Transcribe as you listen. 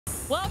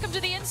Welcome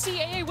to the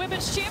NCAA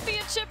Women's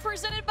Championship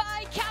presented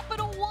by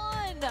Capital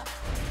One.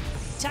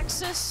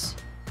 Texas,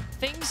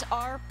 things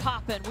are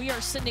popping. We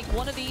are sending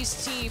one of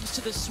these teams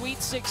to the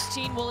Sweet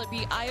 16. Will it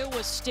be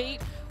Iowa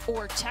State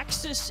or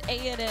Texas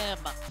A&M?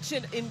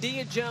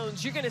 India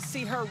Jones, you're going to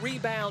see her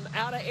rebound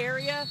out of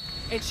area,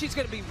 and she's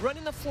going to be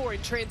running the floor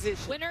in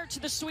transition. Winner to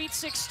the Sweet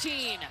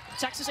 16.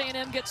 Texas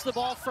A&M gets the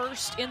ball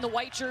first in the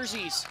white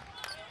jerseys.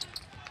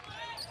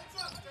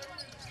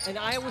 And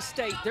Iowa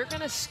State, they're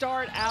going to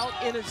start out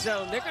in a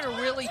zone. They're going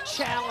to really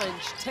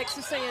challenge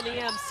Texas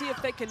A&M, see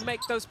if they can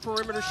make those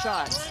perimeter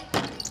shots.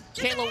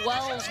 Kayla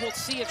Wells will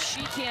see if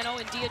she can. Oh,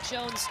 and Dia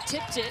Jones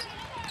tipped it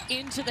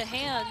into the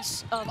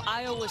hands of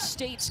Iowa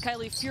State's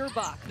Kylie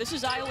Feuerbach. This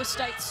is Iowa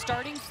State's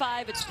starting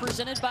five. It's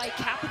presented by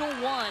Capital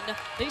One.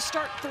 They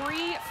start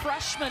three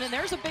freshmen, and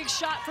there's a big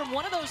shot from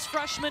one of those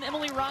freshmen,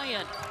 Emily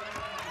Ryan.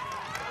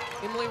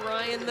 Emily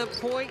Ryan, the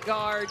point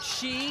guard,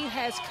 she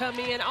has come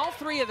in, all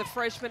three of the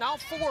freshmen, all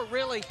four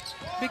really,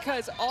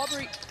 because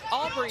Aubrey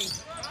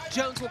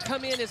Jones will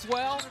come in as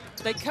well.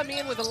 They come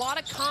in with a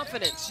lot of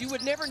confidence. You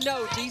would never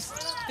know these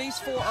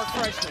four are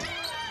freshmen.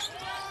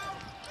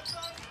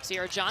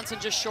 Sierra Johnson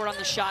just short on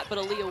the shot, but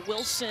Aaliyah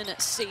Wilson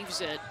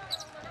saves it.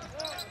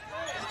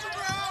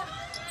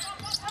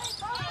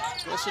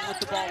 Wilson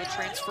with the ball, the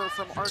transfer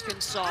from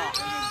Arkansas.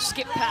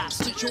 Skip pass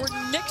to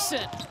Jordan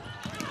Nixon.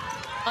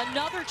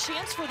 Another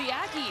chance for the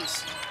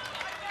Aggies.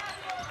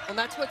 And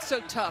that's what's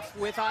so tough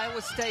with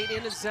Iowa State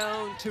in a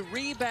zone. To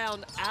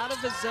rebound out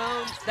of the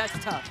zone, that's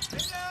tough.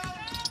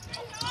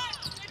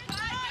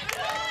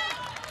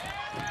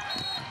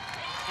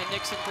 And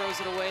Nixon throws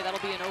it away. That'll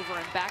be an over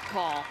and back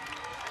call.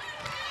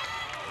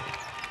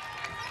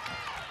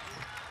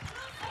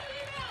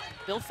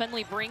 Bill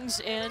Fenley brings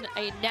in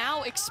a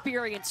now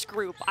experienced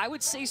group. I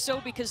would say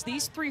so because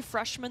these three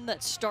freshmen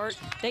that start,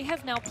 they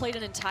have now played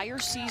an entire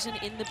season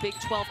in the Big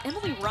 12.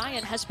 Emily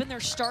Ryan has been their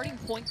starting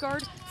point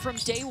guard from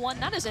day one.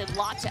 That is a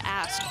lot to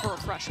ask for a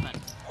freshman.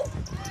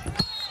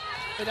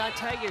 But I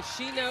tell you,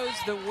 she knows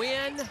the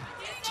when,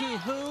 to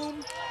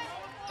whom,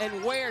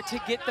 and where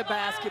to get the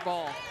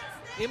basketball.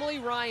 Emily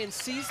Ryan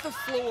sees the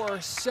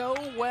floor so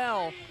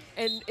well,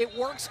 and it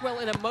works well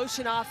in a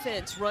motion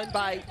offense run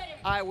by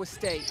Iowa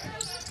State.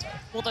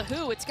 Well, the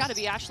who, it's got to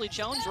be Ashley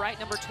Jones, right?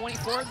 Number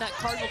 24 in that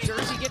Cardinal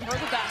jersey, getting her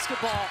the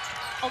basketball.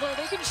 Although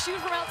they can shoot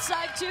from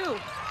outside, too.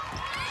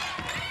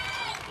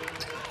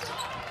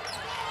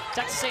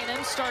 Texas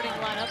A&M starting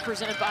lineup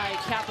presented by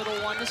Capital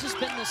One. This has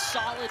been the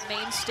solid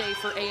mainstay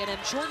for A&M.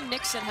 Jordan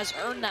Nixon has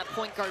earned that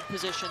point guard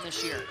position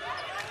this year.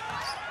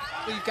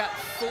 Well, you've got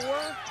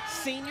four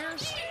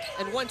seniors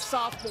and one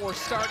sophomore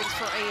starting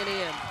for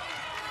A&M.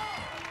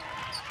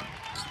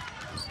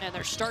 And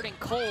they're starting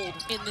cold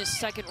in this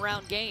second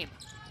round game.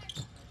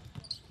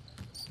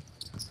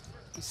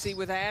 You see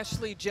with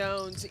Ashley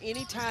Jones,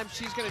 anytime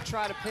she's going to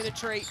try to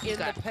penetrate in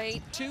the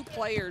paint, two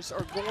players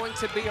are going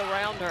to be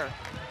around her.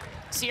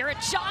 Sierra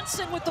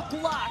Johnson with the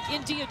block.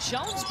 India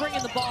Jones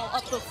bringing the ball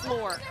up the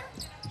floor.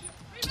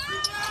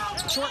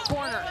 Short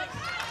corner.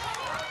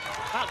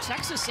 Wow,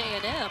 Texas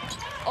A&M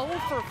 0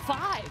 for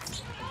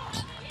 5.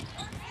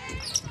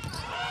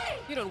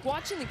 You know,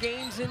 watching the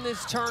games in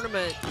this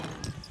tournament,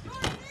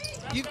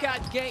 you've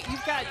got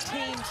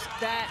teams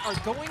that are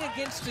going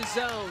against a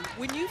zone.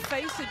 When you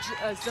face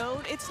a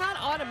zone, it's not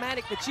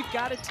automatic that you've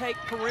got to take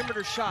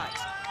perimeter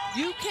shots.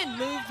 You can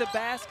move the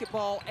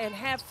basketball and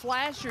have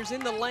flashers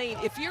in the lane.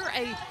 If you're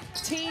a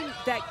team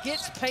that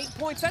gets paint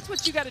points, that's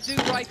what you got to do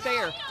right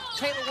there.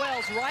 Kayla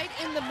Wells right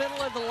in the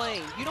middle of the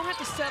lane. You don't have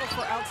to settle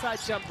for outside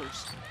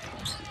jumpers.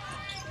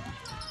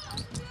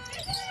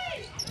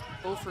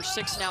 0 for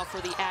 6 now for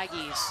the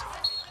Aggies.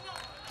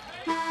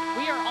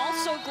 We are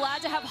also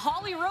glad to have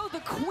Holly Rowe, the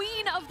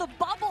queen of the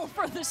bubble,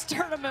 for this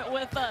tournament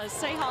with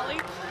us. Hey, Holly.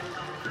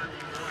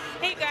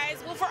 Hey,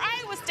 guys. Well, for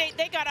Iowa State,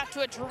 they got off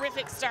to a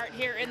terrific start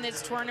here in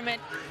this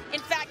tournament. In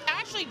fact,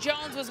 Ashley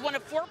Jones was one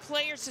of 4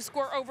 players to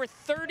score over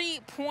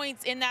 30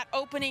 points in that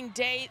opening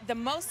day, the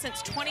most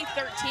since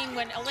 2013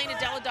 when Elena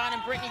Deladon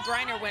and Brittany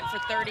Griner went for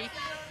 30.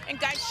 And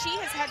guys, she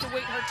has had to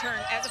wait her turn.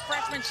 As a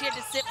freshman, she had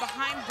to sit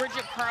behind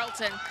Bridget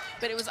Carlton.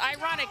 But it was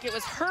ironic. It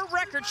was her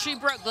record she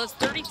broke, those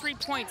 33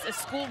 points, a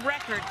school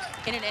record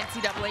in an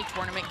NCAA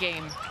tournament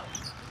game.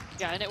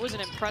 Yeah, and it was an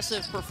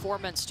impressive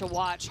performance to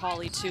watch,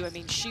 Holly, too. I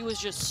mean, she was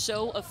just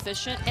so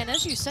efficient. And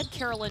as you said,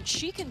 Carolyn,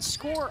 she can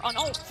score on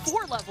all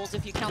 4 levels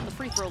if you count the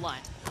free throw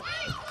line.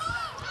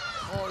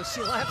 Oh,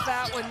 she left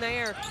that one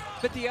there.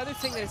 But the other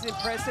thing that is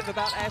impressive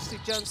about Ashley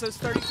Jones, those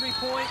 33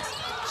 points,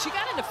 she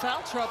got into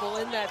foul trouble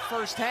in that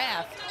first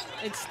half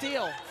and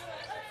still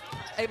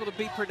able to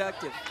be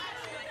productive.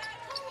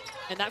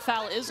 And that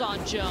foul is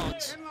on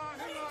Jones.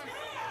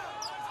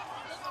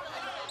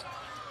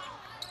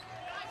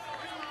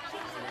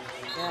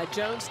 Yeah,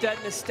 Jones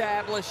doesn't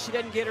establish. She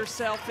doesn't get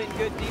herself in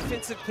good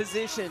defensive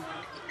position.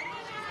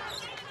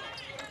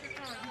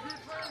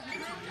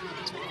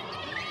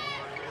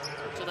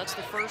 So that's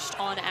the first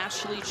on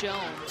Ashley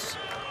Jones.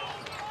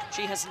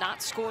 She has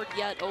not scored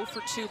yet, 0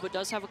 for 2, but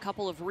does have a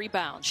couple of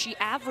rebounds. She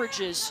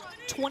averages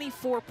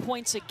 24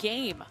 points a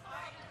game.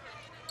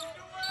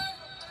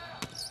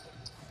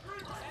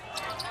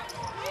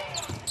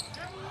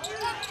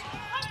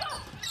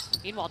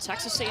 Meanwhile,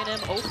 Texas A&M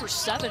 0 for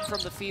 7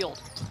 from the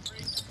field.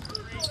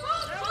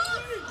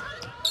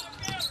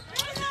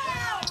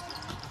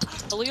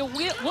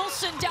 Aaliyah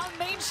Wilson down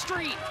Main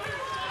Street.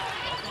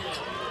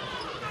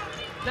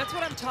 That's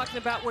what I'm talking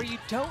about, where you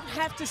don't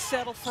have to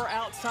settle for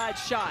outside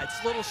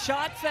shots. Little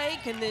shot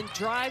fake and then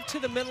drive to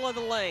the middle of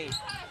the lane.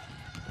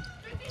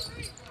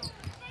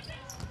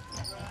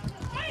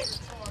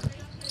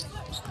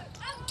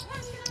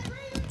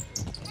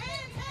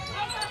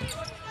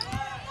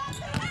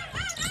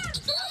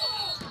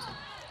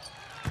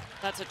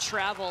 That's a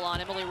travel on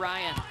Emily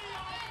Ryan.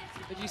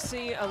 But you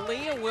see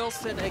Aaliyah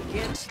Wilson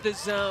against the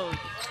zone.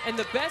 And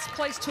the best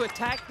place to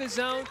attack the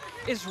zone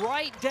is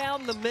right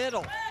down the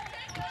middle.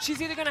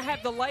 She's either going to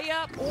have the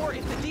layup, or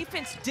if the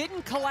defense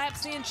didn't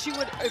collapse in, she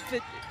would,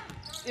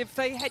 if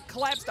they had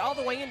collapsed all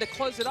the way in to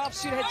close it off,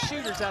 she'd have had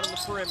shooters out on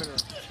the perimeter.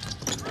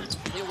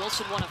 Aaliyah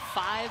Wilson, one of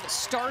 5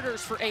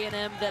 starters for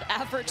A&M that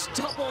averaged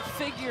double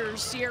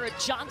figures. Sierra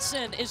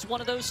Johnson is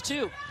one of those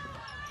 2.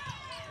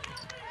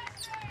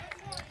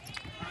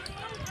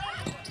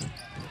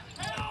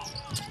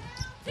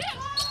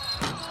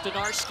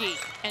 Donarski,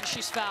 and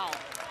she's fouled.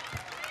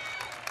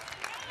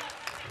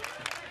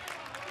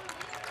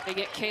 They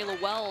get Kayla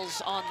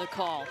Wells on the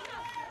call.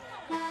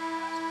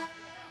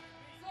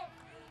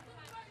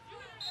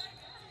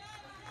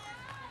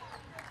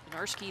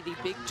 Donarski, the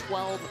Big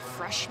 12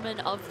 Freshman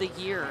of the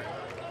Year.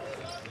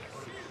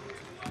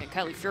 And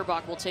Kylie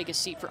Feuerbach will take a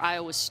seat for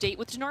Iowa State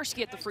with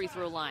Donarski at the free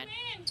throw line.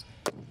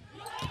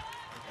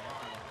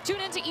 Tune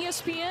into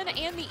ESPN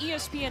and the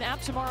ESPN app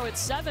tomorrow at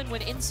 7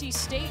 when NC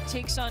State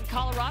takes on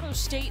Colorado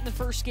State in the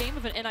first game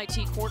of an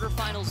NIT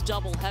quarterfinals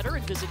doubleheader.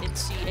 And visit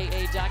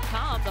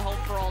NCAA.com, the home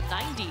for all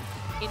 90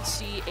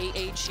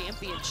 NCAA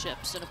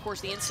championships. And of course,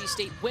 the NC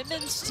State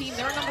women's team,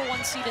 they're number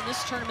 1 seed in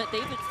this tournament.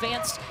 They've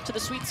advanced to the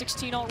Sweet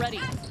 16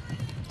 already.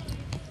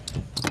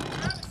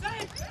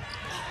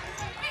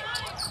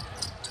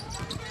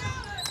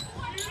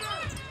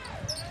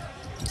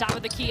 Top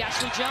of the key,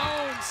 Ashley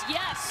Jones,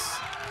 yes!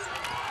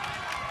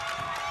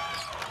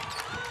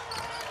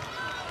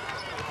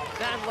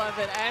 I love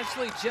it.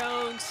 Ashley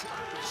Jones,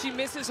 she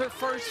misses her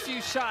first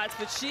few shots,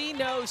 but she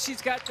knows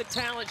she's got the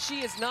talent.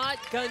 She is not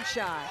gun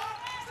shy.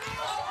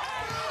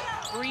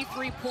 3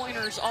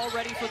 3-pointers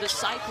already for the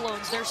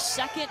Cyclones. They're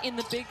second in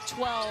the Big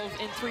 12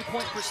 in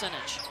 3-point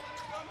percentage.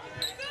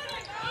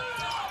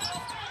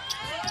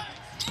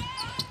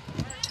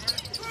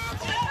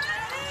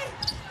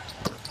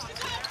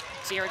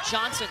 Sierra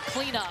Johnson,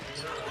 cleanup.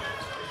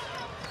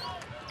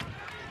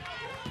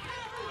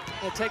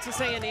 Well, Texas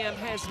A&M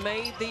has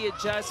made the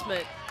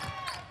adjustment.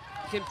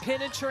 Can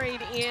penetrate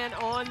in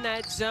on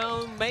that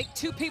zone, make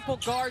 2 people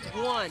guard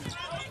 1.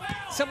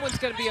 Someone's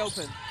going to be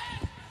open.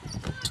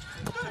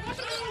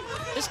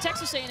 This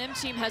Texas A&M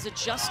team has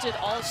adjusted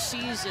all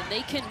season.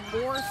 They can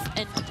morph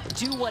and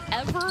do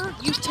whatever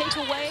you take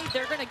away.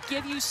 They're going to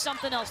give you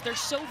something else. They're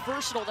so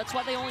versatile. That's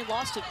why they've only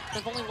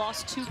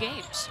lost 2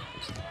 games.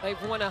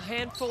 They've won a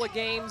handful of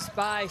games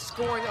by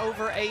scoring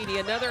over 80,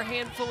 another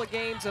handful of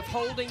games of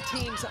holding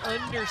teams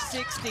under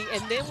 60,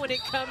 and then when it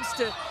comes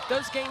to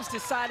those games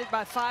decided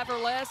by 5 or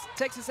less,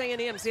 Texas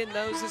A&M's in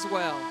those as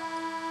well.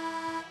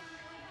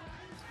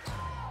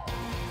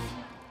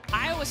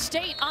 Iowa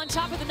State on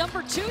top of the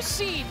number 2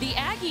 seed, the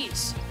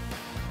Aggies.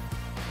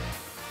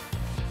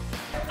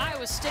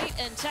 Iowa State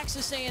and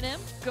Texas A&M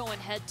going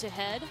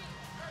head-to-head.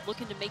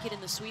 Looking to make it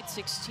in the Sweet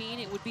 16.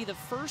 It would be the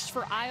first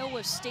for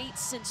Iowa State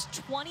since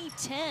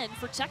 2010.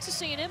 For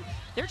Texas A&M,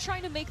 they're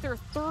trying to make their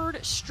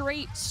 3rd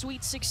straight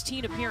Sweet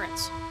 16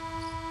 appearance.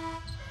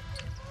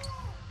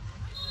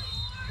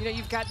 You know,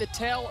 you've got the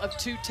tale of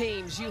 2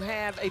 teams. You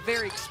have a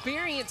very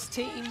experienced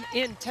team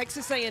in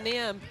Texas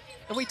A&M,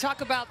 and we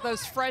talk about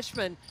those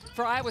freshmen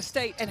for Iowa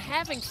State. And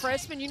having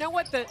freshmen, you know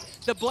what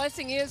the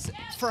blessing is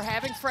for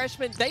having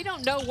freshmen? They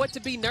don't know what to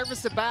be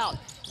nervous about.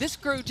 This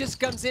crew just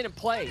comes in and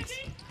plays.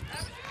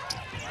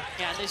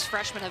 Yeah, these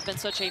freshmen have been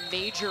such a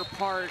major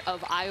part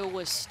of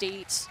Iowa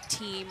State's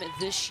team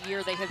this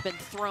year. They have been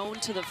thrown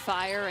to the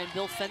fire, and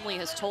Bill Fenley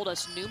has told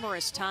us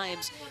numerous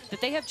times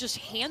that they have just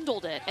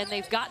handled it, and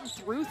they've gotten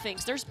through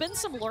things. There's been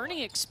some learning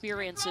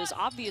experiences,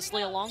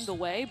 obviously, along the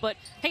way, but,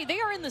 hey, they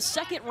are in the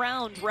 2nd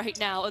round right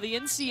now of the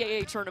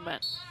NCAA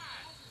tournament.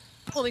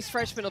 Well, these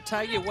freshmen will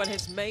tell you what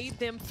has made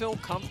them feel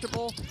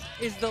comfortable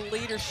is the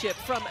leadership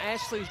from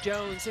Ashley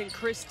Jones and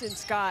Kristen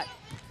Scott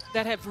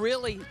that have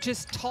really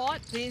just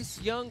taught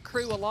this young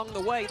crew along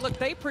the way. Look,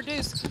 they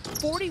produce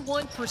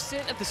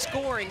 41% of the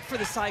scoring for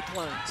the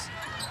Cyclones.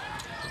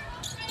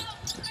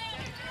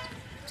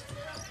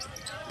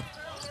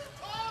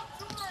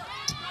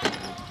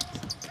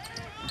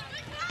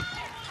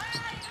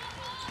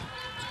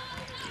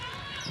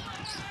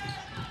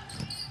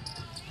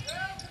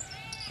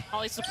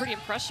 Holly, it's a pretty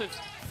impressive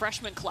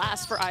freshman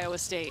class for Iowa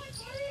State.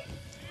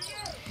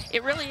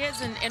 It really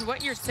is, and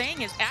what you're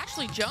saying is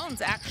Ashley Jones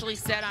actually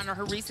said on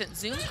her recent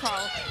Zoom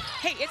call,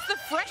 hey, it's the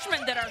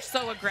freshmen that are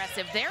so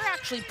aggressive. They're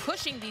actually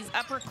pushing these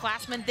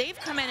upperclassmen. They've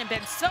come in and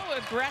been so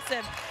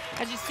aggressive.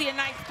 As you see a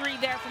nice 3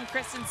 there from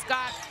Kristen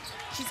Scott.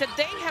 She said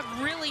they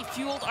have really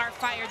fueled our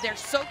fire. They're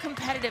so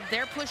competitive.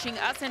 They're pushing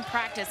us in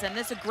practice, and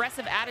this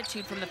aggressive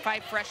attitude from the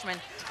 5 freshmen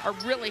are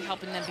really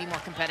helping them be more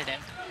competitive.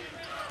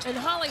 And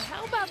Holly,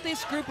 how about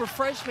this group of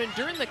freshmen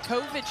during the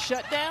COVID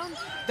shutdown?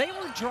 They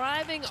were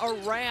driving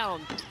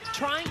around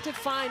trying to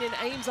find in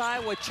Ames,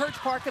 Iowa, church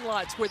parking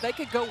lots where they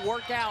could go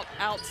work out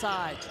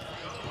outside.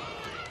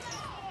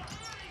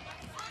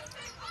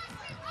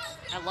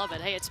 I love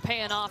it. Hey, it's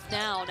paying off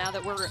now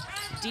that we're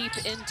deep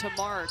into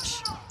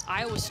March.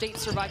 Iowa State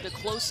survived a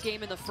close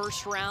game in the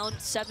first round,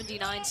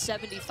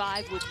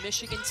 79-75 with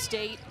Michigan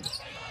State.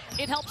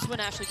 It helps when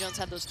Ashley Jones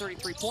had those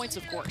 33 points,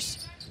 of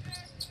course.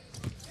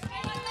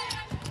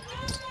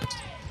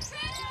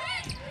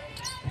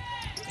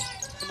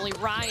 Emily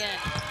Ryan.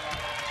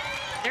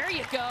 There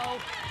you go.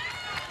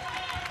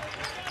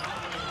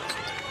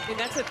 And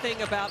that's the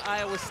thing about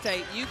Iowa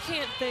State. You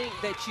can't think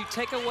that you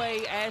take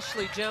away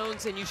Ashley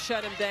Jones and you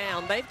shut him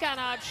down. They've got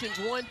options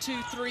 1,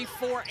 2, 3,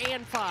 4,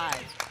 and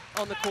 5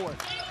 on the court.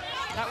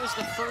 That was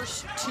the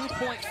first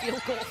 2-point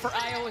field goal for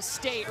Iowa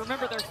State.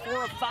 Remember, they're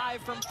 4 of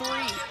 5 from 3.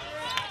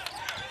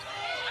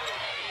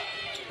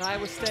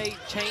 Iowa State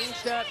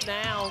changed up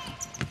now,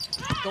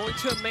 going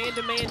to a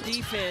man-to-man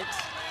defense.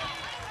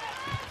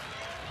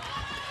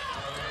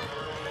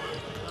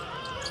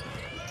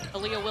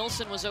 Aaliyah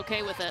Wilson was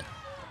okay with it.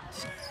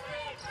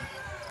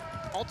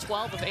 All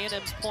 12 of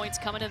A&M's points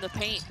coming in the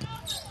paint.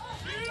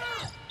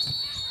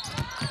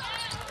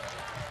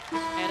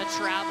 And a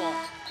travel.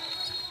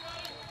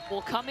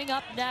 Well, coming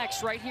up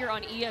next, right here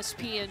on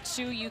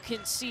ESPN2, you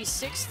can see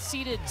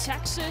 6th-seeded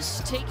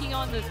Texas taking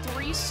on the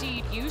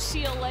 3-seed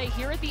UCLA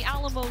here at the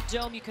Alamo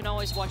Dome. You can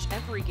always watch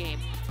every game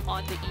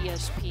on the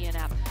ESPN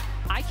app.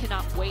 I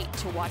cannot wait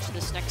to watch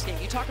this next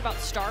game. You talk about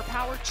star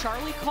power,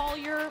 Charlie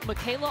Collier,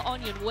 Michaela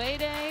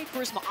Onyenwere,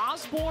 Charisma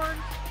Osborne.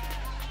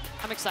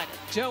 I'm excited.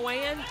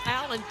 Joanne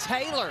Allen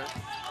Taylor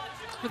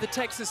for the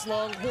Texas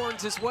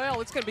Longhorns as well.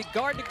 It's going to be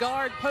guard to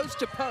guard, post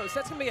to post.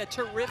 That's going to be a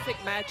terrific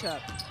matchup.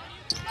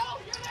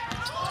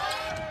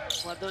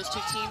 We'll have those 2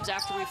 teams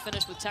after we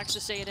finish with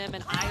Texas A&M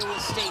and Iowa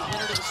State,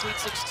 winner to the Sweet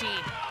 16.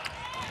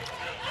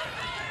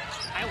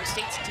 Iowa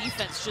State's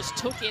defense just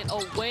took it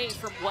away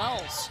from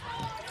Wells.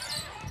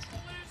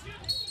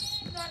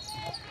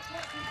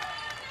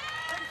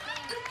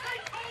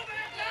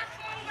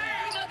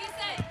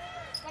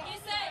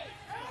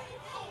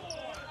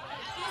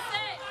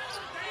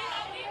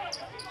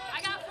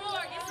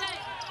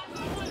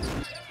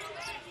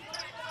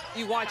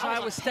 You watch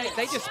Iowa State,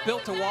 they just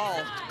built a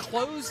wall,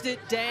 closed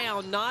it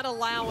down, not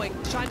allowing,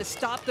 trying to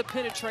stop the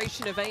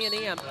penetration of A&M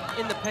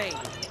in the paint.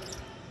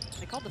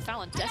 They called the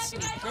foul on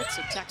Destiny Pritz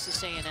of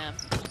Texas A&M.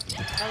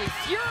 Kelly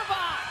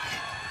Feuerbach,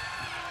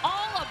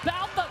 all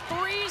about the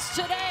threes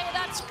today.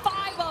 That's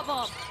 5 of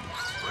them.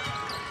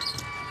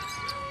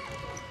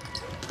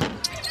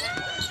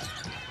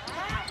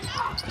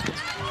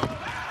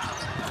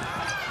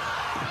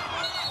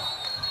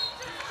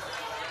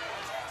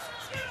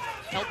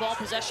 Held ball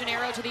possession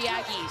arrow to the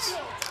Aggies.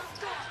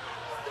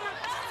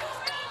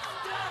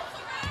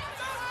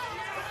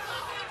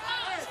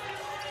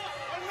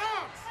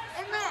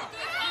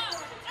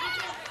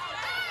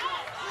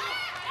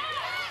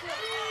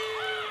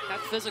 Got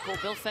physical.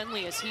 Bill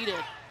Fenley is heated.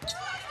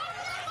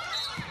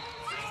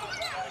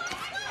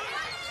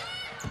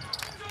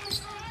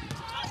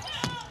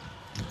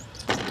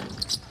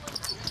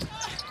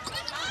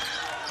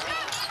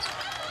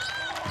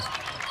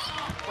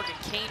 Morgan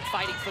Kane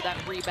fighting for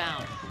that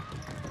rebound.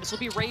 This will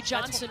be Ray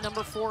Johnson,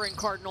 number 4 in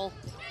Cardinal.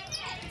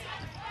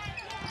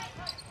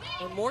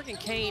 And Morgan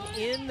Kane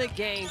in the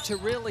game to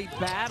really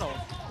battle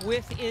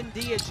with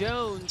India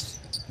Jones.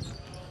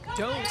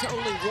 Jones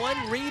only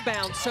 1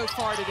 rebound so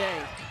far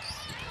today.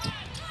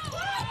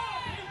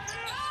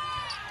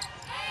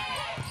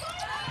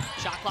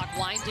 Shot clock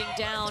winding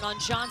down on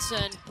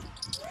Johnson.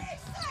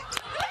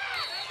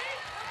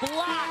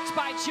 Blocked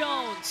by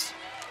Jones.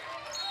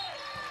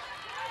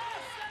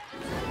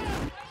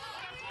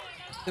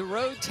 The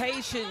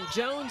rotation,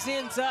 Jones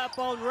ends up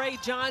on Ray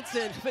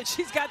Johnson, but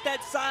she's got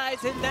that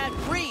size and that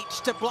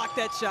reach to block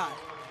that shot.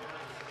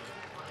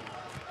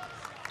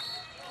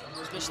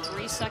 There's just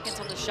 3 seconds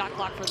on the shot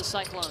clock for the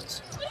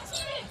Cyclones.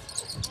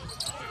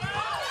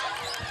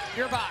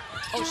 Feuerbach.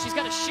 Oh, she's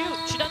got to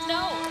shoot. She doesn't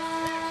know.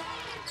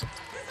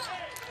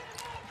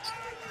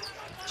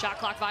 Shot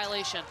clock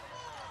violation.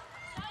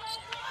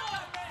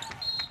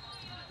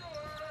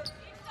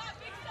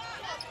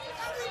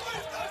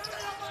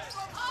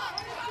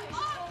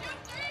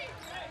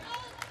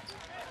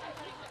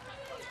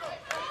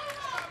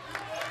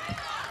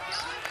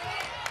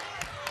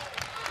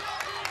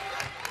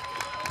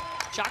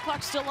 Shot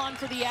clock still on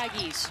for the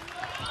Aggies.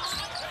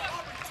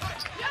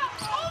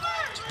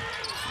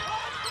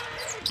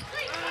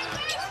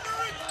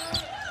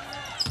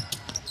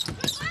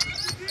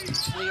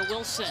 Leah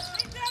Wilson.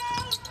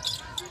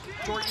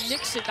 Jordan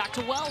Nixon back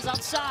to Wells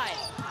outside.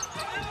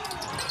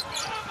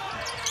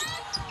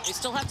 They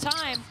still have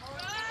time.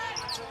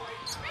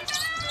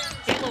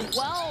 Kayla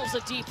Wells,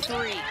 a deep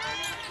three.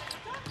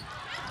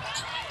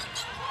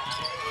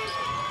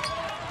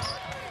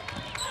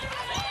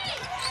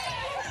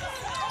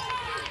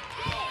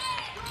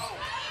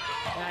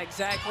 Yeah,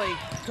 exactly.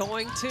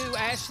 Going to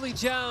Ashley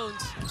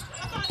Jones.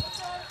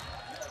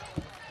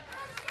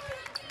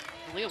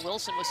 Leah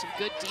Wilson with some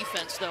good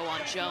defense, though,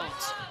 on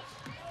Jones.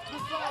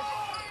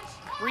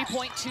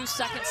 3.2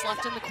 seconds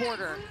left in the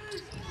quarter.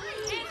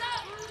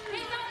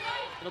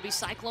 It'll be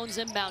Cyclones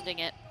inbounding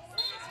it.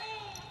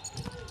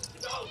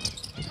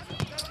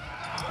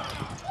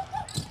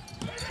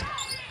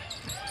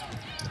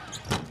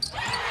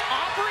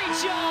 Aubrey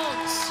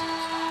Jones.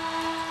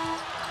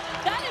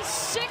 That is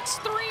 6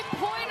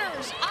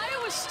 3-pointers.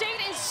 Iowa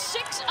State is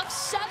 6 of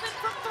 7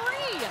 from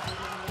 3.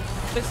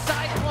 The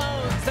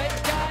Cyclones,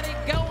 they've got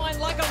it going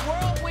like a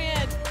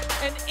whirlwind.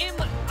 And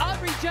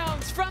Aubrey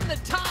Jones from the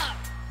top,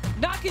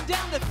 knocking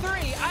down the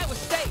 3. Iowa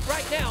State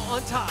right now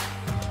on top.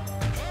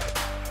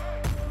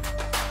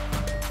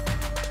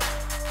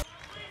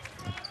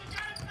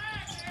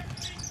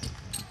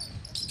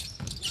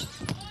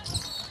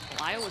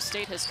 Iowa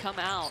State has come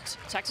out.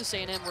 Texas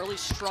A&M really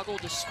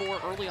struggled to score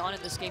early on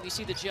in this game. You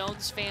see the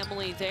Jones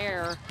family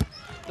there.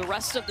 The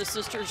rest of the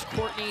sisters,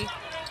 Courtney,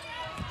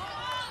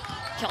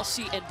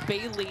 Kelsey, and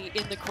Bailey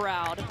in the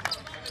crowd.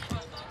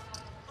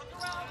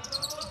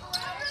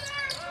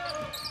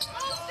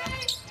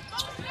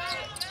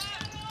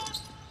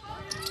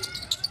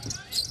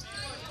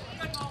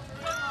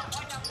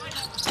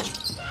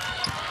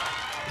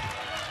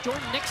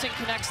 Jordan Nixon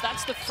connects.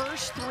 That's the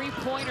first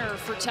 3-pointer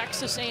for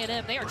Texas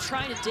A&M. They are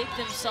trying to dig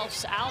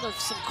themselves out of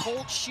some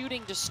cold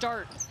shooting to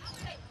start.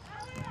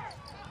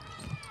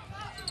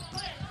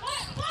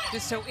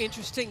 Just so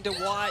interesting to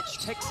watch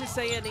Texas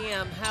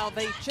A&M, how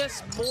they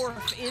just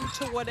morph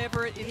into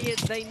whatever it is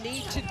they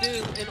need to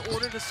do in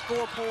order to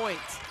score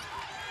points.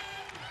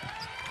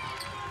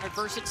 Their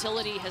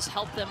versatility has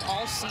helped them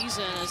all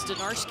season as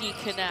Donarski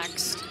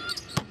connects.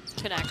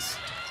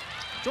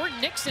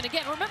 Jordan Nixon,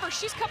 again, remember,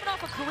 she's coming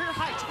off a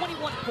career-high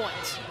 21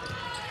 points.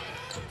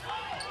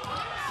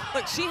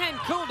 Look, she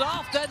hadn't cooled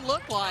off, doesn't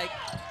look like.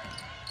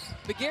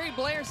 But Gary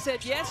Blair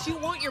said, yes, you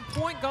want your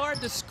point guard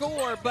to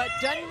score, but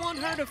doesn't want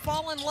her to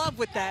fall in love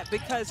with that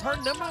because her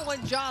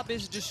 #1 job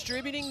is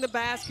distributing the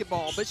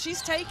basketball. But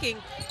she's taking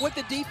what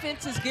the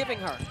defense is giving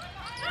her.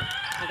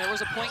 Well, there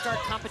was a point guard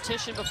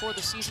competition before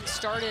the season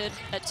started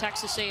at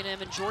Texas A&M,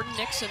 and Jordan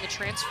Nixon, the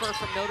transfer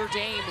from Notre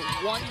Dame,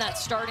 won that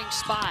starting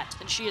spot,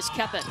 and she has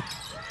kept it.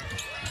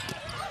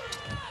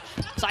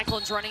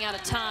 Cyclones running out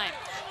of time.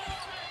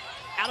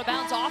 Out of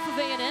bounds off of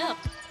A&M.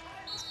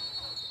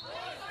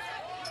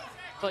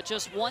 But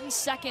just 1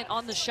 second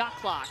on the shot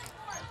clock.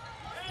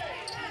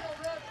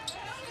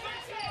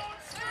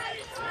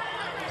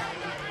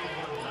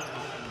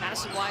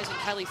 Madison Wise and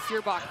Kylie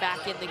Feuerbach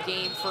back in the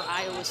game for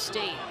Iowa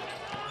State.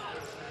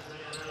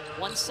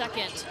 1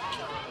 second.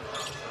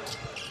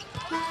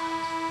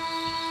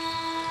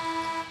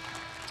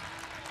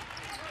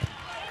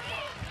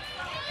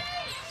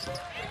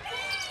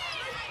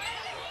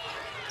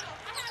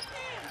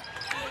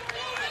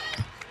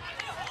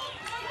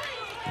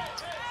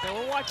 Now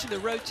we're watching the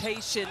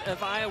rotation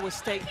of Iowa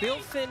State. Bill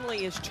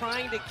Finley is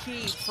trying to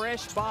keep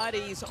fresh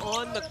bodies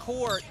on the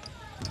court,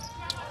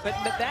 but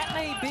that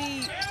may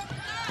be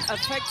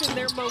affecting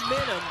their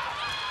momentum.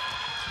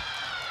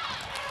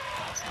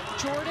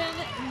 Jordan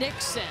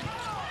Nixon.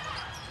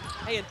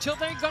 Hey, until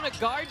they're going to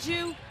guard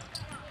you,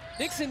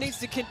 Nixon needs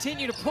to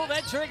continue to pull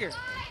that trigger.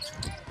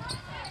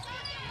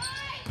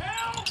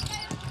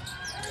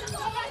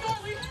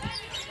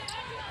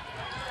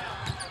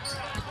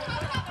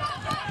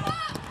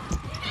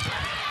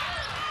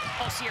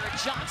 Sierra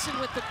Johnson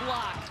with the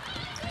block.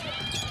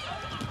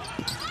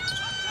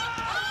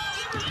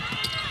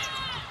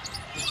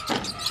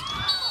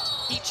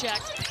 He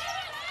checked.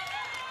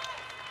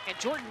 And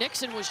Jordan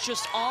Nixon was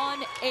just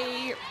on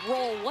a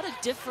roll. What a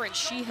difference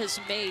she has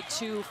made,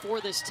 too, for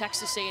this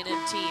Texas A&M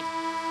team.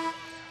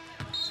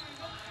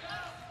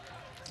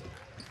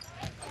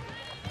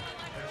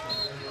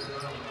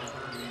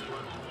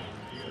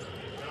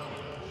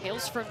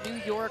 Hails from New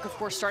York, of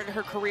course, started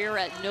her career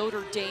at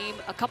Notre Dame.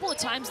 A couple of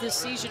times this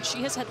season, she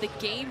has had the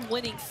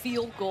game-winning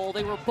field goal.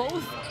 They were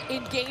both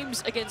in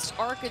games against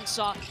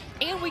Arkansas.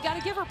 And we got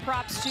to give her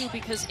props, too,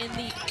 because in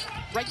the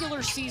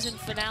regular season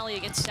finale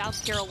against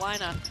South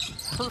Carolina,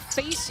 her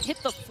face hit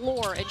the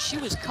floor, and she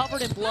was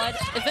covered in blood,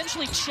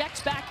 eventually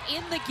checked back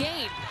in the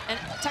game, and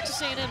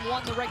Texas A&M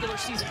won the regular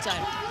season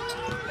title.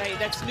 Hey,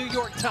 that's New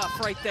York tough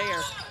right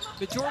there.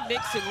 But Jordan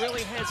Nixon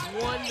really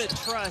has won the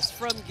trust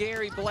from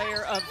Gary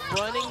Blair of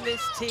running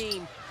this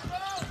team.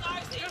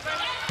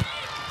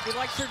 He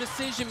likes her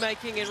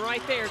decision-making, and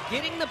right there,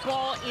 getting the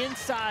ball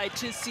inside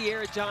to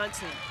Sierra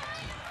Johnson.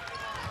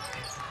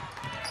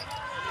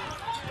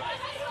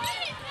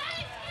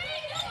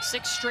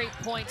 Six straight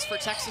points for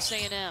Texas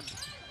A&M.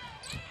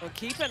 Well,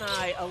 keep an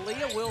eye.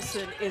 Aaliyah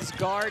Wilson is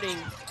guarding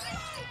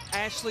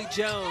Ashley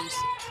Jones.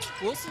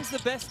 Wilson's the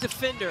best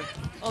defender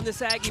on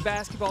this Aggie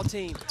basketball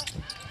team.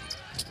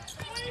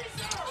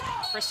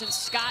 Kristen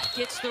Scott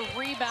gets the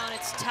rebound.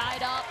 It's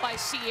tied up by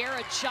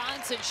Sierra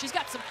Johnson. She's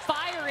got some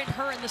fire in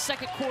her in the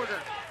second quarter.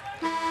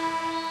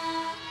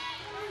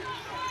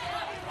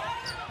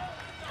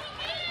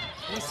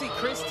 We see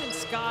Kristen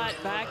Scott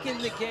back in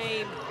the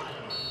game.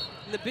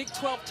 In the Big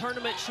 12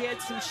 tournament, she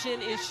had some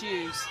shin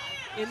issues.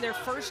 In their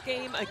first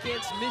game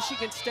against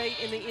Michigan State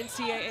in the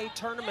NCAA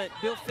tournament,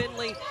 Bill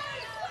Finley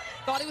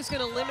thought he was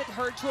going to limit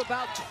her to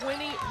about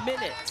 20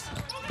 minutes.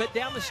 But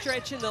down the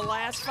stretch in the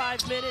last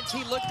 5 minutes,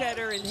 he looked at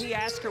her and he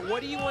asked her,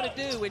 what do you want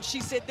to do? And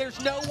she said,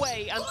 there's no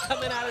way I'm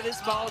coming out of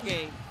this ball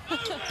game.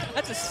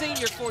 That's a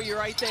senior for you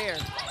right there.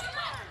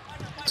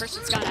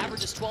 Kristen Scott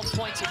averages 12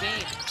 points a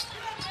game.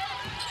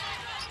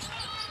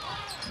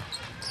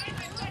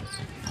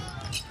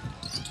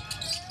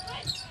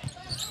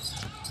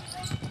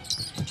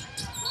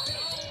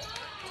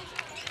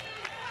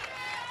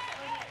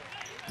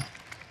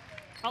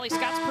 Holly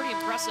Scott's pretty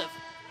impressive.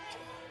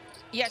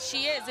 Yeah,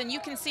 she is, and you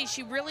can see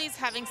she really is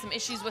having some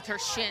issues with her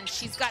shins.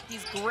 She's got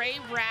these gray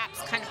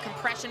wraps, kind of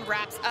compression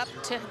wraps up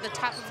to the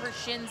top of her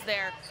shins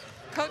there.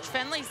 Coach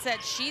Finley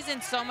said she's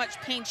in so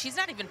much pain. She's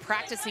not even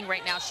practicing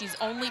right now. She's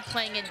only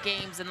playing in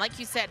games. And like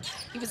you said,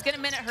 he was going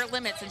to minute her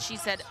limits, and she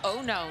said,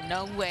 oh,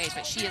 no way.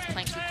 But she is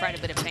playing through quite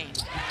a bit of pain.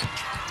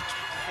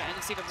 Yeah, and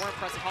it's even more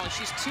impressive, Holly.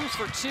 She's 2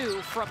 for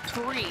 2 from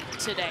 3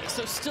 today.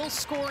 So still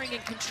scoring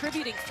and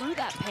contributing through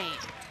that pain.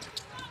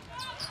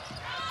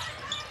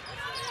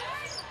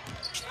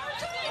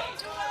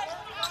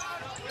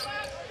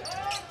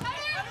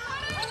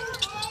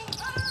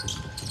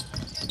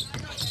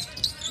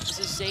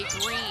 Zay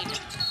Green.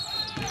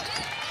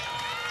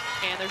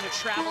 And there's a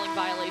traveling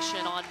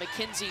violation on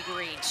Mackenzie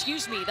Green.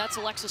 Excuse me, that's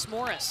Alexis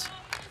Morris.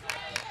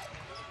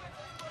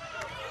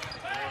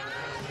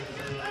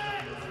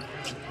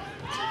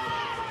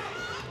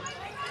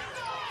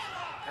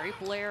 Mary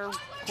Blair, of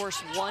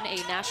course, won a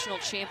national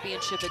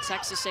championship at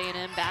Texas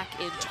A&M back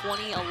in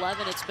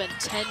 2011. It's been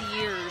 10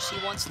 years.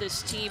 He wants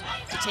this team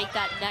to take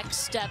that next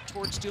step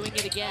towards doing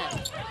it again.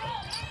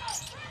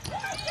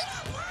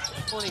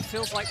 Well, he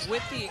feels like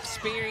with the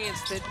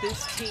experience that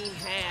this team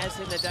has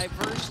and the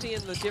diversity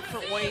and the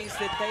different ways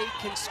that they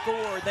can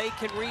score, they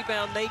can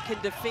rebound, they can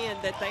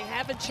defend, that they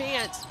have a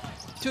chance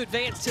to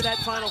advance to that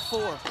Final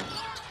Four.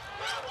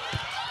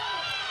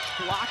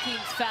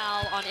 Blocking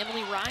foul on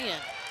Emily Ryan.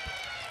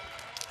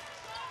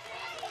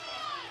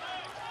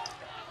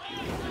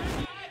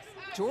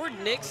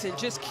 Jordan Nixon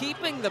just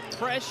keeping the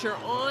pressure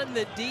on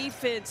the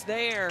defense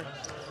there.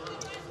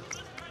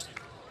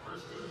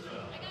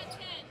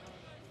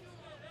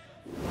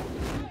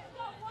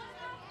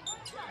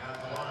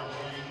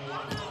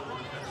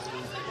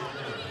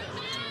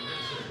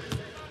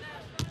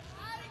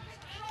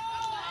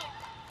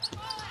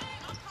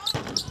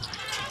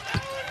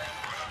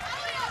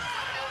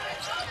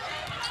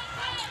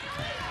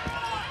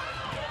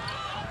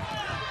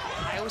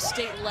 Iowa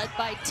State led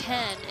by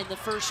 10 in the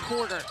first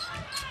quarter.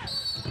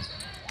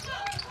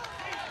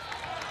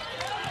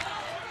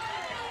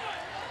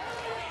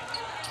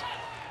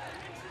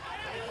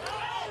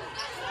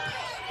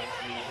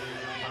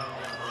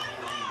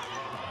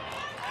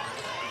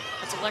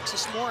 That's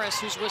Alexis Morris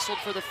who's whistled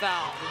for the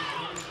foul.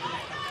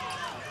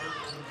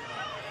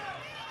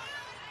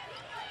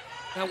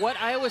 Now what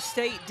Iowa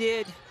State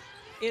did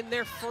in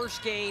their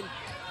first game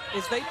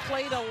is they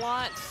played a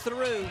lot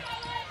through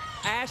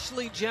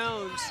Ashley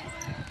Jones.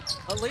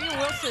 Aaliyah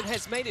Wilson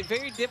has made it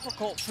very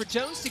difficult for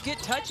Jones to get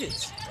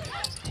touches.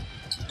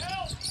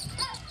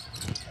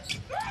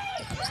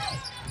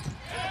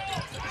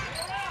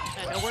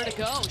 And nowhere to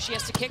go. She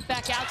has to kick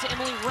back out to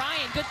Emily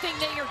Ryan. Good thing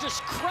they are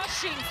just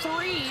crushing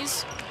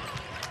threes.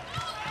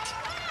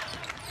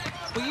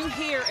 Well, you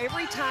hear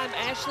every time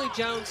Ashley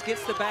Jones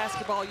gets the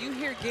basketball, you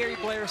hear Gary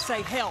Blair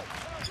say help.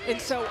 And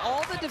so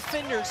all the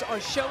defenders are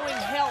showing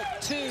help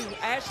to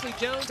Ashley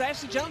Jones.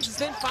 Ashley Jones is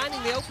then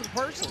finding the open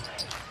person.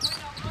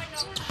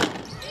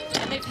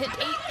 And they've hit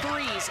 8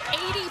 threes,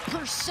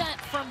 80%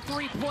 from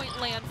three-point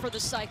land for the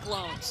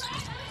Cyclones.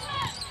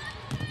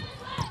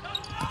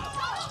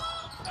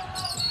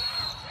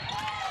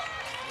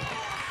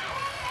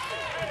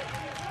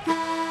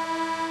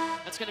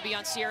 That's going to be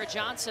on Sierra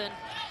Johnson.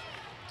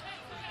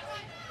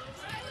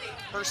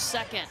 Her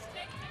second.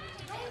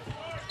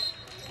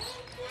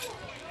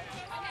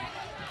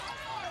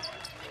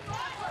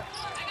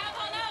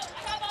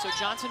 So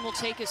Johnson will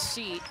take a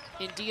seat.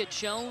 India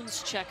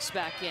Jones checks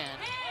back in.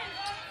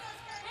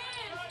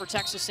 For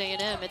Texas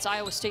A&M, it's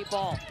Iowa State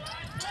ball.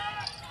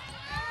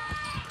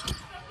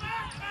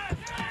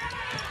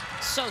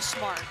 So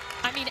smart.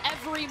 I mean,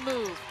 every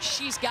move,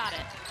 she's got it.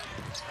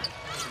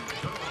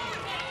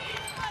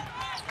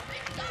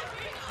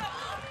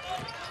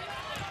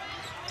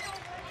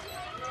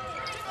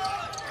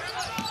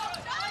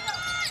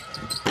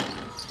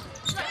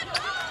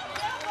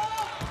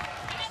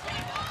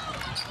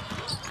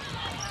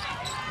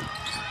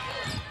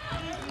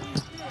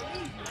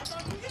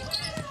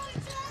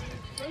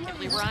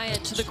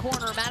 Ryan to the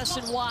corner,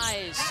 Madison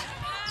Wise.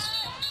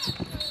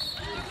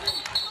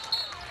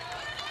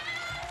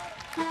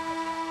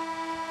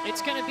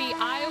 It's going to be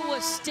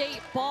Iowa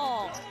State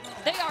ball.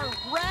 They are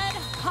red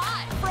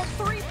hot from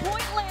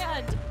three-point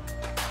land.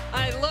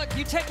 Hey, look,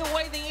 you take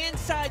away the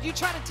inside, you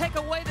try to take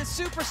away the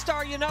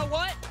superstar, you know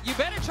what? You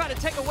better try to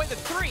take away the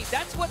three.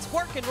 That's what's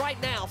working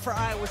right now for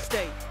Iowa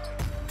State.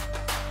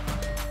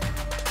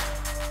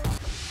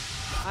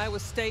 Iowa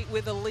State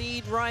with a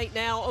lead right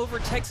now over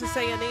Texas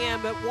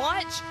A&M. But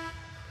watch,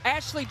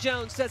 Ashley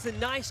Jones does a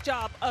nice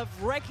job of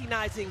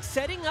recognizing,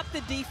 setting up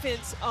the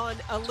defense on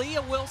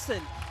Aaliyah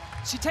Wilson.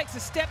 She takes a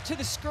step to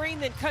the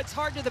screen, then cuts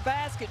hard to the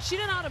basket. She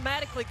didn't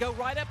automatically go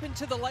right up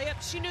into the layup.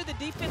 She knew the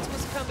defense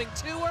was coming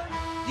to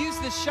her,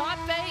 used the shot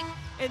fake,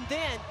 and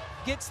then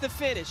gets the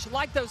finish.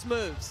 Like those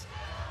moves.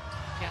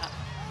 Yeah,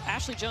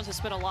 Ashley Jones has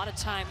spent a lot of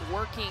time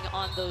working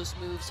on those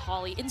moves,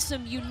 Holly, in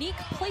some unique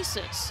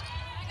places.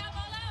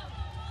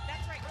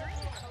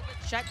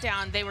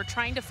 Shutdown, they were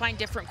trying to find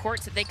different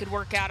courts that they could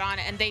work out on,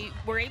 and they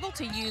were able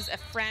to use a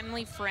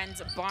Family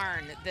Friends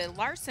barn. The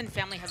Larson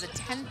family has a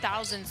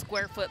 10,000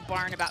 square foot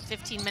barn about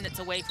 15 minutes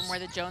away from where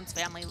the Jones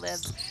family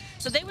lives.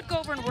 So they would go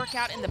over and work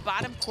out in the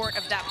bottom court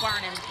of that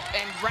barn,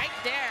 and right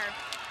there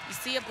you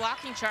see a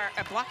blocking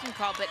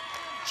call, but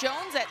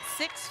Jones at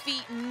 6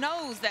 feet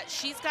knows that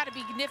she's got to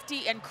be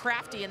nifty and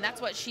crafty, and that's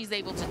what she's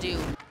able to do.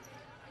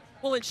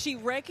 Well, and she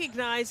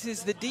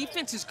recognizes the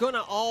defense is going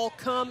to all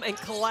come and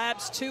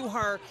collapse to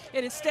her.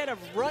 And instead of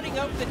running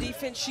over the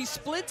defense, she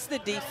splits the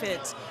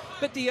defense.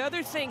 But the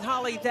other thing,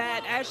 Holly,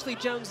 that Ashley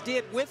Jones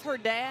did with her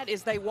dad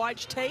is they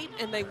watched tape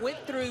and they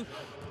went through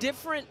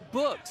different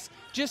books,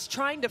 just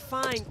trying to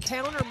find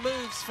counter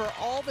moves for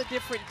all the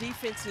different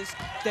defenses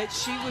that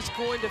she was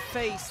going to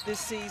face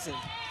this season.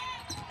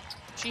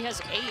 She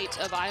has 8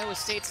 of Iowa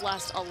State's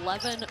last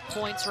 11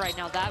 points right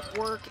now. That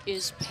work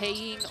is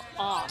paying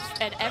off.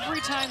 And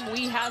every time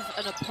we have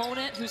an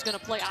opponent who's going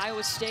to play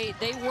Iowa State,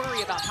 they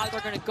worry about how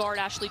they're going to guard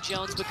Ashley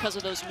Jones because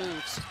of those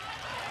moves.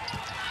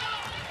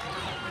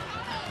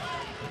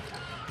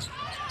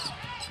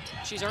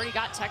 She's already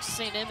got Texas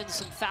A&M in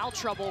some foul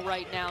trouble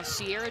right now.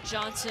 Sierra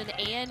Johnson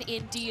and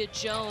India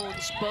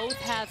Jones both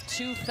have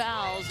 2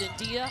 fouls.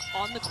 India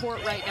on the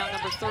court right now,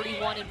 number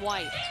 31 in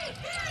white.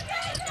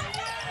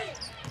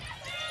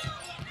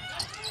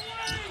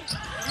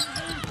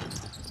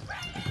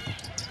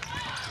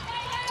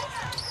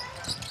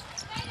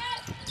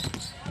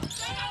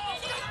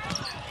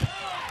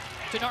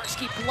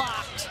 Donarski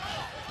blocked.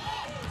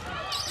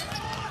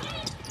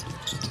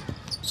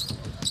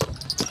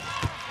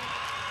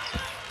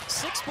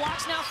 Six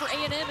blocks now for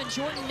A&M, and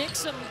Jordan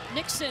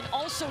Nixon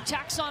also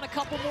tacks on a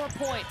couple more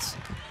points.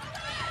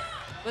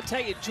 I'll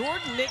tell you,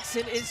 Jordan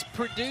Nixon is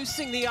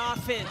producing the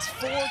offense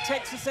for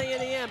Texas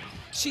A&M.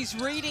 She's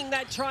reading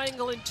that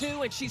triangle in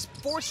 2, and she's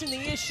forcing the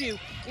issue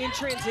in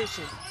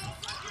transition.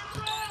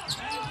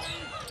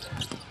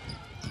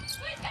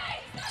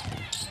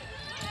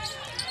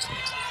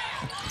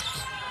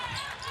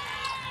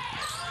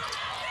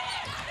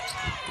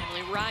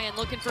 Ryan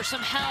looking for some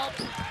help.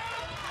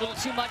 A little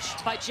too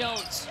much by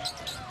Jones.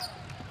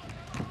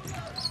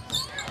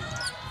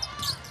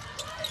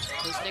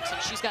 There's Nixon.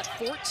 She's got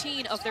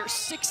 14 of their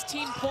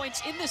 16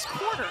 points in this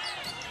quarter.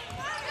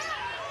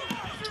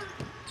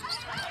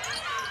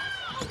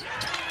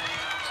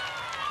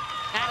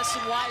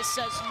 Madison Wise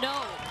says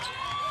no.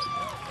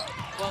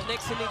 Well,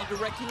 Nixon needed to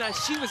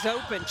recognize she was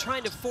open,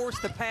 trying to force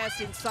the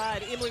pass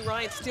inside. Emily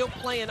Ryan still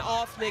playing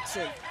off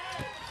Nixon.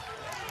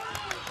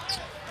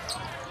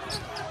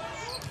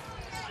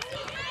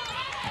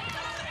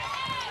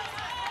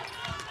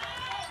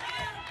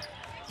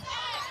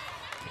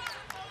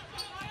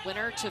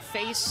 Winner to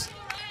face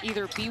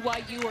either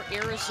BYU or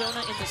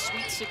Arizona in the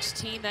Sweet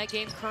 16. That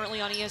game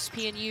currently on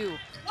ESPNU.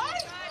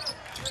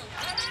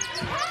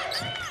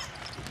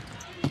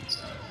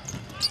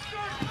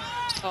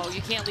 Oh,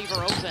 you can't leave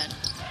her open.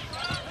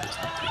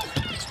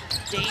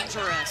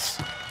 Dangerous.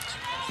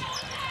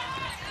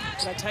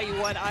 But I tell you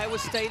what Iowa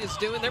State is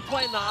doing, they're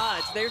playing the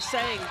odds. They're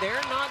saying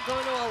they're not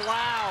going to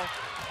allow.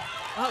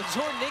 Oh,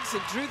 Jordan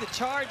Nixon drew the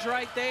charge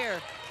right there.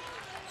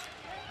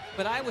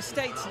 But Iowa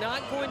State's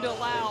not going to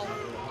allow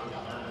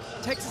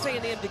Texas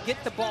A&M to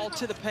get the ball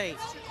to the paint.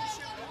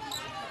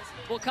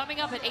 Well, coming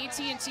up at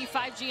AT&T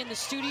 5G in the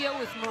studio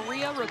with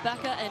Maria,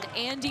 Rebecca, and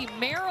Andy,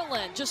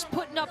 Maryland just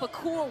putting up a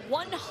cool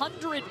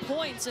 100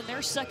 points in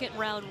their second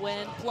round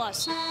win.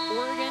 Plus,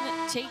 Oregon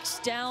takes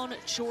down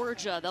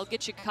Georgia. They'll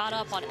get you caught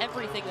up on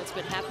everything that's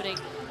been happening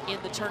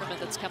in the tournament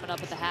that's coming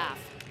up at the half.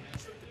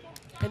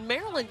 And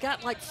Maryland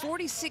got like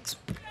 46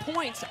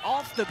 points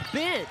off the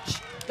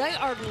bench. They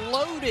are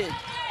loaded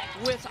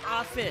with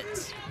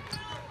offense.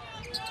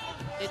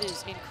 It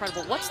is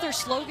incredible. What's their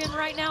slogan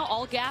right now?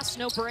 All gas,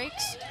 no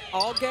brakes?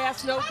 All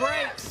gas, no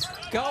brakes.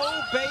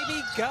 Go,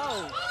 baby,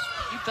 go.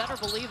 You better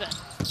believe it.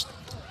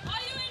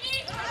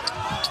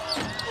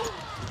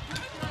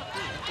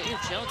 Dave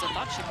Jones, I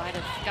thought she might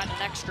have gotten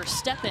an extra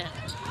step in.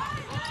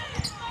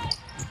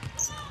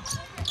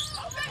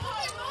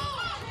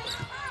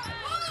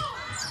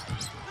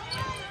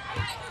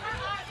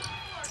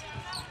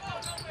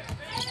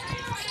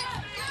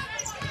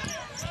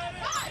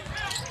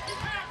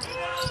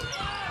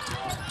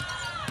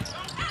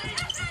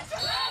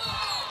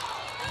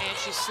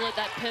 slid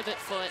that pivot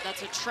foot.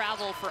 That's a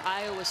travel for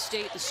Iowa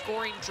State. The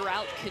scoring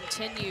drought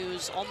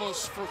continues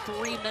almost for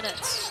 3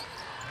 minutes.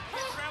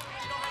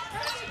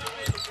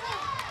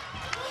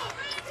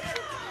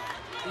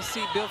 You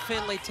see Bill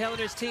Finley telling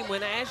his team,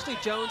 when Ashley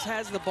Jones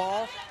has the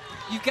ball,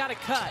 you've got to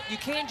cut. You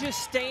can't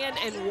just stand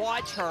and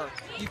watch her.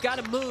 You've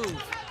got to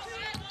move.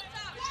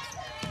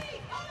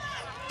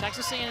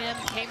 Texas A&M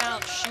came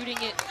out shooting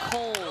it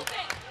cold.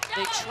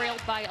 They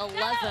trailed by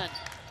 11.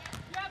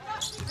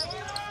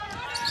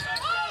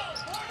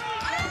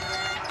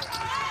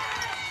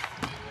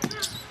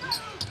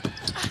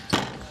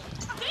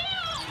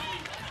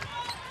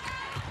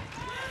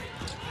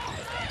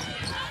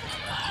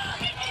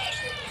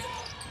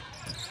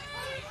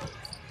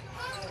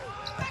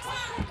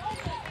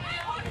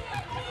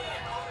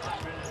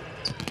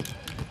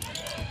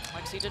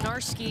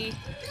 Donarski.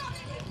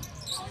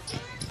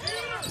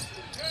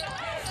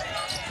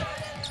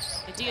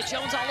 And Dia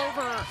Jones all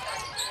over her.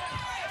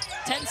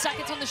 10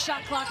 seconds on the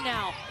shot clock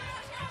now.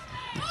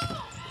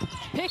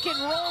 Pick and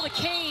roll to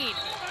Kane.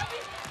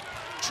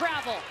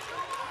 Travel.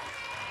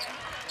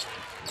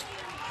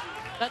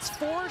 That's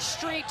 4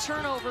 straight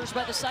turnovers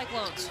by the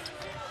Cyclones.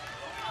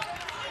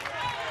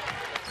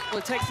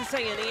 Well, Texas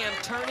A&M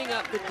turning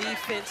up the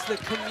defense, the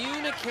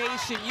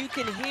communication, you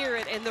can hear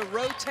it, and the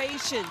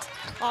rotations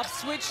off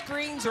switch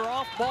screens or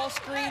off ball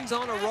screens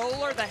on a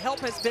roller, the help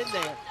has been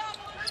there.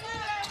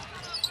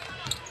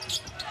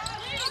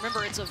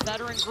 Remember, it's a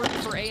veteran group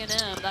for A&M,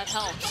 that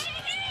helps.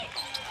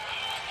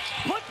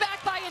 Put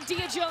back by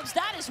Dia Jones,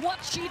 that is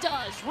what she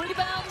does,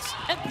 rebounds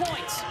and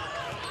points.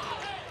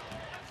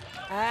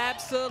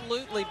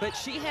 Absolutely, but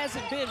she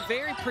hasn't been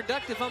very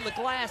productive on the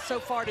glass so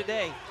far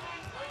today.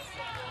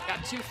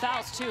 Got 2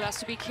 fouls too, has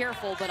to be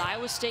careful, but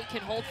Iowa State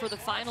can hold for the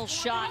final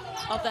shot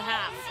of the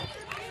half.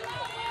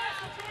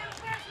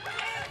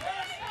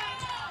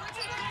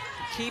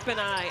 Keep an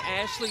eye,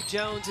 Ashley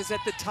Jones is at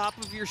the top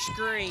of your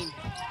screen.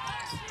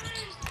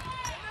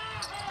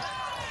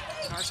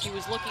 Donarski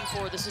was looking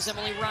for, this is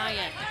Emily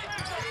Ryan.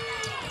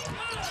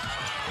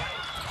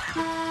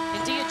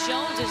 And Dia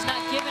Jones is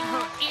not giving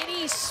her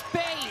any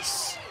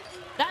space.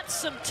 That's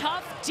some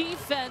tough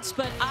defense,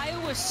 but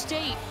Iowa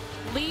State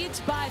leads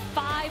by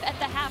 5 at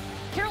the half.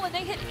 Carolyn,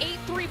 they hit 8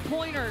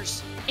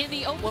 3-pointers in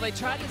the opening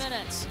 20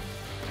 minutes.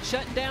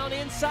 Shutting down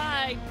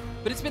inside,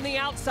 but it's been the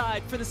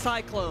outside for the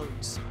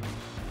Cyclones.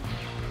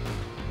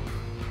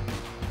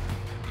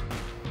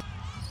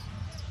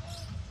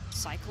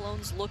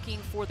 Cyclones looking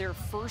for their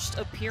first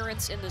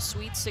appearance in the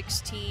Sweet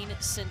 16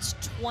 since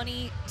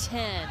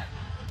 2010.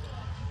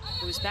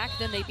 It was back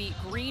then they beat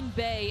Green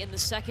Bay in the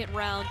second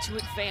round to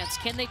advance.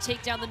 Can they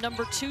take down the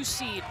number 2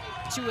 seed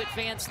to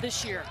advance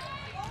this year?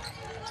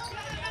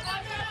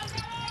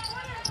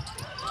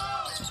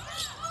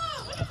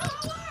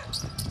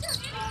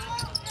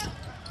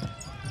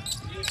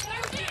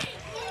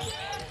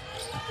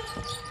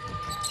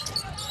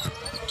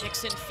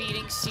 Nixon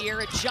feeding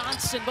Sierra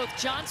Johnson. Both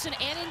Johnson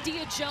and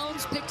Dia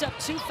Jones picked up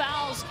 2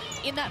 fouls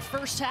in that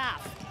first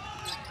half.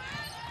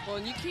 Well,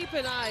 and you keep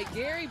an eye,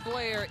 Gary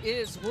Blair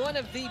is one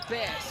of the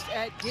best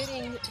at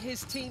getting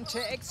his team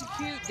to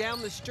execute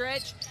down the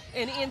stretch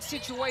and in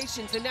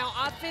situations. And now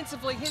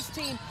offensively, his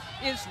team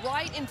is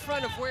right in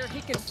front of where he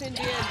can send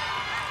in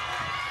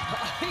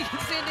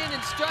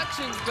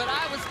instructions, but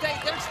Iowa State,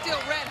 they're still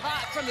red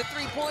hot from the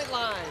 3-point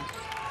line.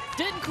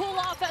 Didn't cool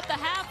off at the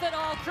half at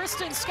all.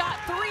 Kristen Scott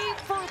 3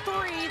 for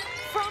 3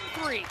 from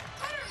 3.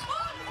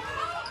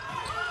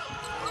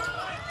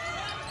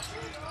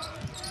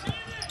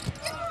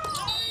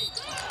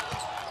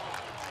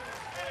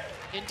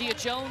 And Dia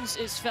Jones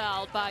is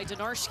fouled by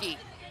Donarski.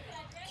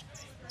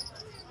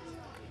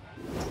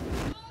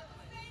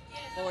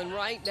 Well, and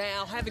right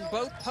now, having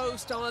both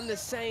posts on the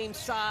same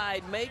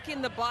side,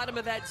 making the bottom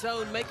of that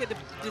zone make a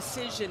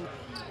decision.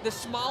 The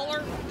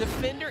smaller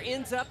defender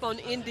ends up on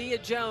Dia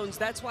Jones.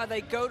 That's why they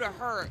go to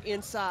her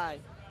inside.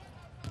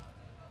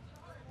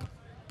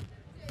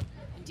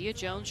 Dia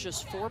Jones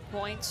just 4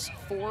 points,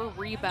 4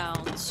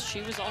 rebounds.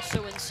 She was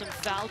also in some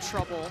foul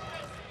trouble.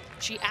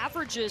 She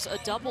averages a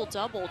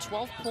double-double,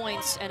 12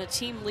 points, and a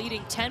team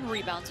leading 10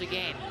 rebounds a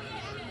game.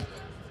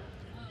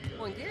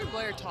 When Gary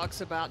Blair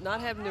talks about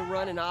not having to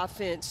run an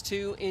offense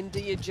to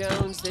Dia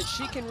Jones, that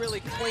she can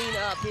really clean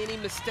up any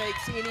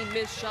mistakes, any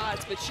missed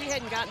shots, but she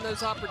hadn't gotten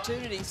those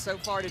opportunities so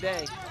far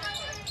today.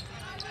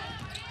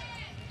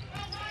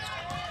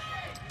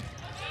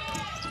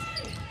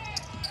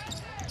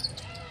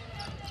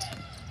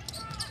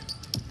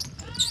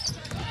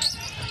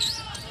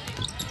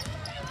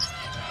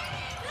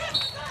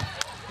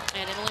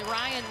 And Emily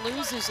Ryan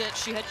loses it.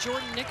 She had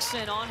Jordan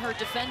Nixon on her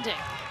defending.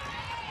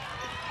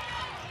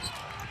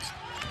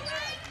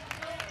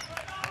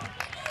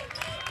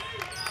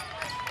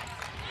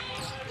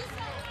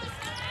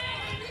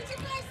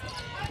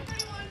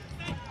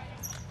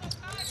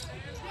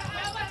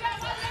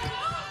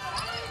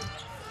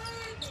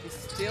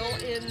 Still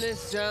in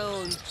this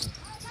zone.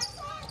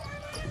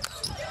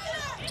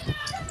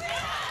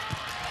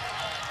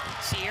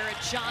 Sierra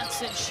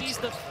Johnson,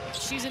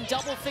 she's in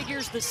double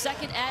figures. The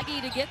second Aggie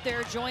to get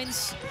there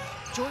joins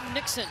Jordan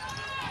Nixon.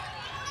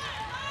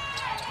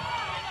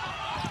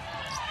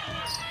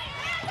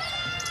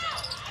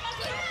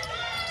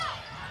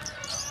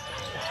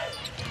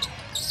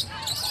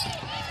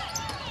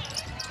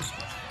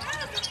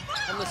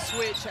 On the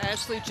switch,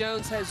 Ashley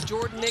Jones has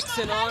Jordan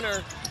Nixon on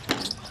her.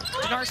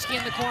 Donarski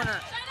in the corner.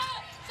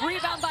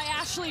 Rebound by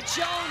Ashley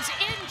Jones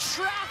in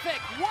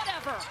traffic.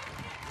 Whatever.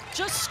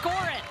 Just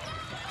score it.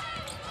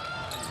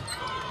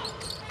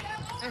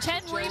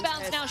 10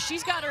 rebounds now.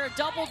 She's got her a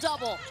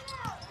double-double.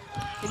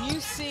 And you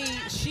see,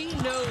 she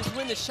knows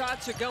when the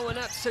shots are going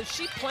up, so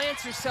she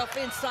plants herself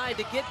inside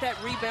to get that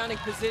rebounding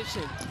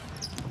position.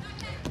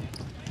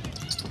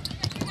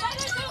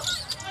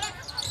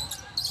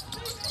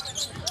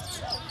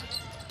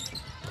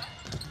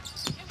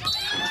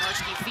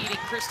 Donarski feeding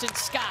Kristen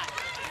Scott.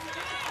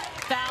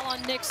 Foul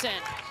on Nixon.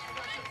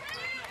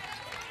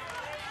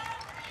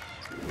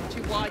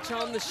 To watch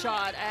on the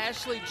shot,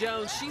 Ashley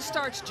Jones, she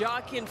starts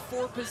jockeying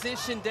for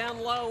position down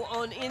low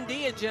on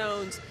India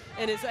Jones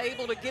and is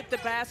able to get the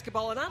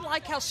basketball. And I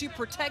like how she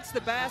protects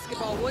the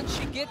basketball once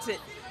she gets it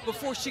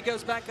before she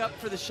goes back up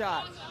for the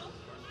shot.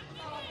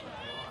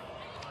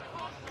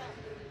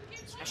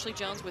 Ashley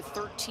Jones with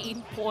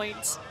 13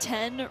 points,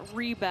 10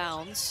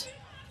 rebounds.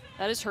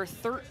 That is her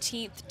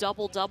 13th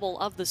double-double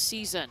of the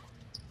season.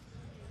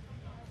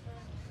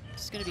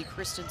 It's going to be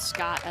Kristen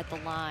Scott at the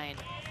line.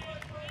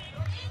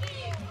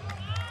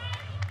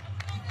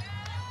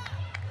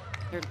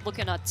 They're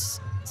looking at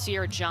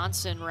Sierra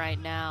Johnson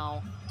right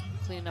now,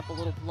 cleaning up a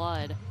little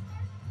blood.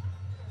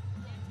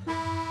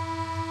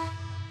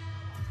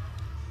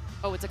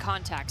 Oh, it's a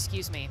contact,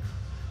 excuse me.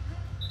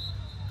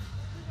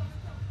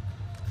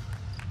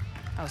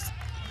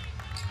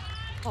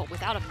 Oh,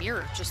 without a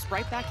mirror, just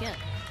right back in.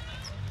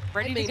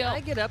 Ready to go. I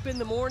get up in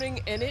the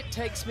morning and it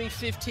takes me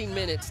 15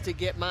 minutes to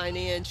get mine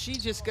in. She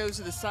just goes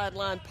to the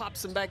sideline,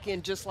 pops them back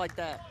in just like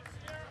that.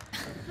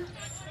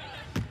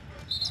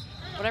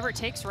 Whatever it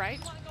takes, right?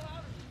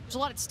 There's a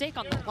lot at stake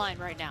on the line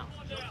right now.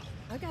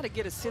 I got to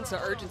get a sense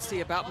of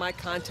urgency about my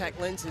contact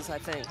lenses, I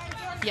think.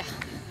 Yeah.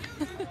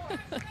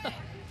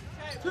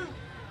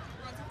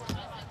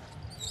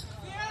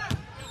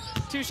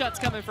 2 shots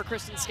coming for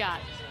Kristen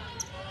Scott.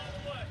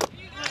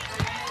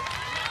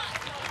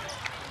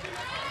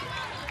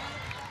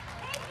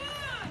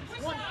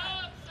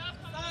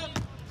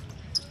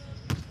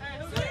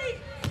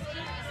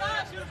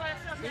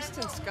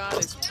 Kristen Scott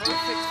is perfect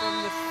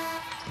from the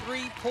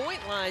three-point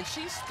line.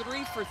 She's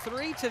 3 for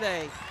 3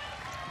 today.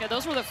 Yeah,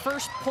 those were the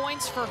first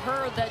points for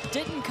her that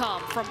didn't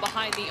come from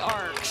behind the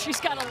arc.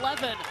 She's got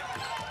 11.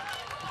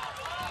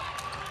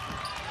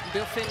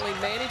 Bill Finley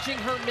managing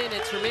her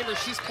minutes. Remember,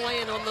 she's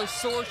playing on those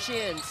sore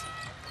shins.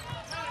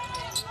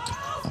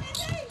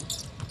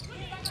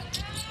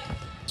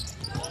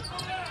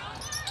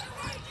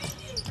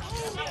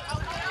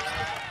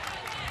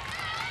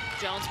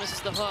 Jones misses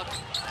the hook.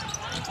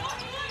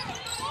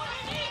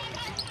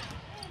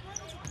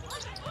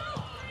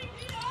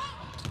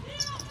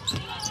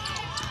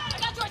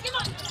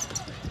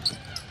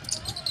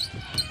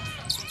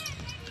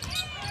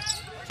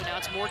 So now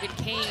it's Morgan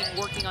Kane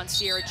working on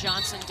Sierra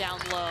Johnson down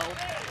low.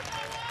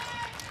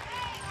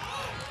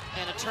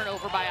 And a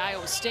turnover by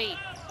Iowa State.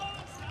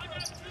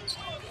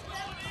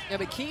 Yeah,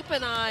 but keep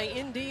an eye,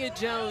 India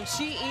Jones,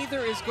 she either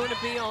is going to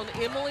be on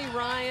Emily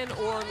Ryan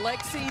or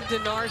Lexi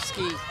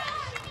Donarski.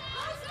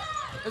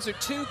 Those are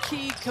 2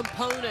 key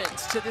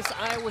components to this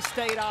Iowa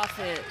State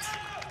offense.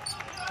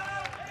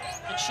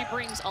 And she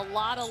brings a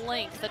lot of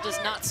length. That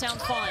does not sound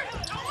fun.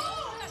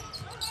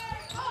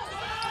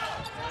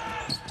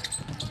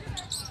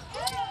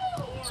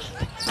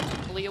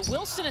 Leah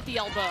Wilson at the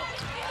elbow.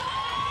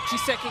 She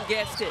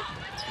second-guessed it.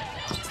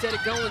 Instead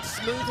of going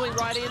smoothly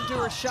right into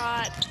her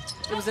shot,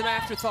 it was an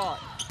afterthought.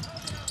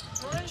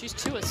 She's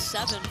 2 of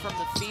 7 from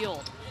the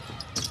field.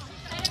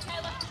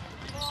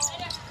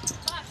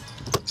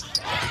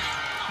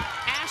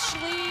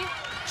 Ashley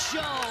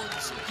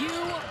Jones,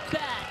 you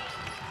bet.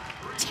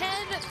 10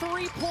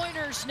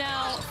 three-pointers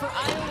now for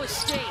Iowa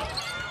State.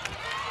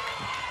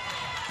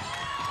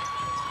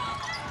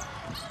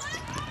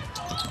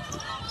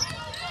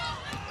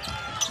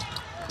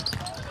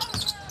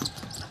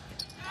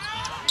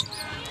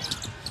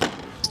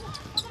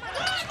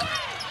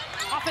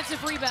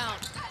 Offensive rebound.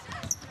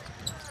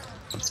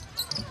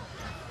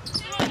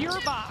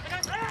 Feuerbach.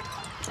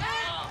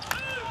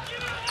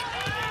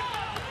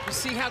 You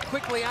see how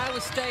quickly Iowa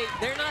State,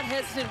 they're not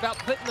hesitant about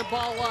putting the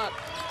ball up.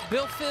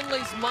 Bill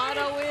Finley's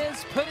motto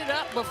is, put it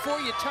up before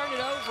you turn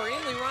it over.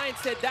 Emily Ryan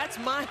said, that's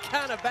my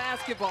kind of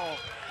basketball.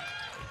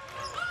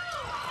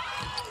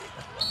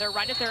 They're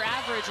right at their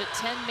average at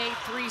 10 made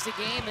threes a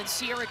game, and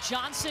Sierra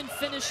Johnson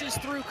finishes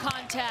through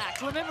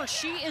contact. Remember,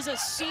 she is a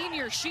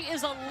senior. She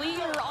is a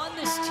leader on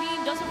this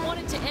team, doesn't want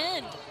it to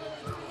end.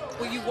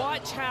 Well, you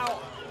watch how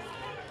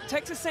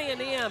Texas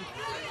A&M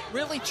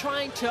really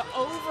trying to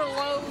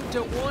overload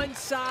to one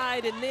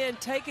side and then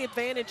take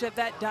advantage of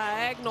that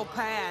diagonal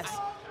pass.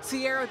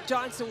 Sierra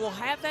Johnson will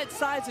have that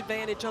size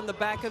advantage on the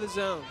back of the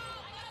zone.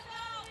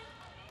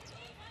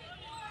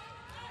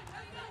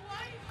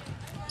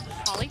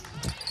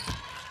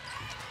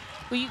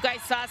 Well, you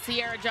guys saw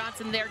Sierra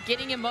Johnson there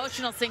getting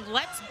emotional, saying,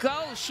 let's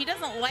go. She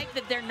doesn't like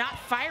that they're not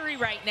fiery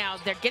right now.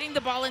 They're getting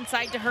the ball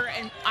inside to her,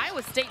 and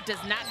Iowa State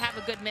does not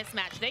have a good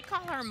mismatch. They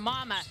call her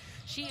Mama.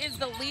 She is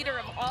the leader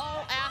of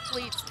all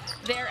athletes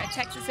there at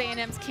Texas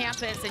A&M's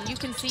campus, and you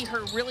can see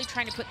her really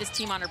trying to put this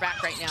team on her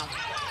back right now.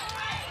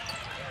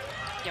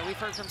 Yeah, we've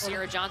heard from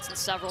Sierra Johnson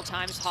several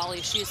times,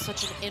 Holly. She is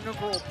such an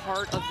integral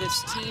part of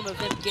this team, of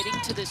them getting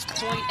to this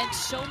point, and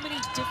so many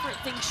different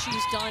things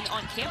she's done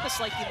on campus,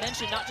 like you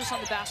mentioned, not just on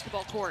the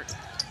basketball court.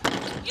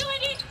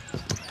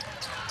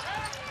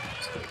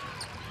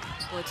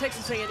 Well,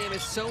 Texas A&M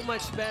is so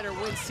much better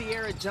when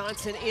Sierra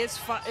Johnson is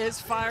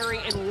firing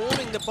and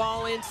wanting the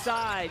ball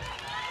inside.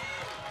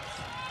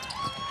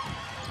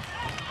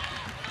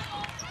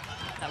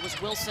 That was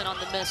Wilson on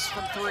the miss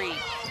from 3.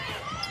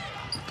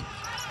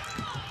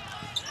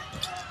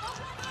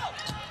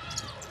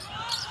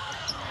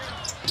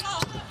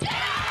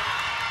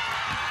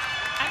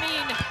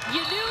 You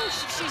knew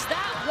she's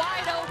that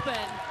wide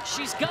open.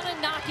 She's gonna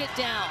knock it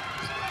down.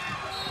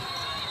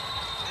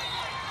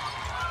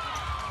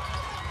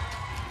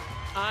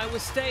 Iowa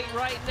State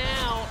right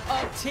now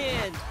up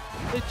 10.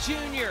 The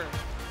junior,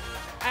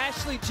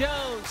 Ashley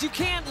Jones. You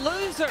can't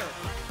lose her.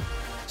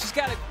 She's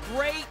got a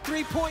great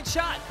three-point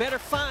shot. Better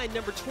find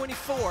number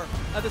 24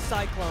 of the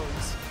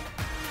Cyclones.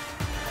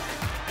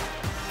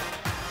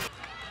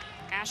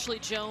 Ashley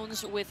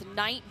Jones with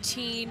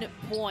 19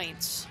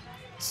 points.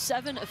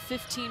 7 of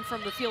 15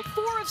 from the field,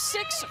 4 of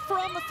 6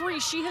 from the 3.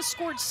 She has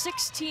scored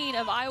 16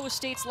 of Iowa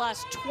State's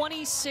last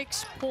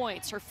 26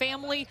 points. Her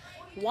family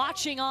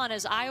watching on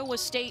as Iowa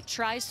State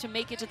tries to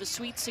make it to the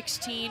Sweet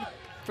 16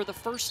 for the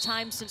first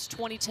time since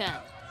 2010.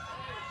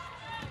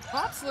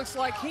 Pops looks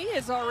like he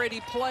has already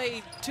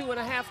played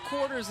 2.5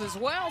 quarters as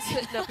well,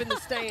 sitting up in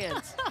the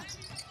stands.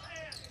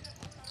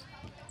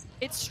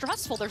 It's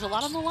stressful. There's a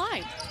lot on the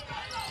line.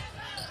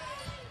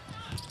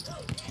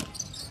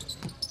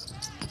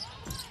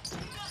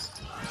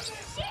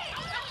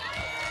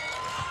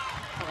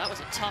 That was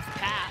a tough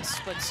pass,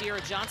 but Sierra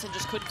Johnson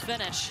just couldn't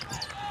finish.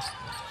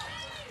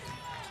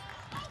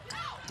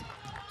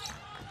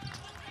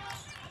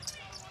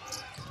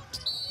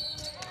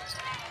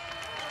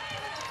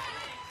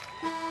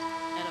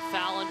 And a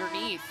foul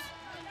underneath.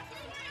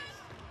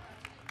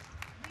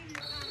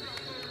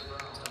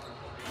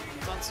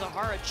 On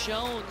Sahara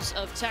Jones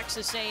of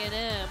Texas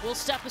A&M. We'll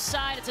step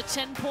aside. It's a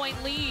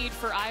 10-point lead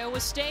for Iowa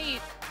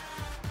State.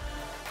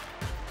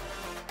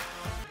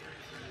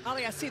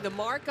 Holly, I see the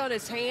mark on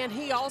his hand.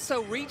 He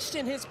also reached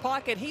in his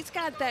pocket. He's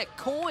got that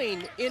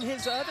coin in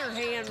his other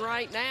hand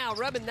right now,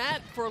 rubbing that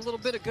for a little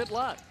bit of good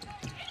luck.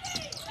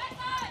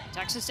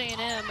 Texas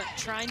A&M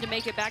trying to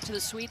make it back to the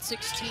Sweet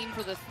 16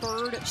 for the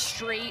 3rd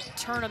straight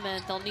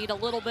tournament. They'll need a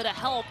little bit of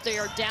help. They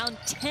are down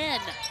 10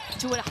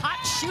 to a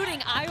hot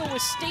shooting Iowa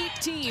State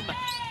team.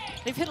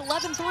 They've hit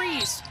 11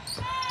 threes.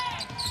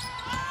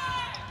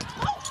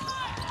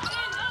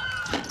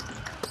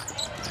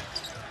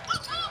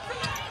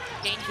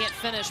 Gain can't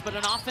finish, but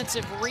an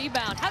offensive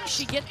rebound. How does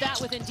she get that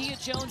with India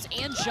Jones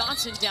and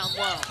Johnson down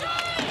low?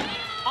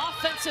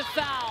 Offensive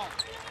foul.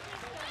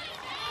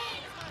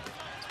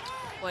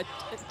 Well,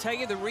 I tell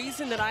you, the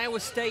reason that Iowa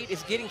State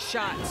is getting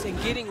shots and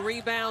getting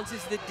rebounds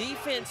is the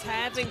defense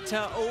having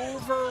to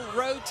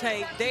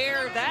over-rotate.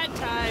 There, that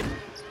time,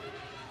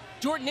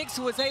 Jordan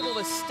Nixon was able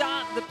to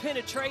stop the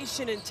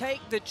penetration and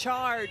take the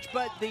charge,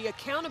 but the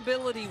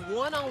accountability,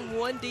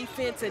 one-on-one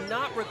defense and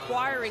not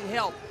requiring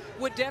help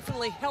would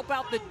definitely help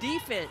out the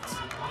defense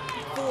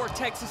for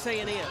Texas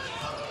A&M.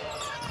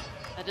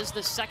 That is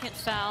the 2nd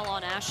foul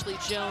on Ashley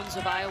Jones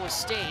of Iowa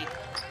State.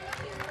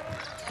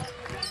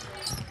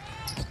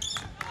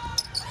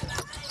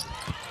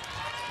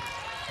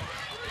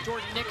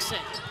 Jordan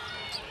Nixon.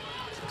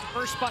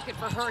 First bucket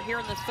for her here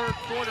in the 3rd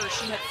quarter.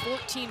 She had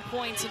 14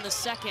 points in the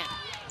 2nd.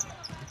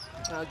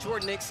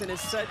 Jordan Nixon is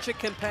such a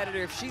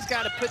competitor. If she's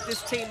got to put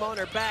this team on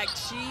her back,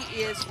 she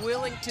is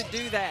willing to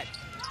do that.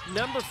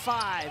 Number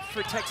 5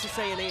 for Texas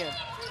A&M.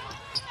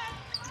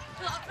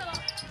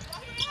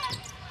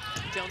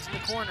 Jones in the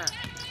corner.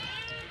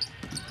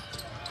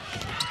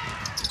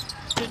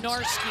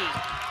 Donarski.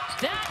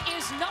 That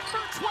is number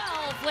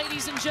 12,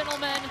 ladies and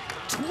gentlemen.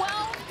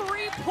 12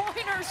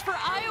 three-pointers for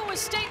Iowa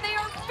State. They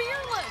are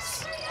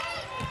fearless.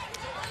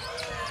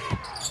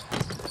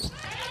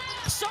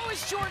 So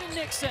is Jordan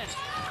Nixon.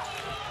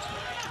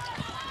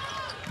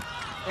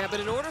 Yeah,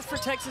 but in order for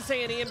Texas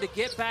A&M to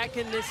get back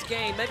in this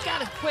game, they've got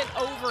to quit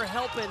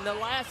over-helping. The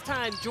last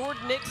time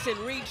Jordan Nixon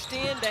reached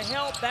in to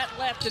help, that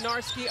left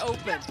Donarski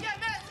open.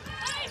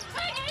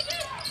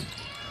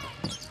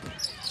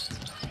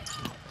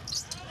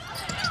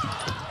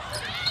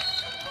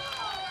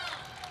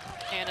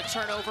 And a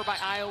turnover by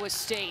Iowa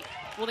State.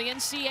 Well, the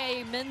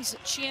NCAA Men's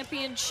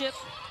Championship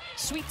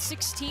Sweet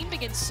 16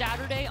 begins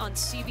Saturday on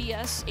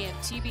CBS and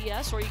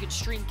TBS, or you can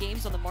stream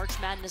games on the March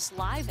Madness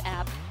Live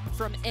app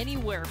from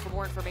anywhere. For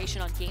more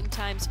information on game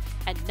times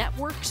and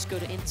networks, go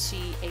to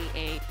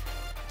ncaa.com.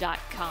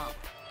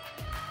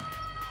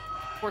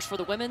 Of course, for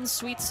the women's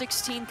Sweet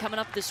 16 coming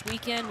up this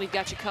weekend, we've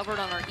got you covered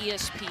on our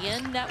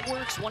ESPN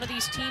networks. One of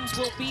these teams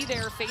will be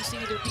there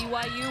facing either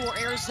BYU or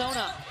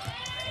Arizona.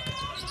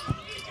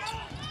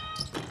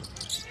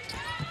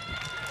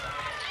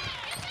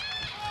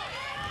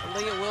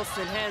 Leah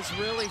Wilson has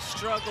really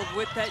struggled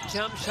with that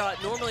jump shot.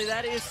 Normally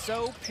that is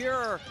so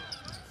pure.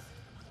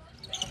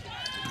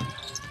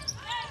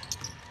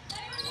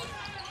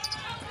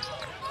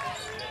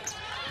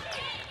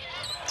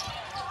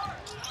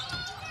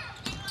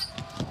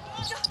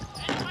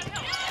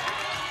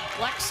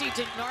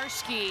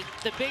 Dinarski,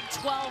 the Big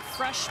 12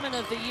 Freshman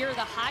of the Year,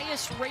 the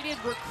highest rated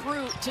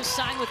recruit to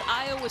sign with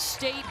Iowa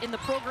State in the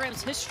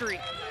program's history.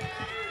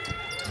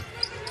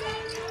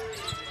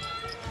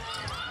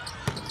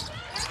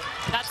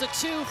 That's a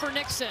 2 for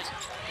Nixon.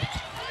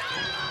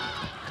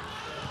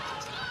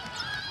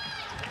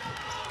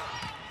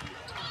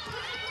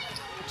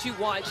 But you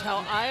watch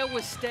how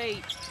Iowa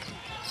State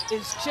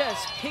is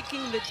just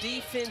picking the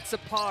defense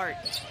apart.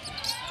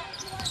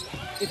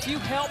 If you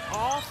help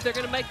off, they're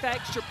going to make the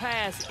extra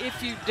pass.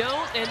 If you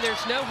don't, and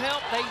there's no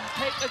help, they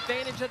take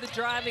advantage of the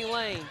driving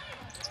lane.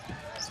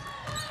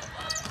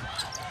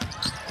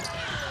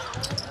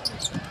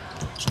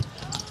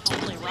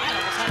 Only Ryan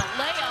almost had a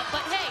layup,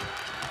 but hey,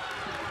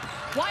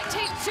 why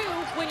take 2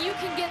 when you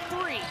can get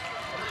 3?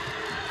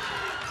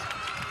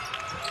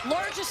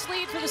 Largest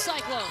lead for the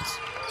Cyclones.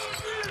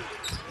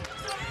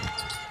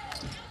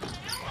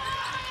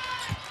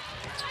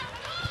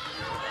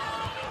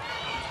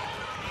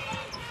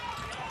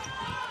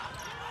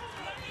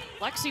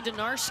 Lexi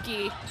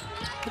Dinarski,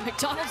 the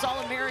McDonald's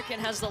All-American,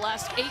 has the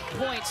last 8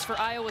 points for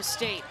Iowa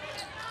State.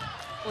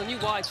 When you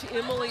watch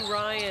Emily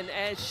Ryan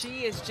as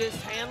she is just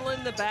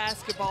handling the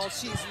basketball,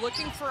 she's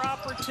looking for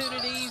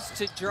opportunities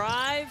to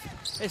drive.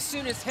 As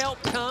soon as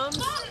help comes,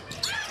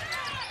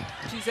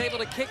 she's able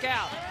to kick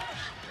out.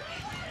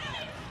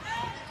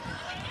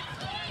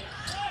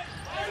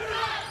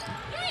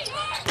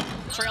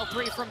 Trail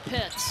 3 from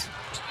Pitts.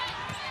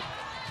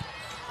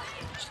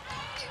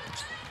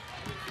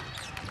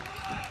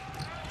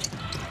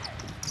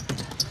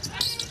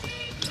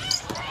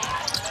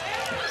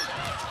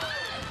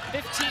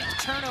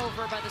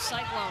 Turnover by the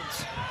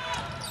Cyclones.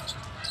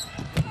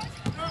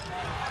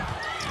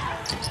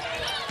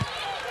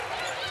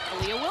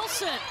 Aaliyah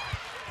Wilson.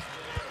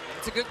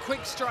 It's a good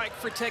quick strike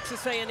for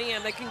Texas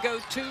A&M. They can go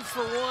 2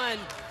 for 1.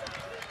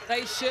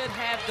 They should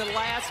have the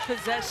last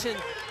possession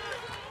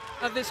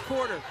of this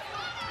quarter.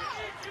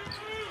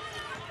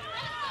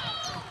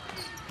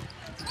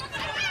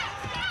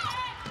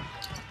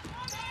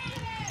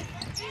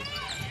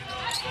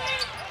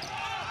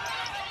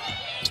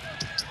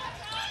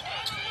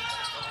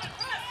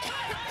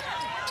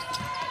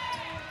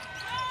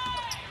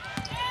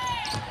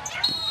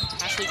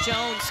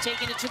 Jones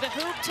taking it to the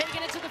hoop,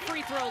 taking it to the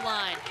free throw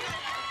line.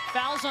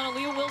 Fouls on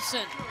Aaliyah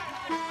Wilson.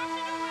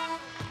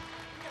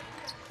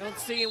 Don't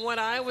see what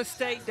Iowa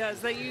State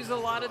does. They use a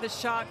lot of the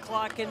shot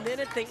clock, and then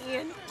at the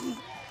end,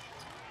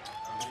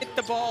 get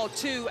the ball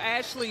to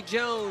Ashley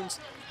Jones,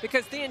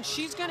 because then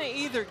she's going to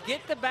either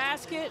get the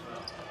basket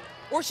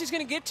or she's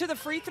going to get to the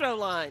free throw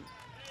line.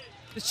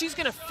 But she's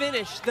going to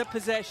finish the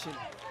possession.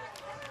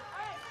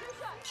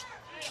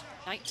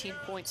 19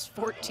 points,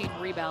 14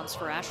 rebounds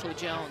for Ashley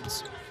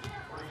Jones.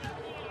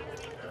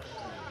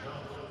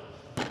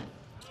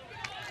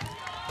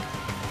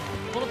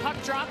 Well, the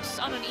puck drops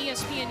on an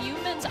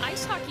ESPNU men's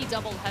ice hockey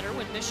doubleheader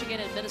when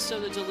Michigan and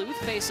Minnesota Duluth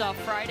face off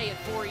Friday at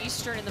 4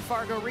 Eastern in the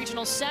Fargo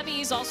Regional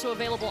Semis, also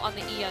available on the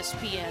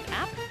ESPN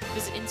app.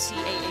 Visit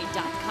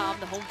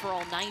NCAA.com, the home for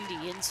all 90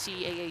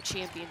 NCAA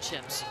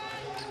championships.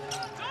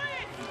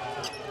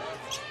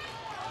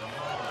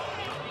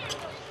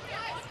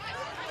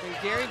 And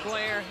Gary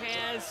Blair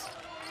has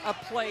a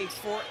play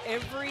for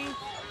every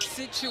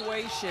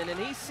situation, and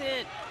he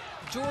sent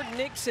Jordan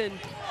Nixon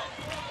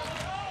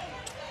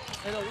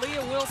and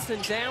Aaliyah Wilson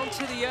down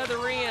to the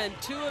other end,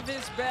 2 of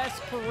his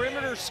best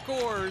perimeter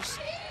scorers.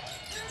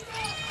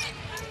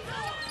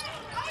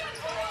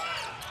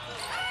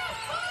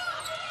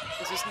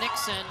 This is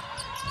Nixon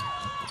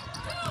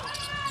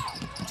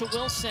to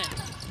Wilson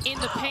in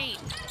the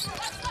paint.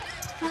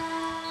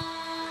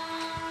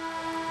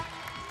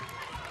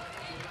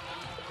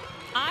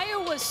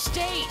 Iowa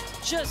State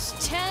just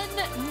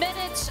 10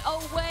 minutes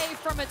away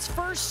from its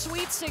first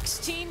Sweet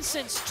 16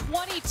 since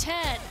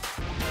 2010.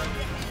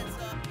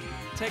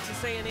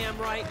 Texas A&M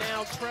right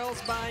now trails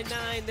by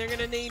 9. They're going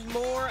to need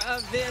more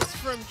of this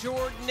from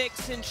Jordan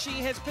Nixon. She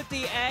has put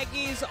the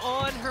Aggies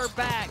on her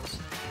back.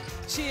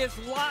 She is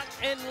locked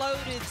and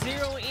loaded,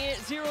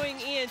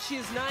 zeroing in. She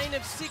is 9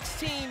 of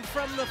 16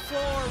 from the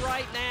floor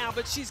right now,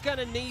 but she's going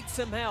to need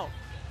some help.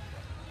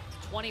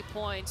 20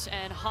 points,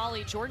 and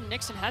Holly, Jordan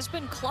Nixon has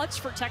been clutch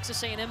for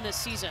Texas A&M this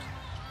season.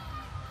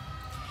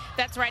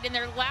 That's right. In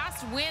their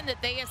last win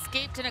that they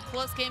escaped in a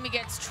close game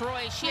against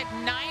Troy, she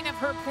had 9 of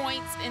her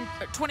points,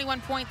 21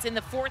 points in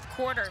the 4th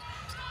quarter.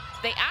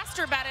 They asked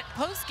her about it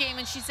post-game,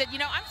 and she said, you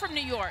know, I'm from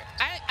New York.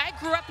 I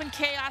grew up in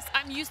chaos.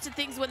 I'm used to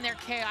things when they're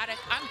chaotic.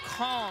 I'm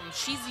calm.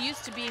 She's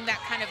used to being that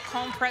kind of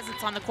calm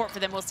presence on the court for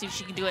them. We'll see if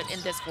she can do it in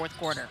this fourth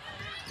quarter.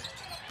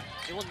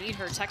 They will need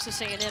her.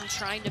 Texas A&M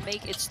trying to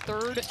make its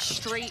third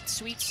straight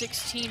Sweet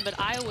 16, but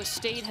Iowa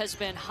State has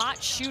been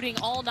hot shooting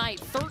all night.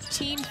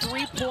 13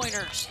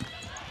 three-pointers.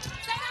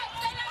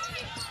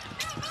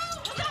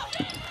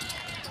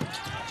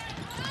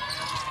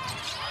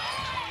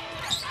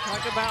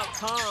 Talk about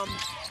calm.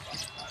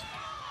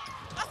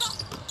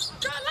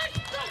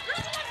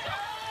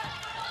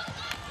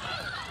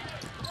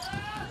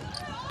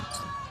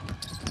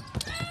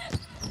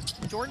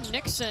 Jordan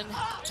Nixon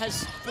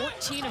has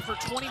 14 of her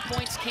 20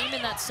 points came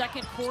in that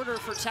second quarter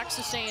for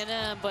Texas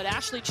A&M, but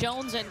Ashley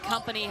Jones and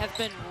company have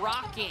been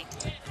rocking.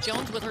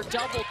 Jones with her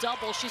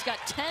double-double. She's got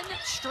 10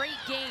 straight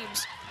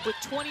games with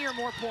 20 or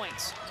more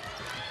points.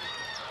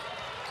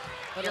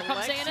 But here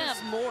comes Alexis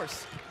A&M.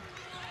 Morse.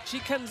 She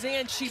comes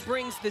in, she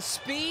brings the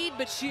speed,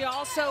 but she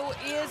also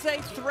is a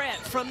threat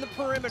from the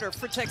perimeter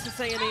for Texas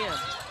A&M.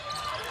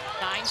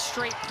 9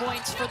 straight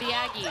points for the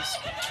Aggies.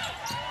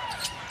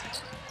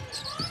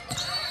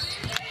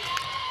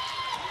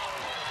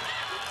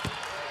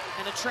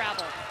 And a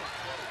travel.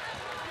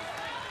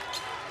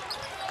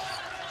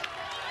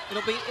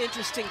 It'll be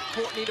interesting,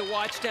 Courtney, to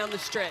watch down the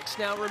stretch.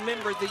 Now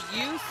remember, the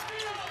youth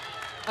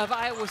of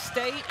Iowa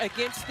State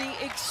against the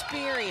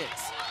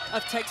experience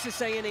of Texas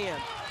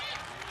A&M.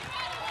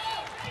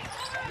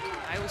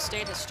 Iowa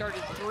State has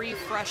started 3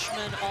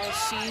 freshmen all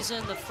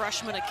season. The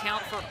freshmen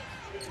account for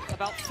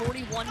about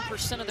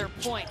 41% of their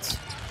points.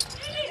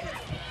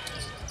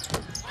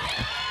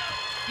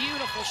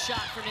 Beautiful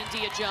shot from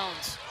India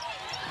Jones.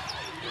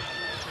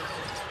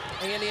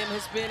 A&M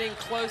has been in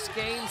close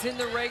games in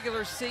the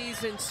regular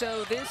season,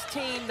 so this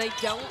team, they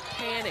don't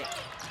panic.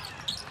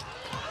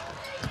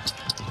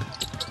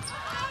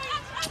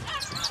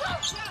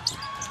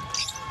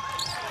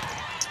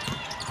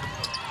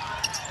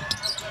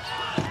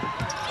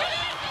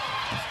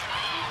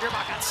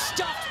 Feuerbach got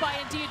stuffed by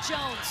India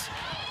Jones.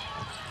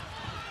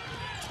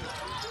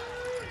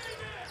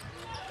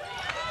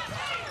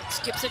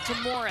 Skips it to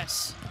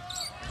Morris.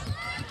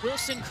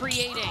 Wilson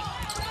creating.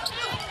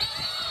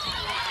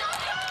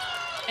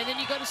 And then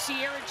you go to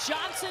Sierra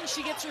Johnson.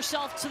 She gets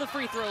herself to the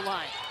free throw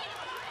line.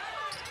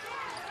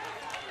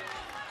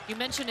 You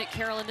mentioned it,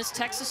 Carolyn. This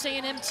Texas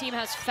A&M team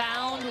has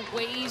found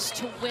ways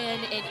to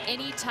win in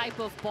any type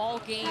of ball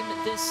game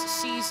this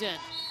season.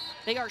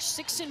 They are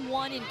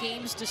 6-1 in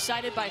games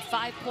decided by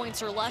 5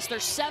 points or less. They're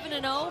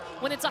 7-0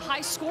 when it's a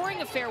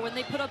high-scoring affair, when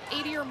they put up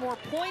 80 or more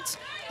points.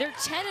 They're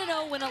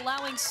 10-0 when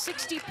allowing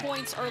 60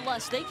 points or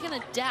less. They can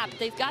adapt.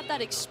 They've got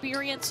that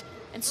experience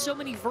and so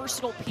many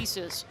versatile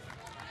pieces.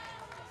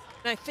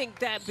 And I think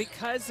that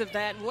because of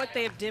that and what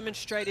they have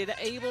demonstrated,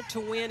 able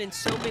to win in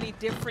so many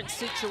different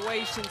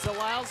situations,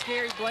 allows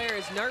Gary Blair,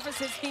 as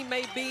nervous as he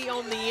may be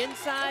on the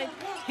inside,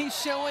 he's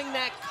showing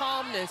that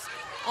calmness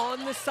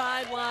on the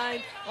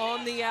sideline,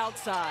 on the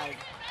outside.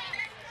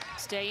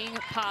 Staying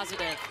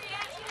positive.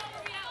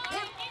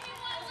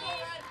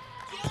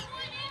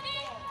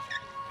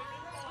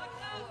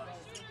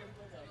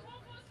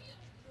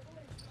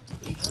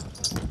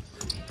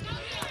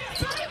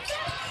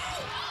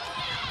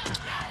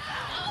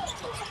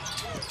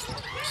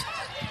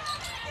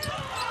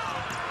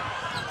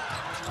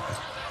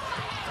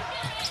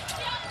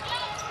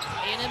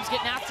 A&M's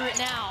getting after it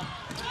now.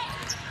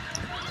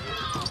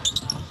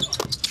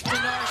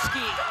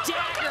 Donarski,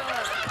 dagger.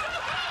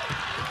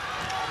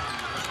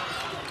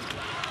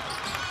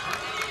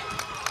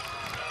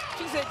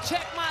 She said,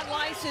 check my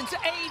license,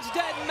 age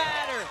doesn't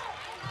matter.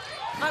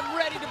 I'm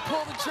ready to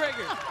pull the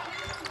trigger.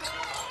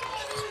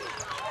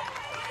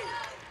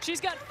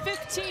 She's got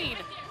 15.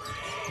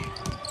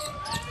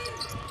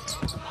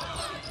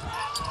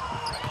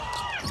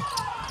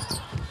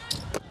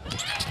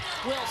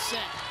 Wilson.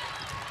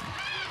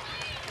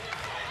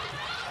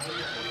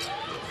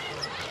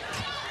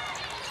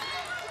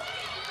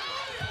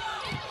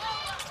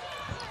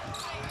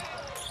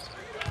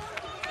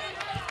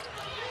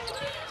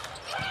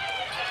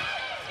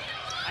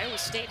 Iowa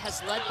State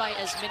has led by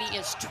as many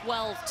as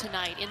 12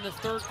 tonight in the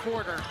third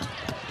quarter.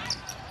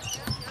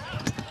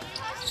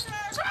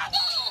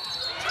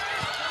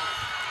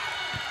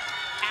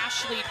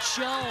 Ashley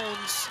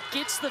Jones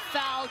gets the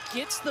foul,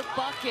 gets the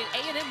bucket.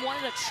 A&M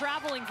wanted a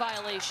traveling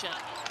violation.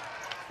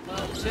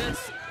 Well,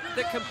 just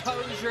the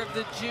composure of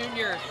the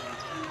junior.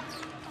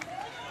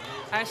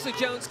 Ashley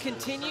Jones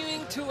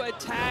continuing to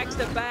attack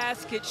the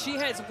basket. She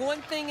has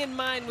one thing in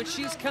mind when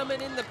she's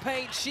coming in the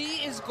paint.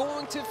 She is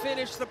going to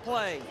finish the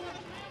play.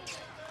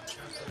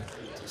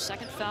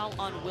 Second foul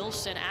on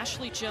Wilson.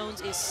 Ashley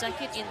Jones is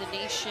second in the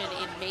nation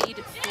in made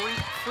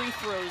free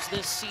throws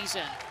this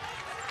season.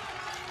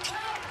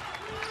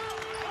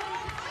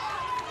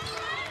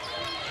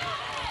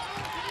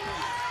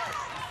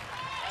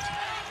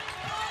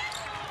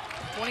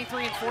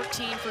 (23 and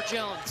 14 for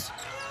Jones.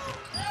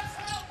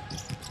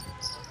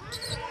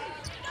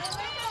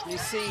 You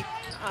see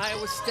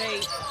Iowa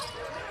State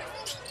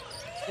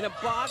in a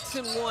box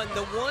and one.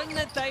 The one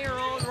that they are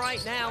on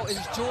right now is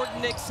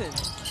Jordan Nixon.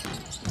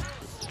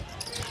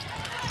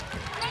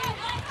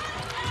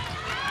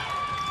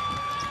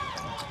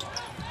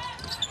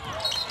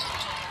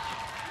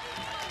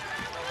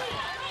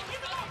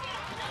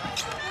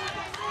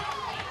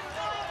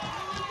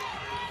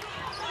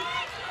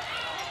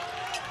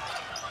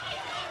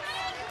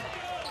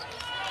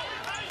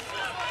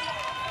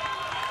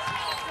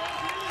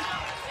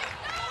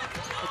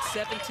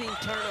 17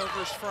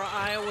 turnovers for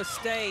Iowa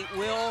State.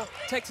 Will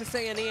Texas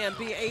A&M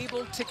be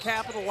able to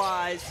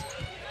capitalize?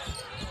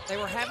 They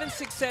were having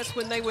success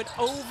when they would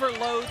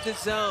overload the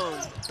zone.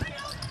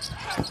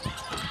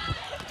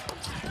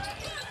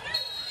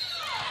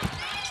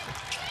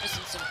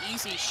 Missing some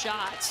easy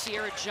shots.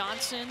 Sierra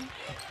Johnson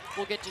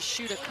will get to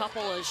shoot a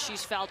couple as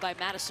she's fouled by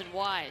Madison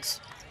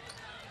Wise.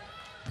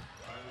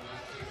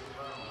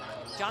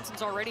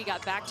 Johnson's already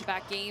got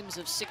back-to-back games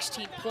of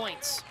 16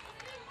 points.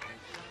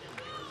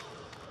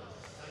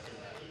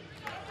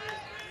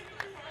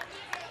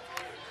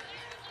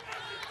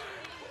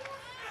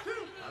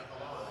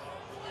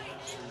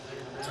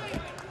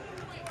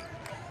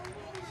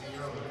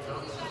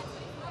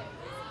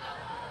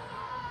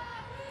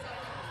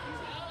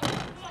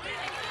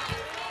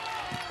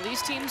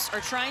 These teams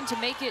are trying to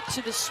make it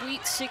to the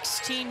Sweet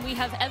 16. We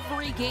have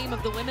every game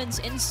of the Women's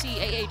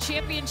NCAA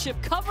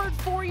Championship covered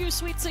for you.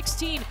 Sweet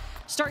 16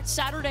 starts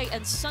Saturday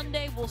and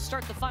Sunday. We'll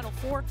start the Final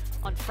Four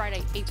on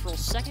Friday, April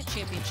 2nd.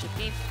 Championship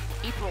game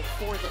April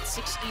 4th at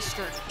 6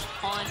 Eastern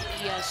on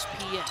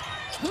ESPN.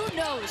 Who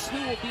knows who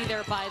will be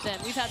there by then?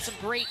 We've had some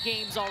great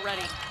games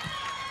already.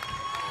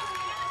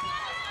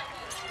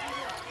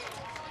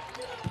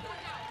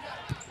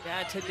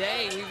 Yeah,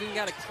 today we've even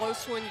got a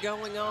close one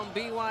going on.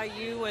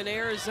 BYU and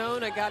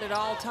Arizona got it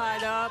all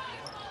tied up.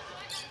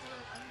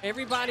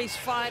 Everybody's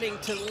fighting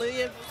to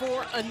live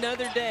for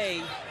another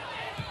day.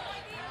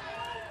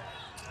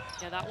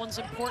 Yeah, that one's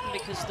important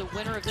because the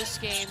winner of this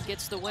game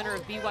gets the winner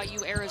of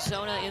BYU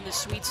Arizona in the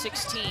Sweet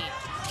 16.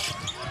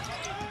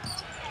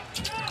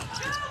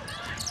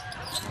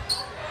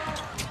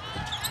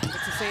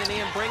 Texas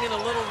A&M bringing a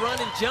little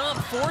run and jump,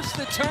 force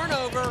the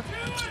turnover.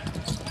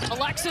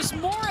 Alexis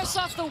Morris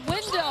off the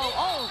window.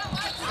 Oh,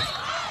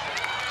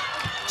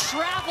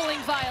 traveling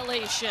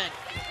violation.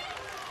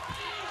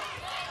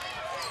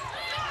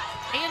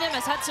 A&M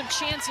has had some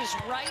chances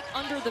right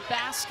under the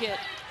basket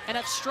and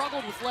have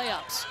struggled with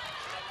layups.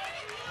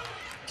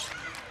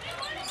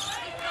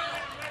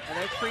 And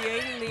they're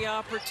creating the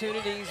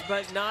opportunities,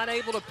 but not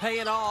able to pay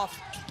it off.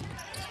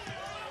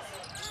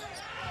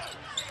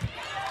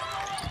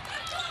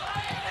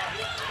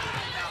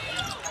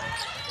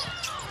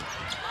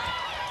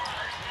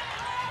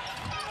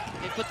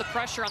 They put the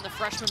pressure on the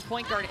freshman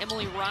point guard,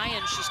 Emily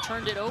Ryan. She's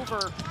turned it over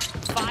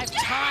 5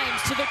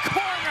 times to the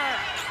corner.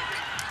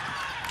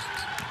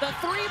 The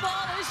three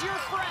ball is your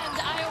friend,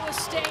 Iowa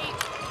State.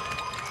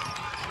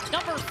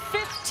 Number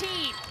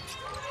 15.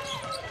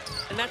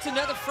 And that's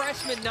another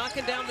freshman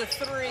knocking down the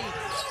three.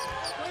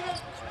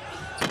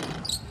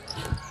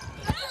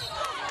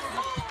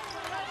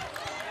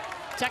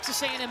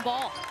 Texas A&M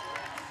ball.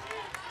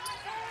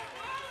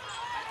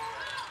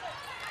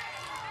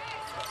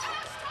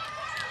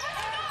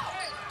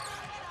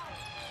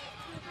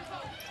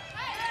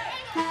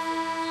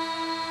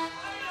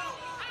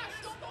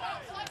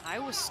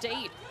 Iowa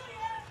State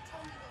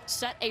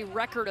set a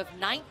record of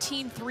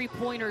 19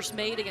 three-pointers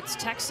made against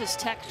Texas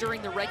Tech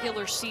during the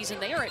regular season.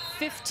 They are at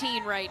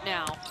 15 right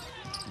now.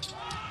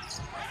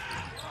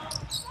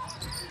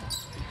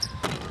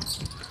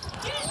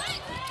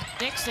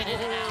 Nixon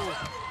in and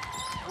out.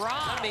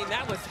 I mean,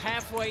 that was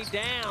halfway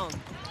down.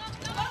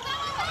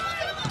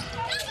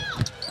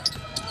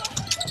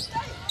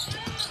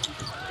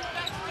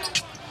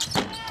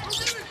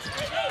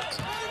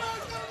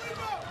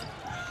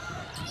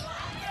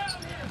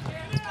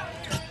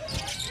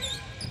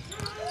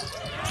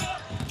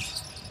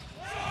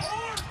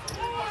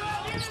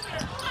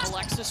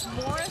 Alexis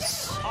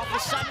Morris off the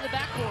side of the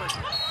backboard.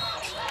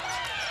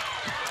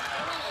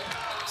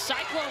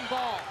 Cyclone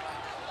ball.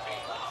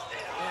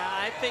 Yeah,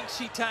 I think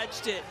she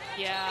touched it.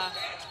 Yeah.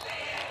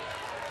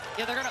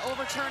 Yeah, they're going to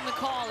overturn the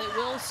call. It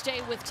will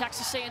stay with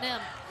Texas A&M.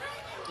 Yeah,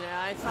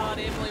 I thought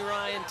Emily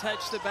Ryan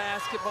touched the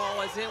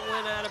basketball as it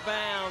went out of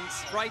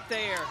bounds. Right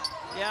there.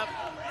 Yep.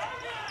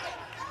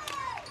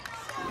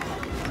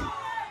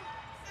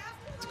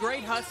 It's a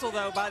great hustle,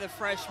 though, by the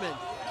freshman.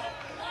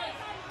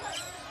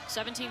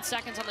 17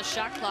 seconds on the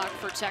shot clock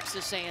for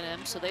Texas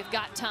A&M, so they've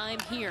got time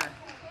here.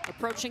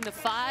 Approaching the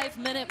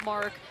 5-minute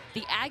mark,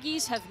 the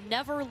Aggies have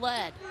never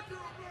led.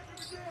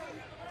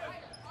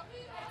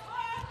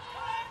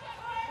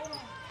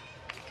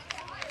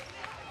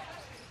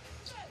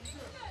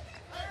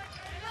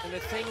 And the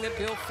thing that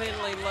Bill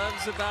Finley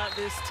loves about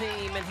this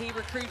team, and he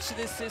recruits to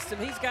this system,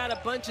 he's got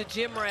a bunch of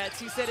gym rats.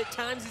 He said at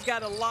times he's got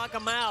to lock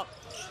them out.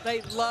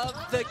 They love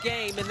the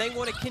game, and they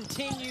want to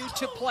continue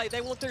to play. They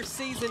want their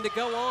season to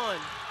go on.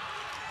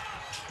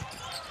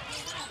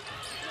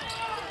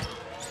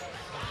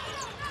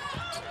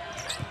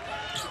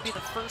 It'll be the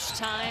first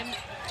time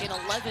in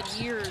 11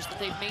 years that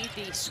they've made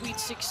the Sweet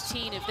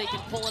 16 if they can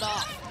pull it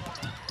off.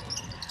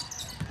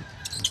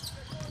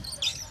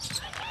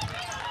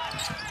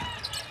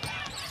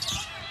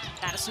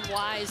 Madison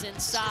Wise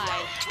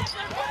inside.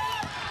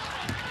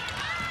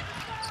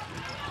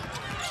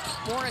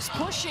 Morris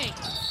pushing.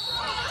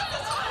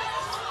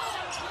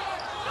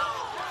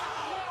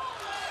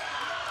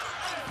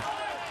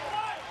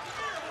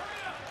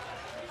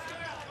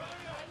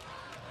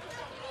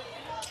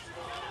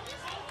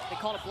 They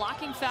called a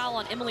blocking foul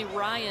on Emily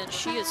Ryan.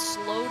 She is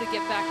slow to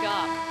get back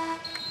up.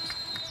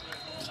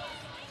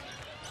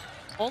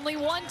 Only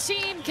one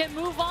team can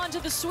move on to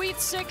the Sweet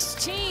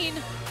 16.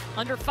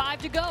 Under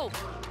 5 to go.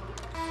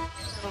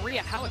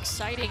 Maria, how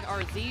exciting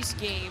are these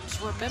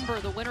games? Remember,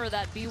 the winner of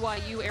that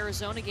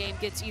BYU-Arizona game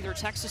gets either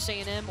Texas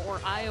A&M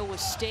or Iowa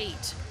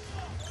State.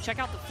 Check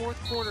out the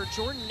fourth quarter.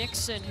 Jordan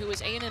Nixon, who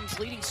is A&M's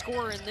leading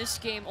scorer in this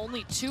game,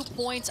 only 2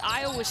 points.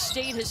 Iowa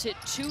State has hit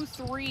 2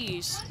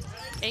 threes.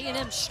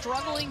 A&M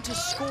struggling to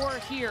score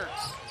here.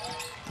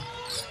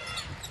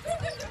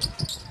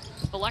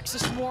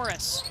 Alexis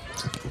Morris.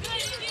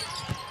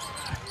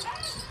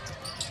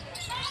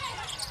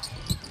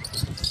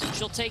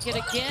 She'll take it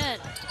again.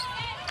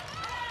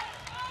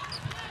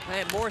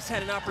 Man, Morris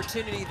had an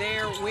opportunity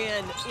there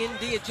when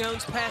India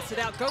Jones passed it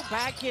out. Go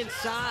back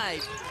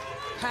inside.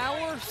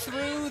 Power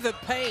through the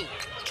paint.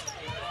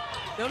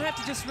 Don't have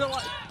to just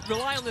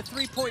rely on the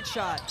three-point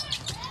shot.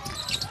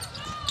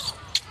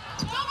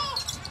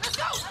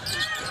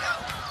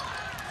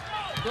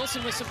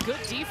 Wilson with some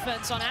good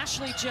defense on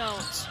Ashley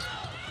Jones.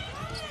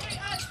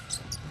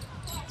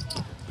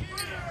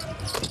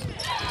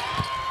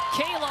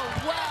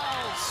 Kayla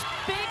Wells,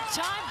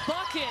 big-time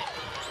bucket.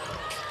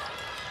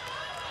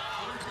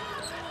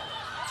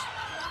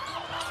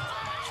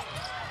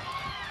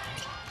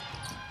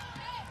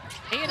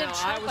 A&M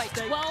trailed by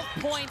 12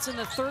 points in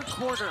the third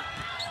quarter.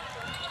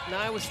 And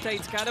Iowa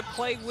State's got to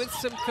play with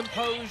some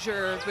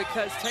composure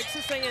because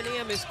Texas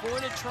A&M is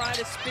going to try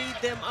to speed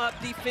them up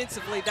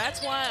defensively.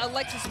 That's why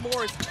Alexis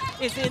Morris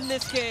is in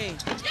this game.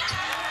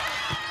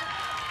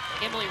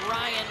 Emily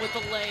Ryan with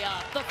the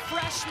layup. The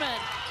freshman.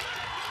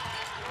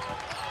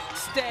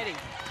 Steady.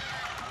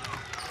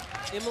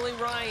 Emily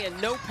Ryan,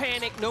 no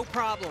panic, no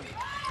problem.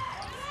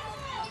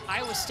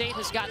 Iowa State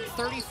has gotten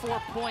 34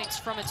 points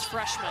from its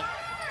freshmen.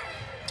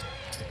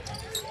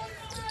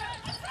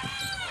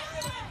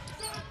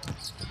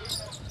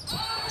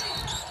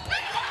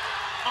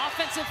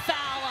 Offensive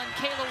foul on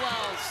Kayla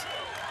Wells.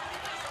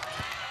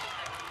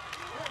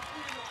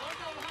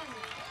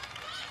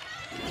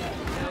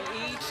 Now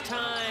each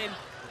time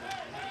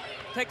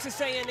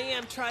Texas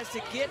A&M tries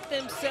to get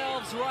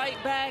themselves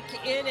right back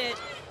in it,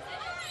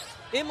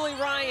 Emily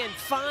Ryan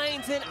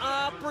finds an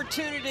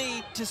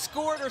opportunity to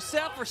score it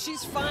herself, or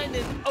she's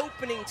finding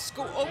open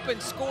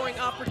scoring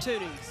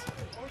opportunities.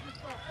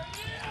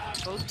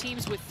 Both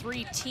teams with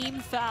 3 team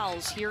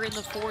fouls here in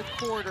the fourth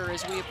quarter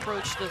as we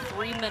approach the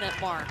 3-minute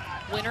mark.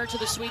 Winner to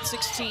the Sweet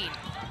 16.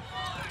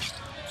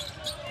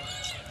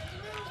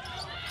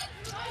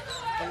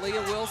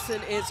 Aaliyah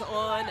Wilson is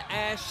on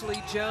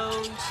Ashley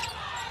Jones.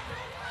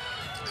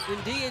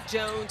 India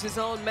Jones is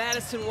on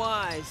Madison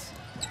Wise.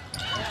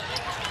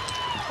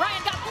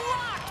 Ryan got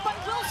blocked by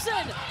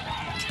Wilson.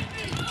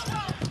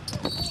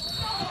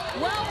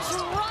 Wells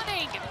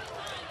running.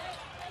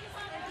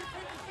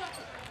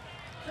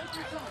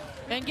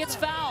 And gets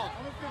fouled.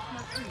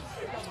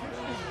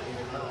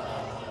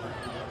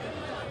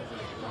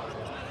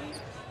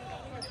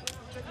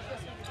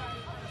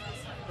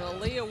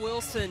 Aaliyah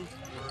Wilson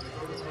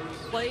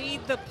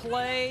played the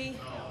play.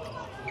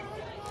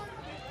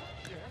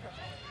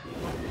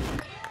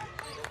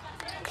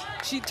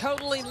 She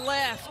totally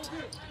left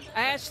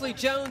Ashley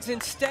Jones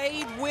and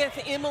stayed with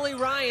Emily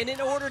Ryan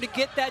in order to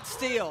get that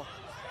steal.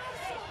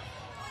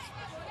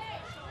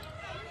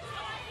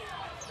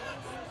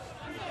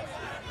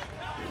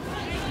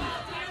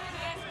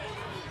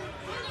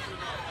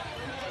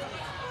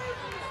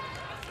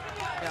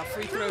 Now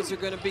free throws are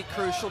going to be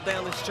crucial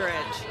down the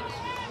stretch.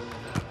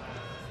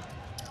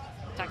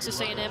 Texas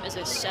A&M is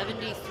a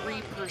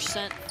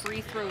 73%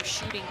 free throw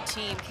shooting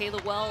team.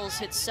 Kayla Wells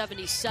hit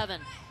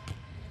 77.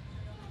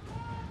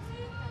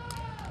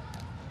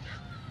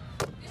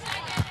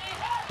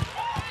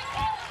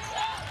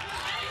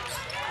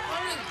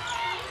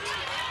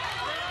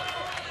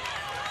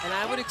 And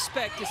I would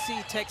expect to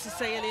see Texas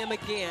A&M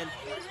again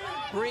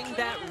bring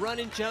that run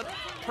and jump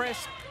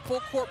press, full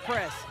court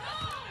press.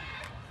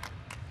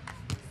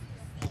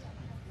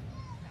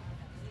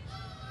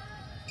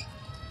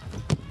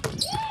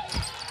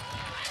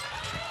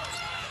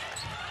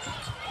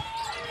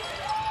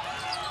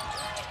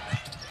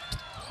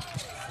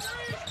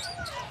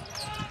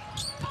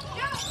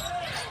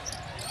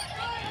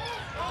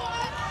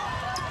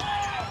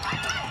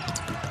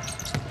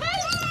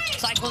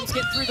 Cyclones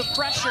get through the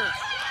pressure.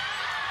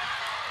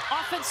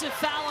 Offensive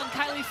foul on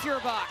Kylie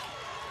Feuerbach.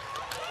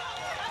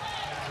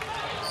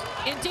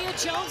 India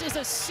Jones is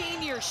a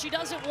senior. She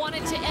doesn't want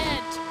it to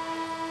end.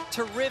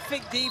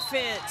 Terrific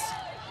defense.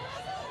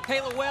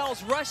 Kayla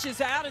Wells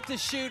rushes out at the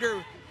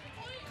shooter,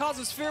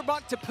 causes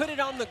Feuerbach to put it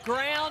on the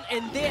ground,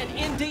 and then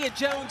India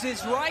Jones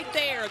is right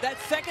there. That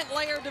second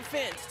layer of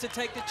defense to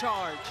take the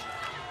charge.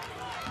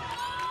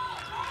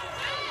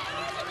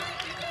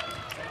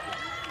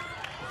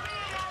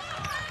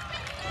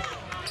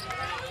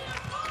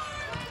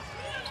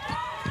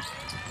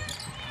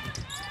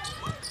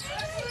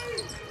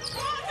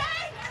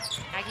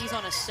 Aggies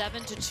on a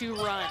 7-2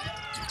 run.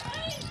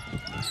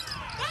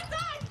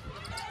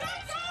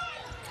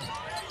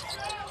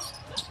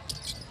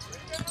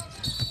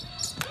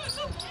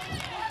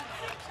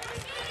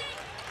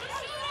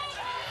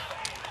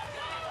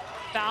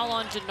 foul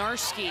on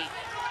Donarski.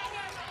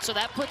 So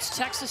that puts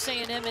Texas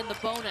A&M in the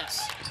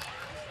bonus.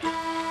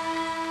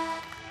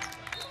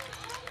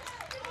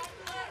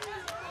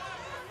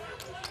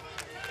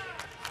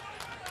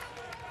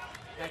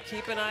 Now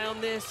keep an eye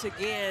on this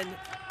again.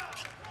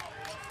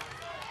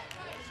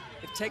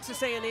 If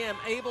Texas A&M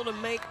able to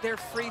make their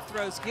free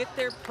throws, get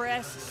their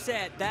press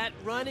set, that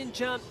run and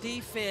jump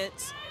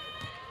defense,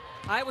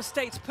 Iowa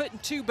State's putting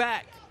 2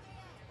 back,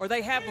 or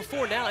they have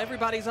before. Now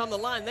everybody's on the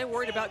line. They're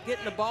worried about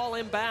getting the ball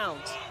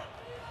inbounds.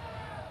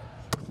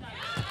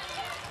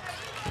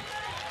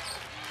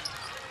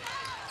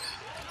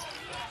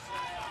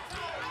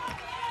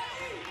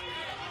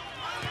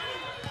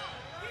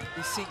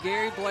 You see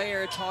Gary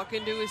Blair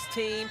talking to his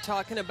team,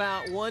 talking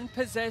about one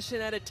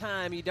possession at a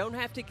time. You don't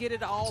have to get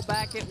it all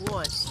back at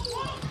once.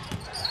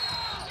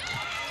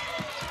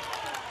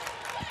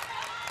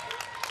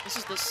 This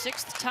is the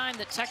 6th time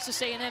that Texas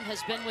A&M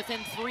has been within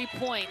 3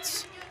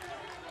 points.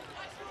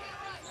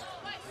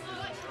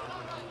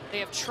 They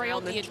have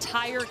trailed the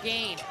entire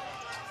game.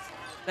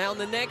 Now, on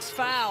the next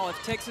foul,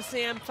 if Texas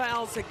A&M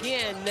fouls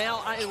again,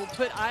 now it will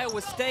put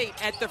Iowa State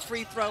at the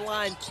free throw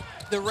line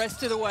the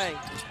rest of the way.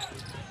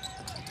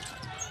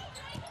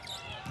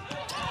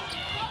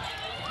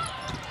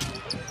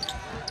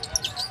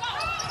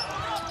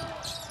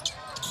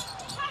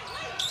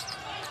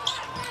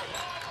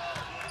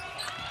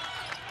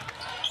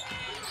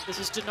 This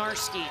is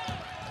Donarski.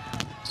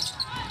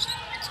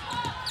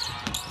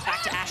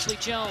 Back to Ashley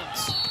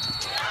Jones.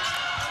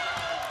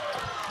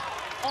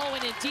 Oh,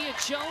 and India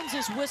Jones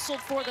is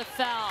whistled for the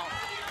foul.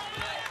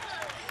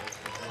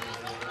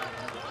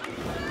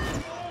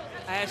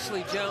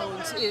 Ashley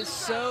Jones is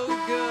so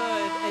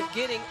good at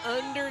getting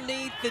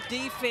underneath the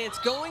defense,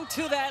 going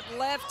to that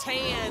left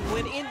hand.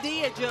 When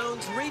India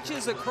Jones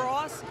reaches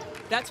across,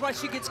 that's why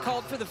she gets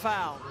called for the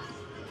foul.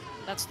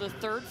 That's the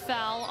 3rd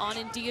foul on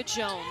India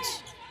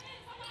Jones.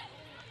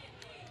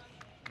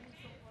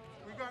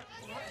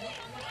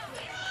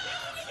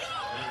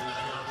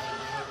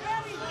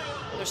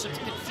 There's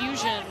some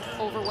confusion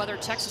over whether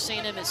Texas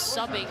A&M is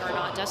subbing or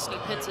not. Destiny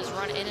Pitts has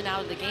run in and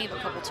out of the game a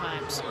couple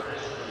times.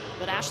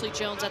 But Ashley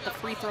Jones at the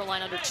free throw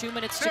line, under 2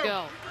 minutes to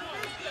go.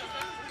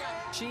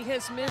 She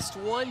has missed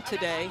 1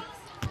 today.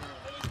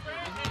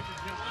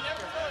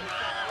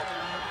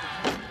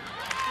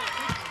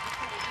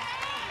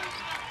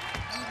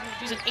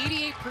 She's an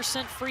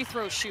 88% free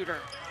throw shooter.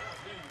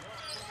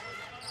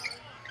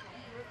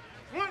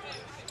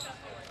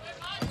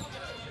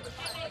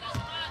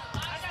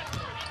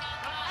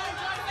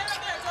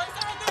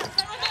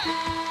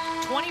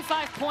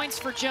 .25 points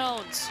for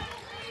Jones.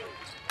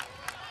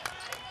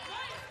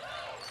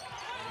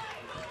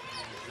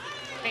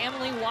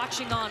 Family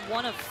watching on,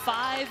 one of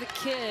 5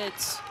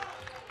 kids.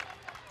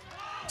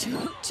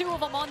 Two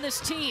of them on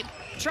this team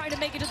trying to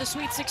make it to the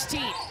Sweet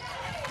 16.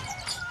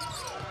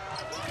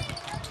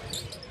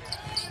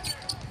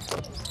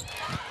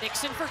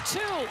 Nixon for 2.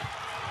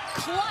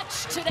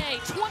 Clutch today,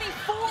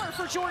 24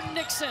 for Jordan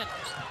Nixon.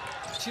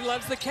 She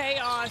loves the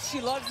chaos.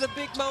 She loves the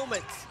big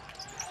moments.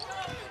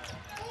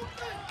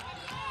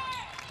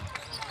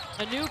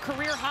 A new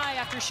career high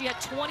after she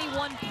had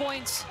 21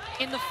 points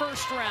in the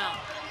 1st round.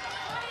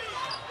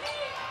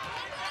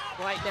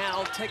 Right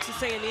now,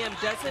 Texas A&M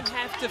doesn't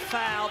have to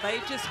foul.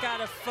 They just got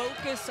to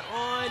focus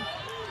on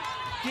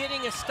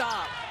getting a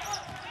stop.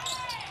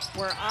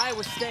 Where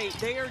Iowa State,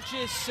 they are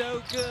just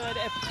so good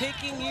at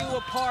picking you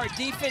apart.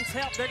 Defense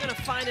help, they're going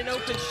to find an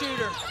open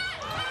shooter.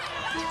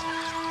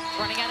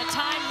 Running out of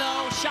time,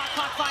 though. Shot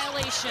clock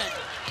violation.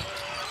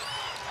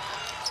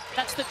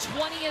 That's the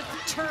 20th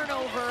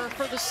turnover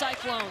for the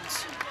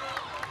Cyclones.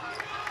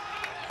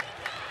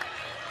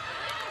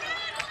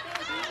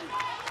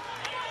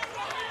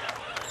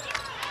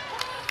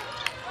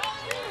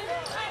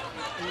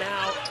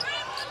 Now,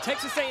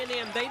 Texas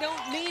A&M, they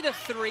don't need a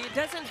 3. It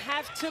doesn't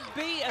have to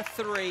be a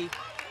 3.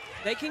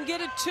 They can get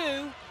a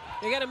 2.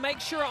 They got to make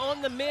sure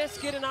on the miss,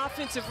 get an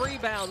offensive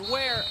rebound.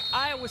 Where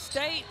Iowa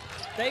State,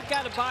 they've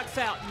got to box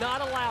out,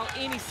 not allow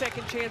any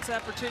second chance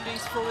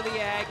opportunities for the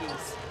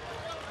Aggies.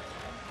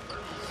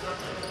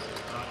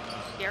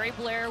 Gary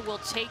Blair will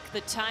take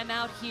the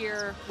timeout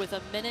here with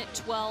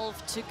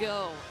 1:12 to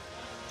go.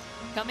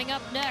 Coming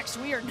up next,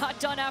 we are not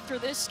done after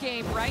this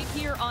game. Right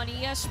here on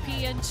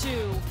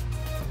ESPN2,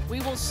 we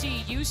will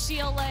see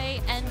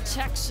UCLA and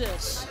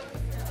Texas.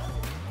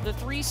 The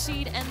 3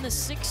 seed and the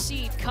 6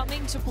 seed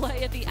coming to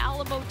play at the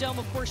Alamo Dome.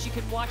 Of course, you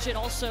can watch it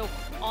also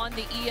on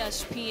the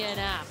ESPN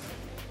app.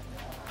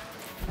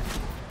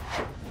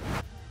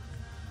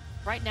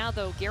 Right now,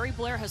 though, Gary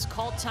Blair has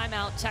called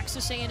timeout.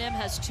 Texas A&M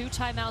has 2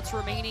 timeouts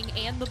remaining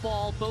and the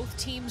ball. Both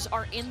teams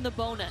are in the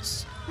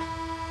bonus.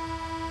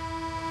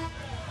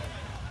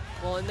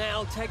 Well, and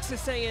now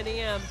Texas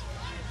A&M,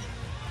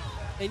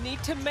 they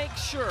need to make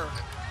sure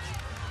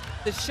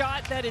the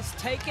shot that is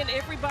taken,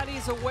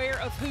 everybody's aware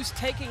of who's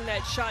taking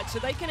that shot so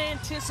they can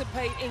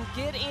anticipate and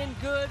get in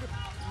good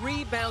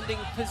rebounding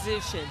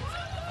position.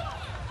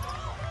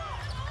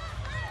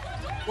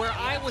 Where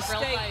Iowa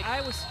State,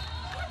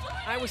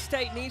 Iowa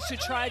State needs to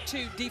try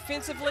to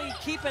defensively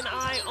keep an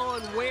eye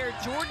on where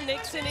Jordan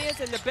Nixon is,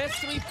 and the best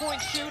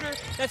three-point shooter,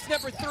 that's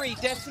number 3,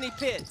 Destiny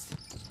Pitts.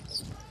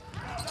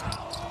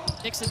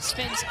 Nixon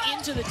spins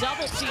into the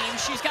double team.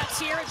 She's got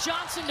Sierra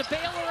Johnson to bail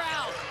her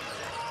out.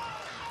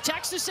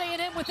 Texas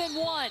A&M within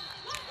 1.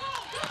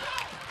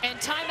 And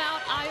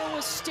timeout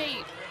Iowa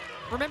State.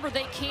 Remember,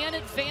 they can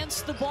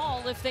advance the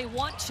ball if they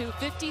want to.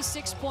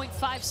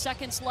 56.5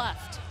 seconds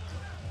left.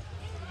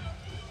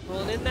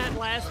 Well, and in that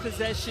last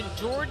possession,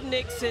 Jordan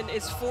Nixon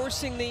is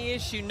forcing the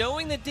issue.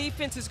 Knowing the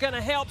defense is going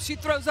to help, she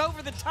throws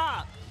over the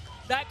top.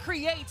 That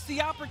creates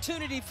the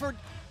opportunity for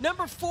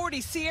number 40,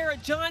 Sierra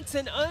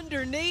Johnson,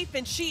 underneath,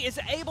 and she is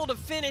able to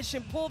finish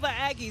and pull the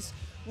Aggies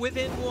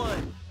within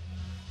 1.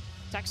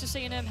 Texas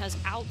A&M has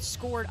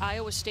outscored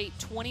Iowa State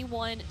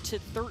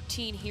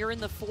 21-13 here in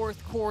the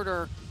 4th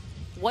quarter.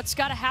 What's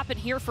got to happen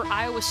here for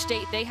Iowa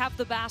State? They have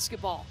the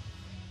basketball.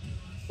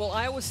 Well,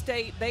 Iowa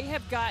State, they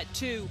have got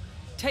to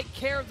take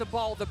care of the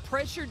ball. The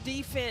pressure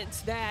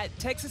defense that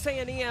Texas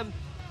A&M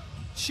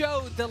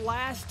showed the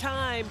last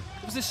time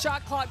was a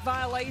shot clock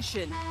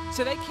violation.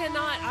 So they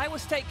cannot, Iowa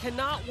State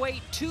cannot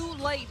wait too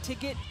late to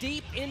get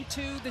deep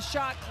into the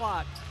shot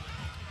clock.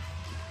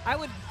 I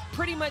would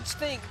pretty much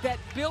think that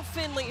Bill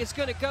Finley is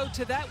going to go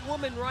to that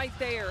woman right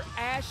there,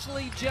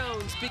 Ashley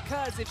Jones,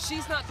 because if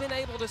she's not been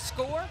able to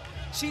score,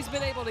 she's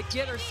been able to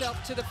get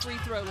herself to the free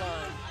throw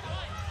line.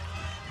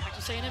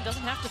 Texas A&M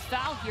doesn't have to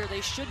foul here.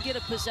 They should get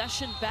a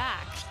possession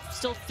back.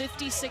 Still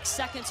 56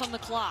 seconds on the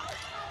clock.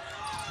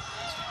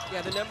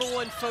 Yeah, the number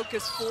 1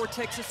 focus for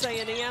Texas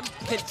A&M,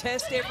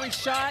 contest every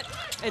shot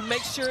and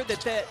make sure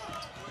that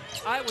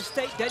Iowa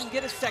State doesn't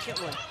get a second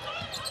one.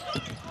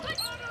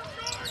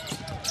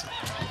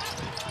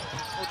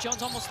 Well,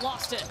 Jones almost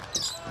lost it.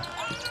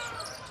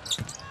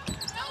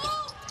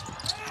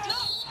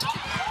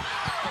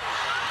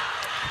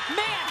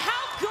 Man,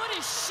 how good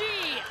is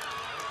she?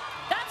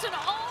 That's an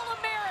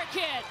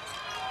All-American.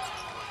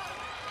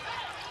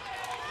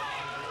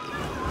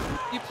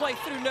 You play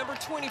through number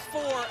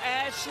 24,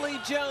 Ashley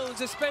Jones,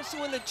 especially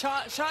when the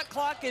shot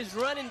clock is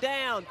running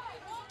down.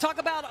 Talk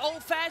about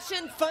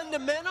old-fashioned,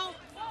 fundamental.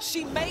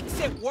 She makes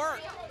it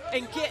work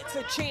and gets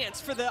a chance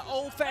for the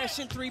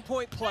old-fashioned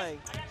three-point play.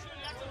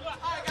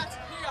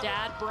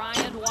 Dad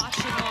Brian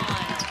watching on.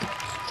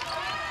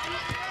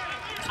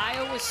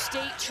 Iowa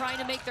State trying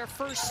to make their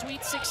first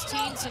Sweet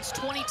 16 since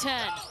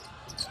 2010.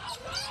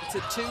 It's a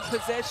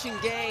 2-possession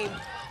game.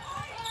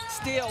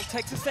 Still,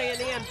 Texas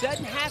A&M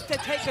doesn't have to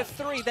take a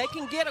 3. They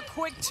can get a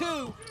quick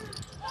 2.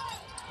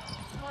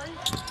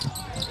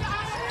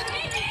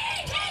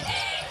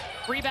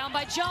 Rebound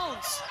by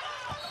Jones.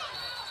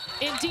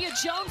 India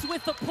Jones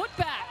with the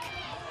putback.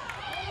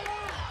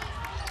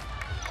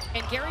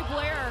 And Gary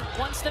Blair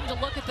wants them to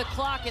look at the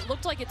clock. It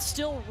looked like it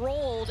still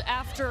rolled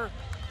after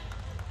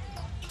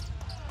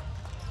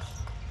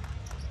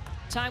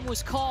time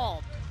was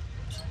called.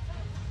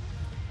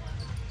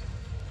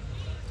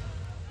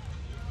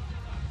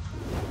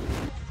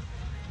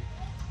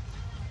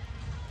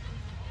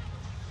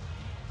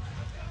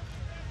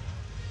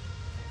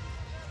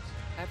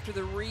 After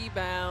the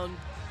rebound,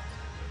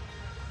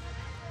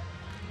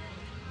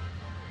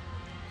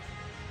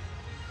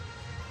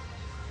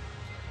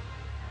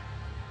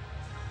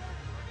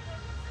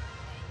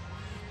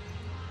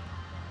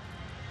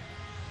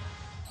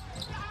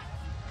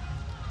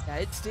 yeah,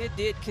 it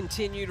did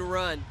continue to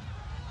run.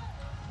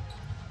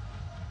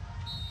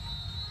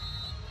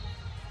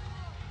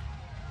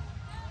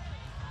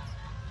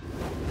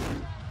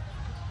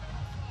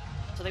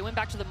 So they went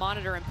back to the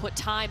monitor and put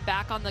time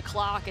back on the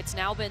clock. It's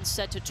now been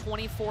set to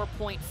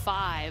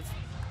 24.5.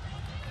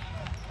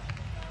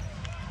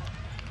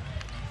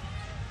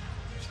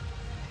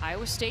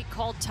 Iowa State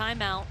called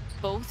timeout.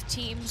 Both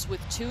teams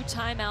with 2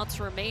 timeouts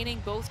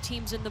remaining, both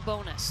teams in the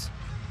bonus.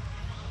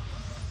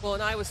 Well,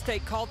 and Iowa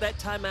State called that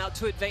timeout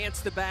to advance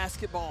the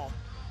basketball.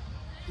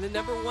 And the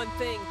number 1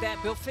 thing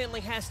that Bill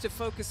Finley has to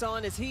focus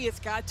on is he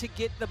has got to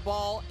get the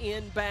ball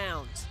in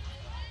bounds.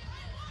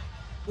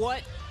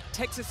 What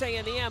Texas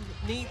A&M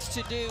needs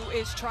to do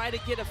is try to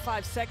get a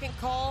 5-second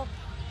call,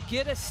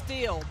 get a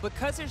steal.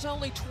 Because there's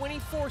only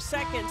 24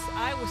 seconds,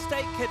 Iowa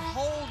State could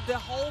hold the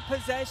whole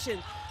possession.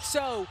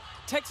 So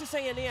Texas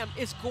A&M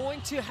is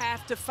going to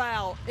have to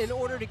foul in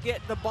order to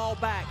get the ball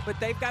back, but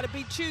they've got to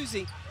be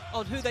choosy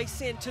on who they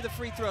send to the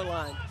free throw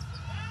line.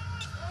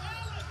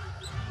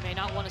 May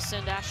not want to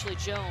send Ashley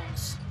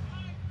Jones,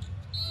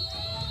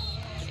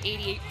 an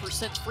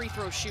 88% free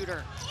throw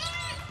shooter.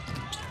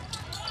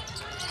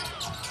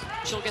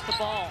 She'll get the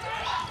ball.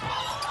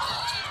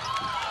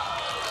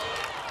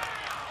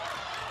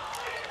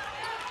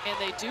 And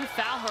they do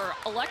foul her.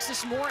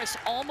 Alexis Morris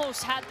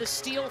almost had the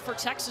steal for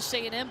Texas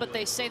A&M, but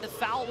they say the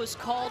foul was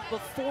called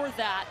before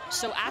that.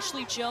 So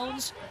Ashley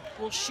Jones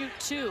will shoot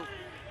 2. Here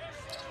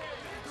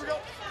we go.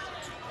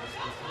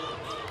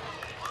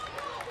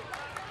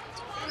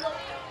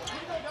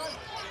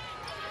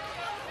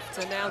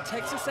 So now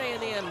Texas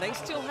A&M, they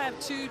still have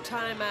 2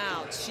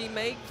 timeouts. She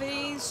make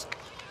these,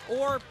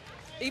 or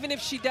even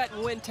if she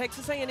doesn't win,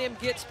 Texas A&M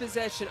gets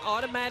possession,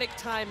 automatic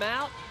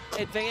timeout,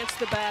 advance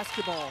the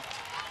basketball.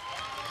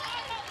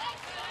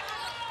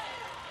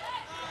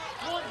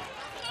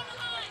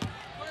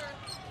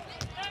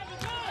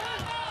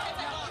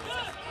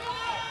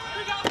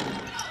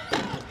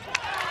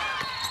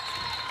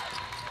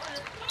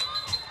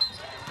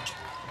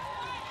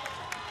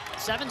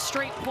 Seven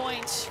straight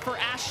points for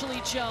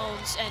Ashley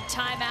Jones, and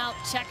timeout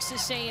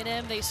Texas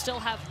A&M. They still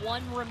have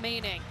one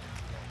remaining.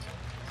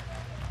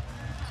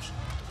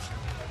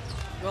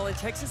 Well, in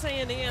Texas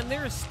A&M,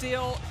 there is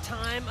still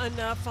time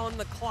enough on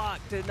the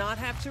clock to not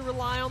have to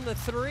rely on the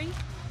three.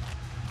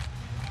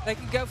 They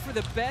can go for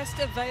the best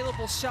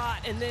available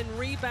shot and then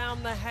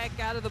rebound the heck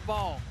out of the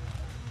ball.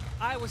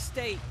 Iowa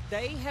State,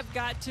 they have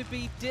got to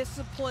be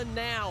disciplined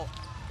now.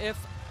 If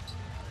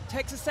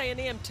Texas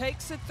A&M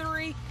takes a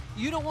three,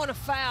 you don't want to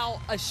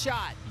foul a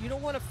shot. You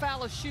don't want to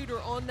foul a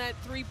shooter on that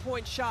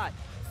three-point shot.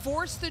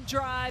 Force the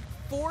drive,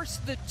 force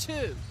the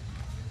two.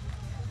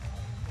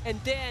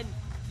 And then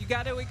you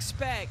got to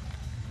expect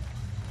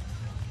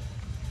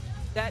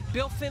that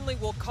Bill Finley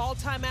will call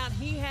timeout.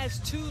 He has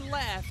 2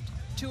 left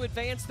to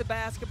advance the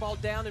basketball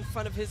down in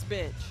front of his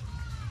bench.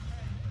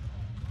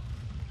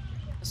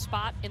 The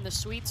spot in the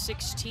Sweet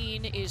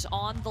 16 is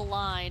on the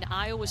line.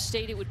 Iowa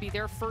State, it would be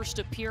their first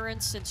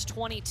appearance since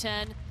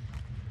 2010.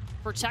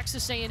 For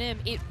Texas A&M,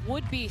 it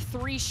would be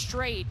 3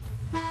 straight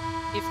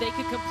if they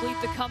could complete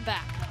the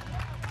comeback.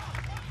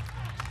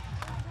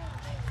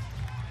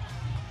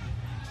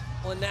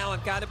 Well, now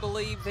I've got to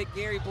believe that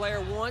Gary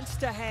Blair wants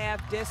to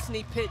have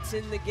Destiny Pitts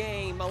in the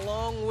game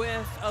along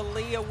with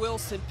Aaliyah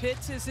Wilson.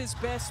 Pitts is his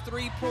best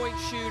 3-point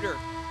shooter.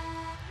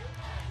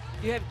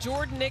 You have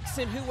Jordan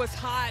Nixon, who was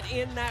hot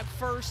in that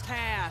first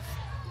half.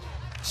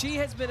 She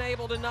has been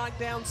able to knock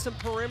down some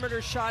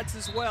perimeter shots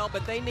as well,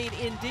 but they need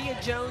India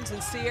Jones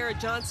and Sierra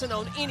Johnson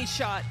on any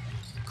shot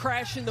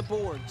crashing the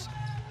boards.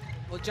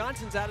 Well,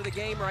 Johnson's out of the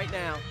game right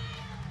now.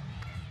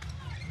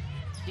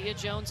 India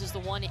Jones is the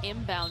one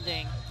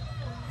inbounding.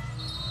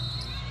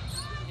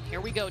 And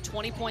here we go,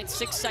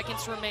 20.6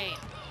 seconds remain.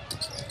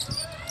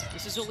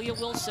 This is Aaliyah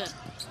Wilson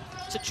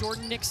to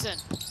Jordan Nixon.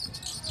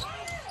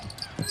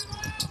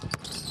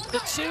 The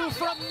 2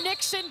 from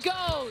Nixon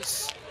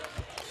goes.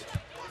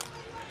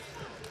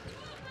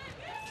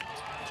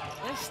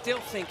 I still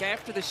think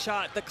after the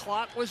shot, the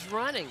clock was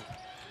running.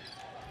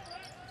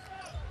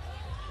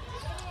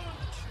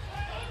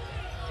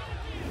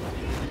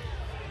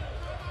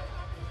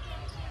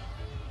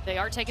 They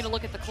are taking a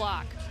look at the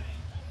clock.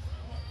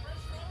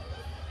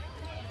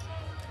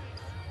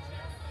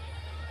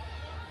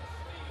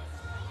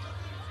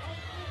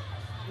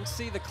 You can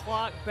see the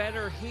clock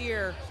better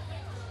here.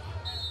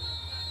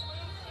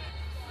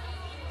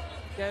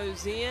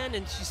 Goes in,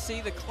 and you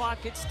see the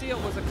clock, it still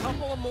was a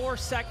couple of more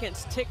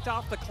seconds ticked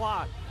off the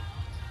clock.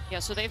 Yeah,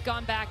 so they've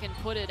gone back and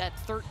put it at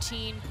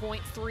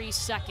 13.3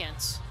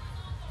 seconds.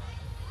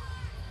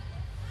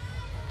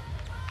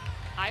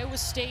 Iowa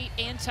State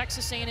and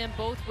Texas A&M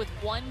both with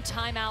 1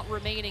 timeout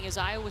remaining as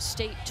Iowa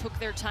State took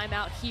their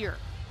timeout here.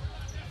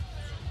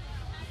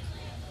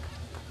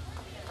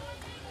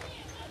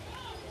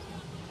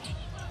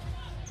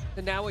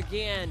 And now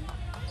again,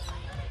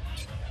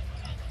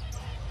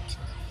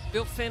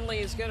 Bill Finley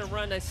is going to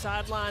run a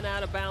sideline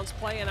out of bounds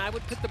play, and I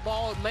would put the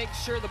ball and make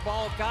sure the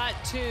ball got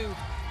to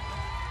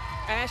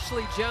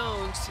Ashley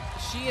Jones.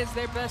 She is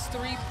their best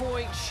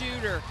 3-point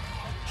shooter.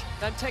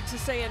 I'm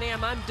Texas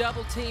A&M, I'm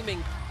double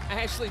teaming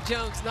Ashley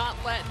Jones, not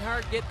letting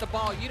her get the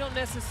ball. You don't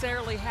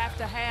necessarily have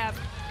to have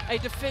a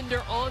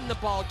defender on the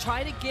ball.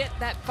 Try to get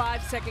that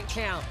 5-second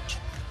count.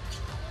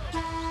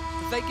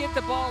 If they get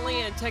the ball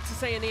in,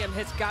 Texas A&M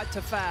has got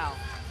to foul.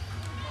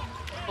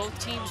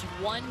 Both teams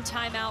 1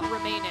 timeout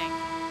remaining.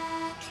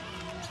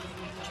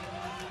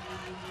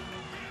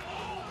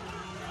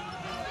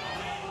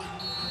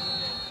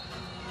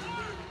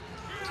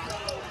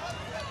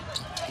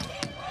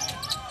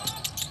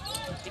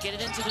 Get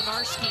it into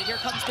Donarski. Here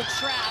comes the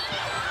trap.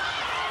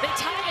 They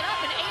tie it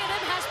up, and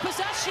A&M has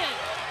possession.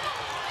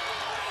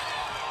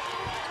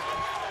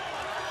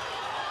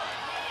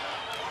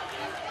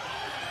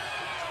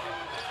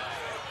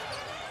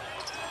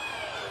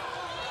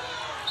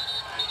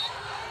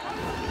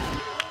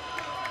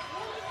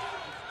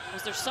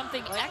 Was there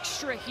something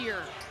extra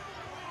here?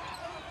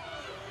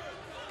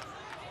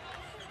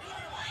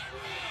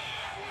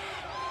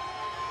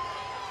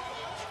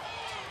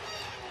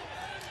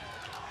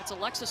 It's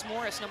Alexis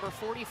Morris, number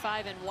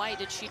 45 in white.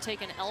 Did she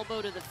take an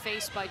elbow to the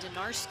face by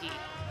Donarski?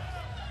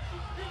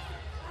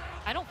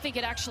 I don't think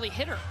it actually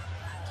hit her.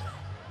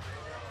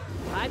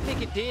 I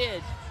think it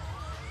did.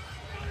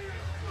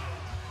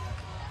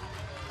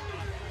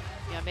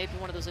 Yeah, maybe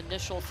one of those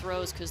initial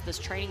throws because this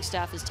training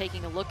staff is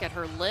taking a look at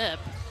her lip.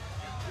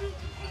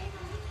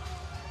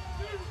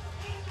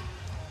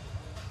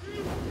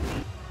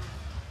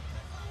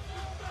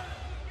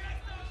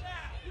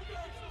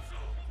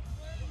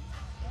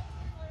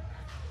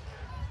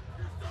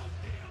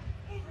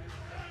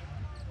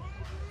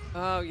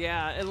 Oh,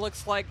 yeah. It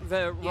looks like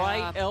the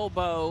right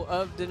elbow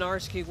of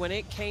Donarski, when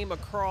it came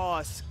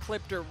across,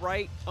 clipped her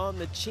right on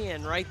the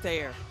chin, right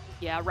there.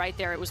 Yeah, right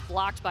there. It was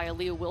blocked by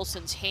Aaliyah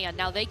Wilson's hand.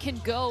 Now they can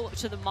go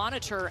to the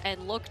monitor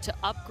and look to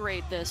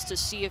upgrade this to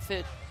see if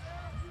it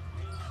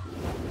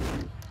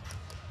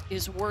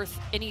is worth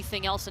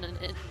anything else, an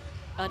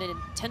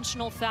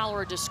intentional foul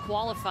or a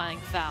disqualifying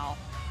foul.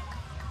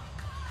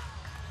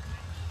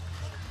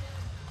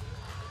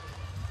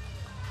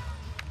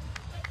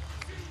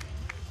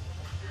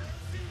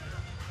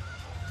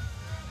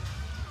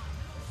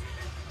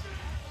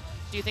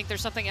 Do you think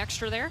there's something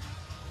extra there?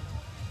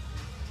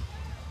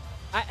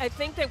 I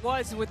think that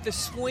was with the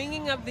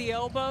swinging of the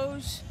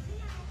elbows.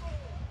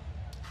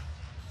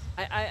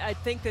 I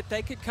think that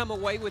they could come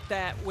away with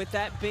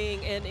that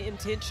being an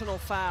intentional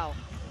foul.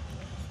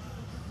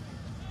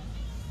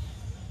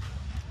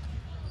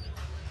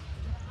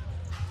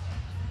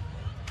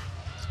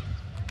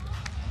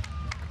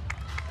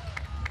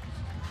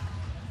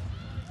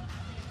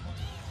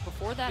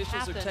 Before that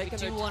happened, I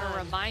do want to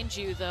remind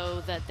you,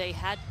 though, that they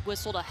had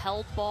whistled a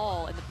held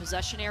ball, and the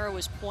possession arrow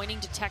was pointing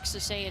to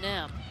Texas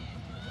A&M.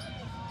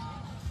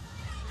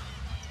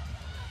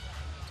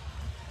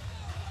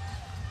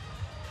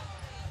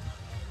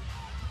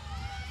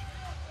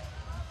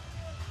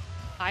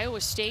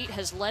 Iowa State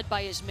has led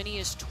by as many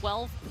as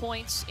 12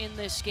 points in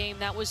this game.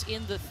 That was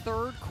in the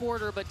third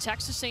quarter, but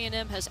Texas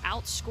A&M has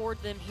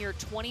outscored them here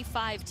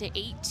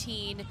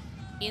 25-18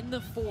 in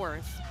the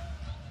fourth.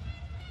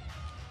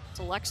 It's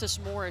Alexis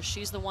Morris.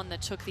 She's the one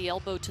that took the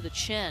elbow to the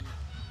chin.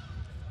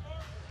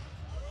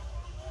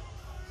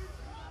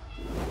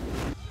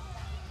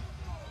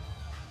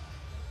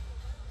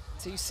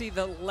 So you see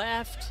the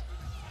left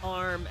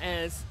arm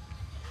as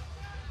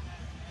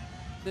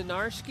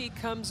Donarski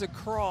comes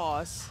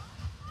across.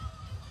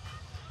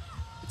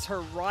 It's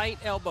her right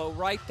elbow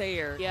right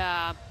there.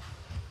 Yeah.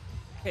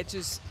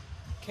 Catches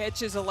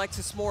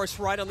Alexis Morris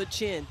right on the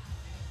chin.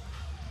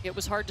 It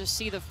was hard to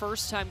see the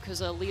first time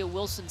because Aaliyah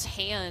Wilson's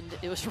hand,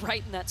 it was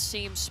right in that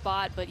same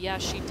spot, but yeah,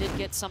 she did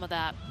get some of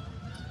that.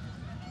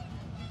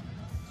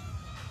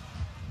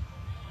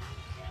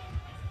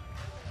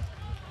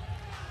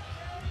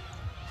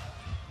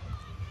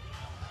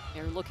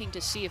 They're looking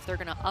to see if they're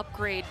going to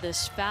upgrade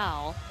this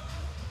foul.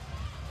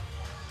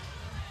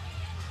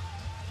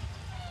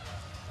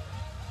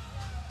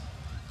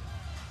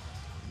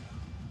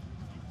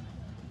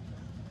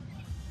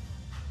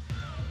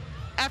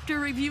 After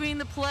reviewing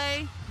the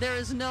play, there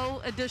is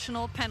no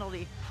additional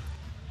penalty.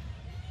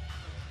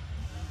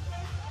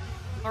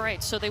 All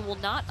right, so they will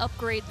not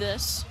upgrade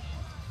this.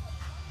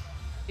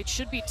 It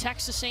should be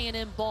Texas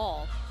A&M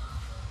ball.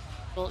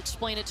 We'll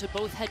explain it to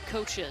both head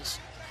coaches.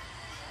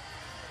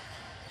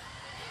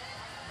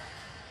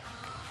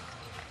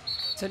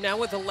 So now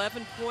with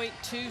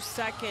 11.2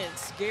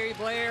 seconds, Gary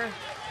Blair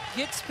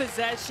gets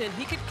possession.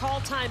 He could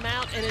call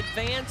timeout and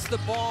advance the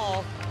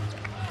ball.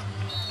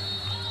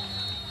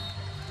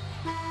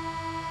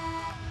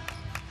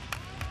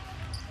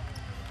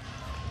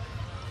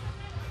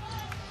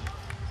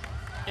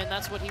 And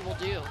that's what he will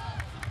do.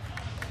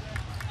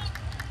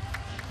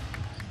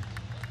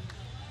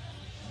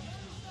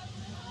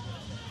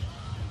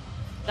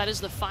 That is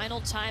the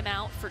final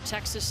timeout for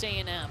Texas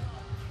A&M.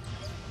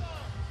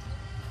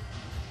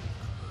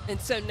 And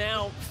so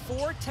now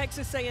for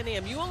Texas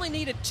A&M, you only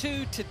need a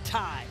 2 to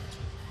tie.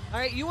 All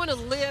right, you want to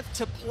live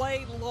to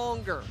play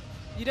longer.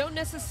 You don't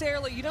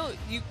necessarily,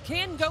 you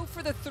can go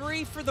for the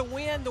 3 for the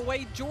win the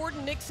way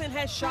Jordan Nixon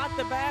has shot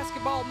the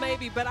basketball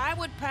maybe, but I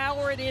would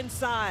power it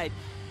inside.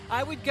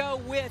 I would go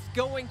with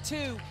going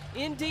to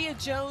India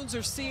Jones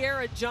or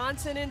Sierra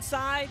Johnson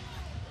inside.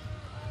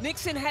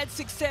 Nixon had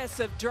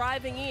success of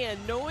driving in,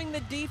 knowing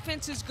the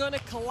defense is going to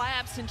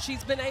collapse, and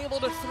she's been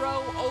able to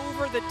throw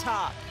over the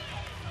top.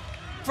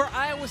 For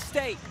Iowa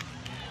State,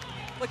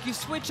 like you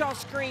switch off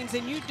screens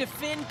and you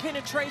defend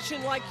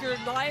penetration like your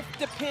life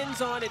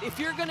depends on it. If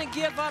you're going to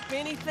give up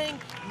anything,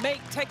 make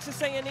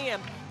Texas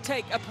A&M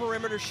take a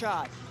perimeter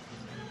shot.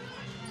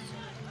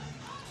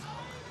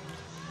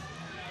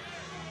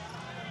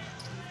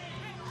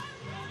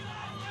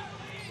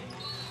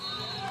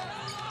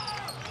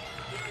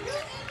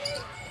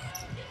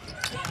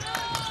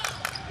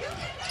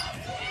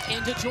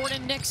 Into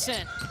Jordan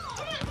Nixon.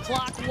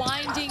 Clock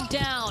winding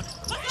down.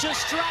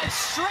 Just drives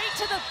straight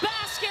to the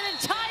basket and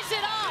ties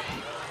it up.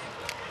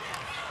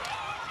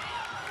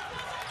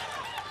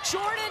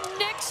 Jordan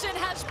Nixon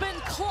has been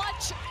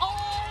clutch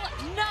all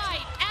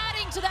night,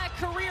 adding to that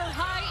career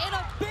high in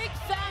a big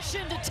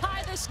fashion to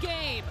tie this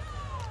game.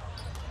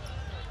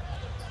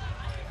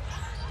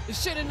 You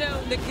should have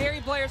known that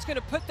Gary Blair's going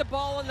to put the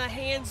ball in the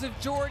hands of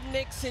Jordan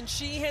Nixon.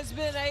 She has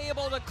been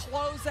able to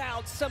close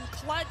out some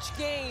clutch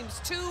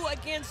games, 2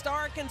 against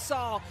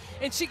Arkansas,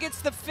 and she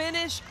gets the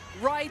finish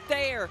right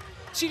there.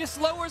 She just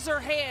lowers her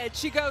head.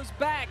 She goes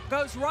back,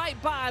 goes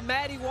right by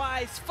Maddie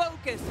Wise,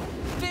 focus,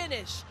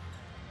 finish,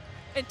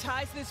 and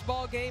ties this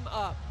ball game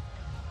up.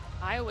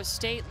 Iowa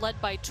State led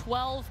by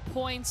 12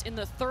 points in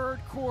the third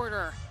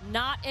quarter.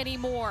 Not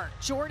anymore.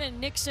 Jordan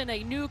Nixon,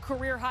 a new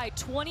career high,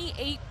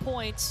 28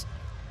 points.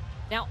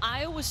 Now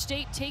Iowa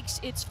State takes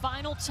its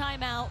final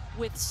timeout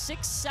with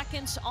 6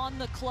 seconds on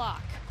the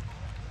clock.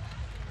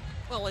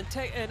 Well,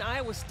 in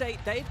Iowa State,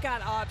 they've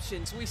got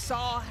options. We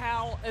saw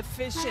how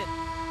efficient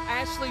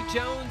Ashley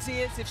Jones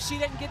is. If she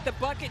doesn't get the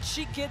bucket,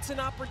 she gets an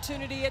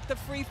opportunity at the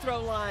free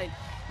throw line.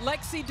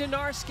 Lexi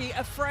Donarski,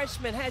 a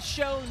freshman, has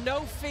shown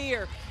no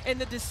fear in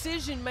the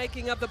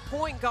decision-making of the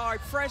point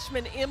guard,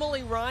 freshman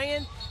Emily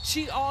Ryan.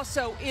 She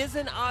also is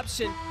an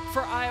option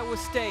for Iowa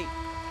State.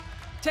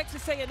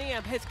 Texas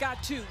A&M has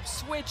got to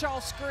switch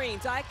all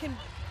screens. I can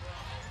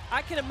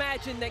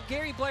imagine that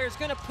Gary Blair is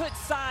going to put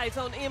size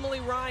on Emily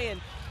Ryan.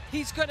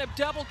 He's going to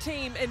double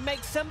team and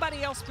make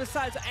somebody else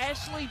besides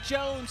Ashley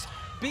Jones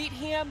beat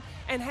him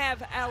and have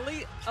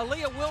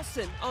Aaliyah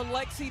Wilson on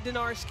Lexi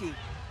Donarski.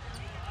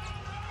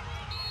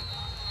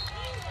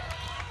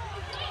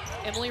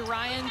 Emily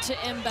Ryan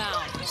to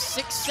inbound.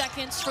 6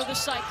 seconds for the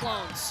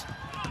Cyclones.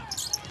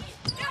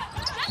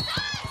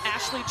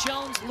 Ashley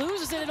Jones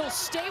loses it. It'll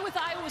stay with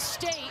Iowa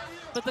State,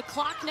 but the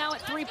clock now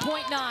at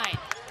 3.9.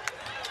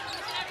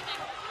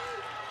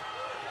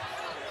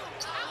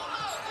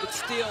 But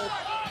still,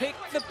 pick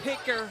the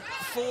picker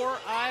for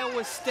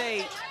Iowa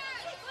State.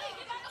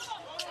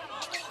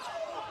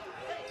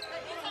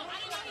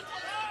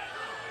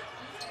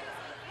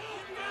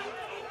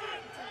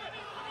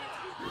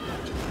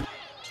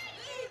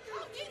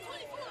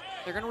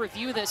 They're going to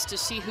review this to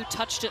see who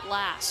touched it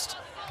last.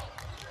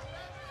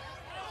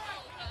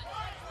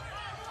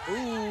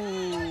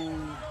 Ooh.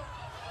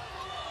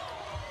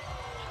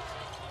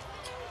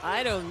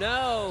 I don't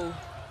know.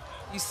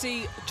 You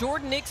see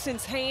Jordan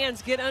Nixon's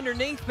hands get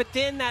underneath, but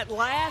then that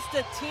last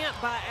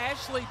attempt by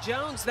Ashley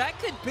Jones, that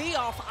could be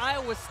off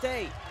Iowa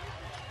State.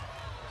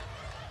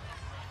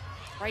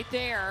 Right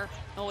there.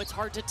 Oh, it's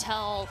hard to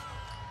tell.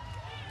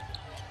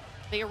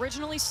 They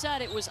originally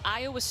said it was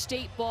Iowa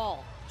State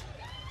ball.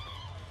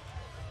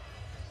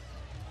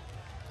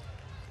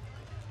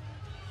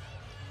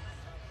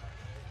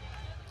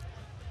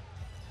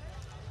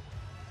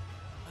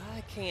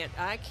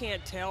 I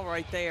can't tell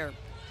right there.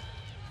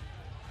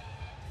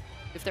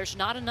 If there's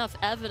not enough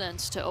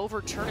evidence to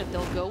overturn it,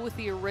 they'll go with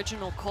the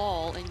original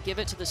call and give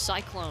it to the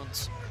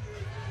Cyclones.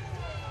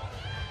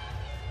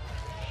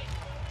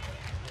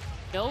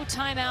 No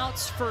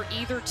timeouts for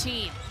either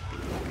team.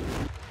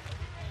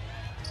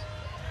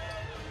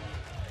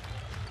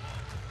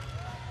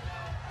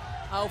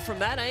 Oh, from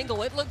that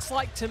angle, it looks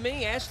like to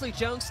me Ashley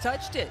Jones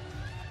touched it.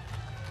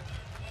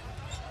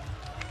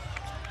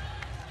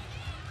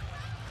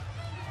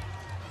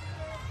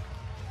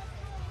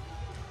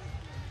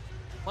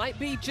 Might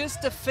be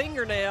just a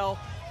fingernail.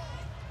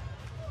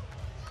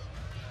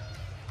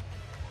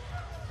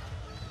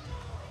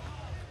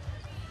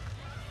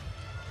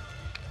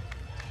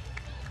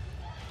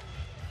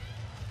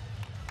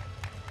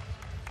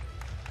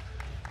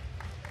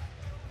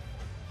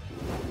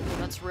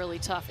 That's really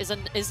tough.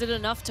 Is it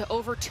enough to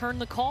overturn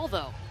the call,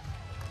 though?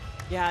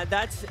 Yeah,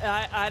 that's,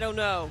 I don't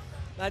know.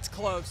 That's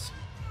close.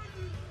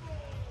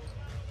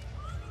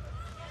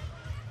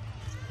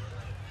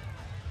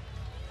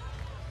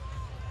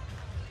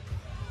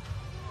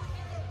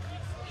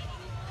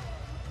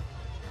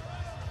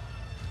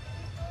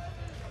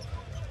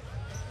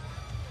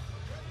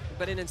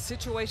 But in a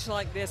situation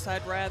like this,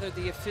 I'd rather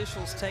the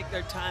officials take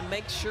their time,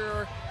 make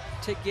sure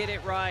to get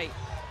it right.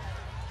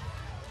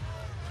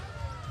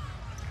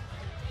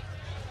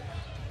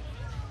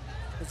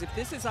 Because if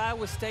this is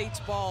Iowa State's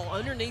ball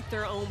underneath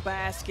their own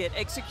basket,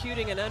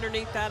 executing an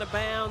underneath out of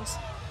bounds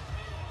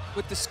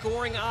with the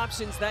scoring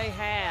options they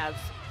have,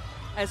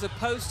 as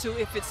opposed to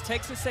if it's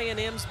Texas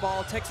A&M's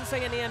ball, Texas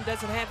A&M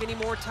doesn't have any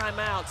more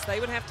timeouts. They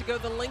would have to go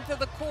the length of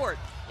the court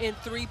in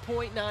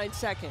 3.9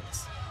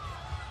 seconds.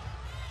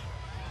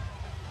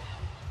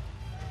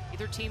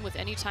 Either team with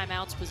any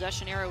timeouts,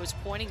 possession arrow is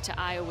pointing to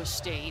Iowa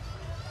State.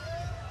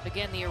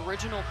 Again, the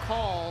original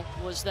call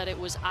was that it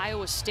was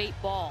Iowa State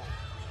ball.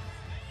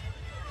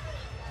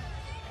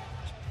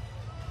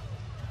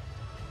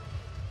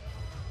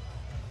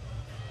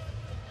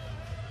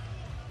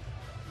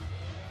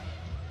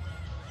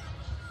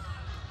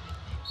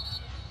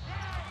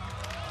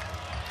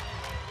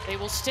 They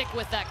will stick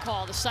with that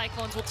call. The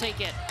Cyclones will take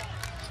it.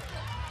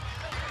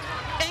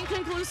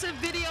 Inconclusive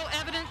video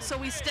evidence, so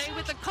we stay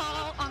with the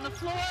call on the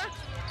floor.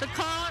 The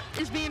call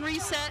is being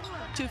reset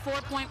to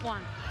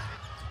 4.1.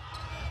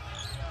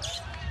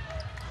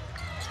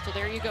 So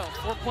there you go,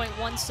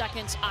 4.1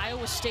 seconds,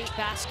 Iowa State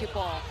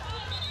basketball.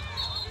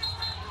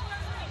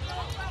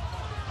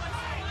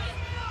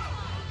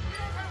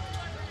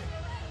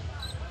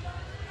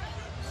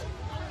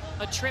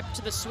 A trip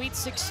to the Sweet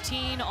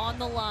 16 on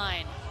the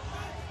line.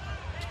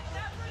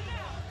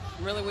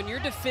 Really, when you're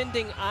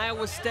defending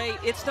Iowa State,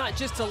 it's not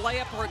just a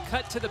layup or a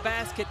cut to the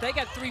basket. They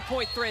got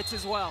three-point threats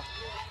as well.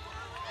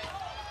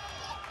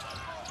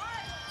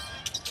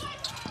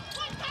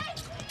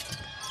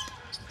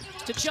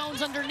 To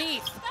Jones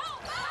underneath.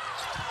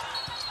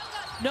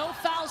 No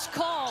fouls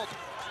called.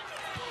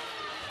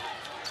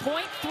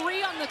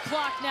 0.3 on the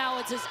clock now.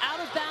 It's out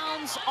of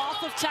bounds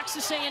off of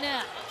Texas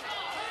A&M.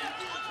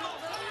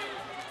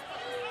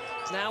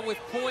 Now with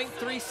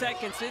 0.3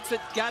 seconds, it's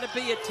got to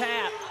be a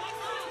tap.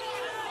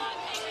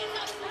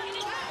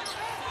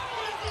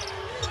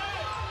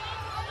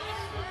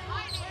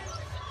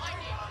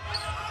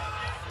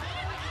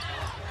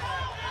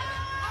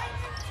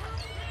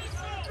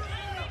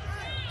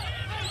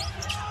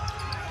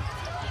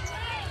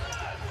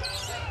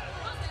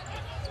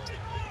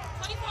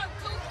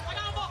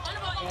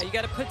 Yeah, you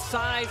got to put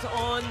size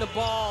on the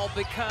ball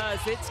because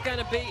it's got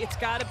to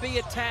be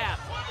a tap.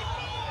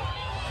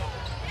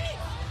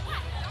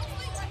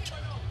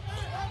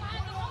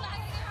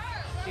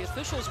 The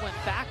officials went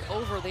back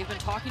over. They've been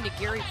talking to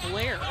Gary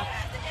Blair.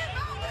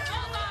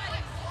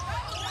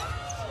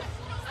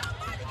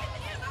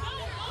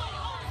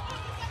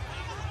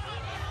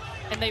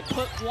 And they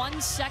put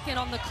 1 second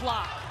on the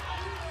clock.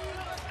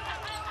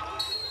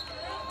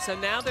 So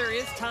now there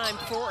is time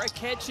for a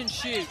catch and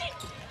shoot.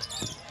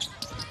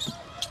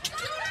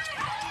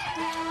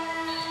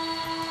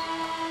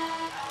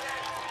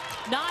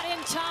 Not in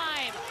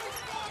time.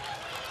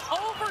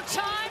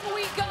 Overtime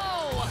we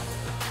go.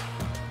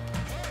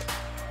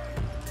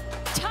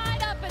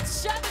 Tied up at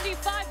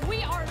 75.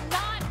 We are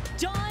not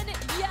done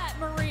yet,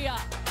 Maria.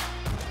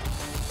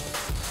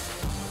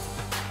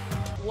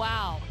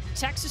 Wow.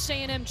 Texas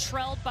A&M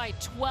trailed by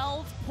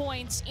 12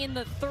 points in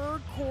the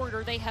third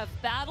quarter. They have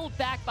battled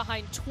back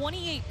behind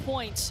 28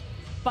 points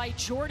by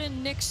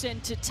Jordan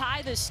Nixon to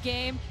tie this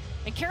game.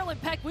 And Carolyn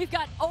Peck, we've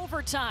got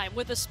overtime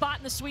with a spot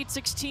in the Sweet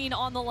 16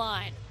 on the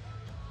line.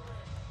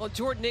 Well,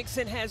 Jordan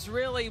Nixon has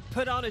really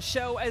put on a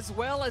show, as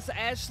well as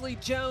Ashley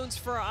Jones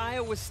for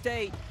Iowa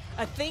State.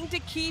 A thing to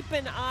keep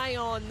an eye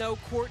on, though,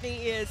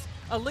 Courtney, is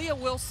Aaliyah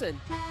Wilson,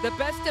 the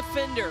best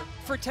defender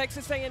for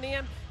Texas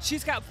A&M.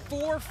 She's got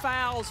 4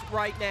 fouls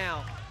right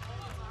now.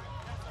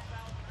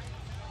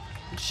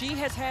 She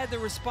has had the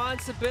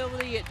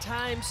responsibility at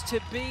times to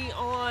be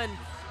on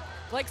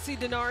Lexi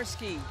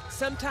Donarski.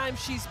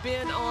 Sometimes she's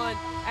been on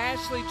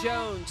Ashley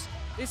Jones.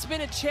 It's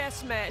been a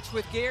chess match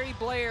with Gary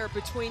Blair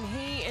between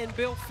he and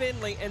Bill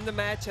Finley in the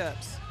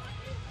matchups.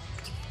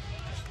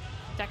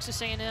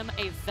 Texas A&M,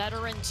 a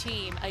veteran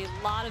team, a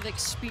lot of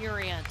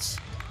experience.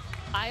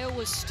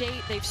 Iowa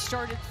State, they've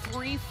started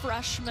 3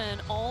 freshmen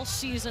all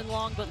season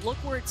long, but look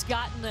where it's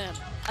gotten them.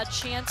 A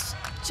chance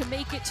to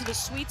make it to the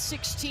Sweet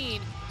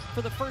 16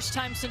 for the first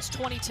time since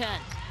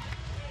 2010.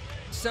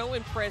 So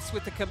impressed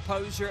with the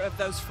composure of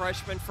those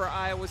freshmen for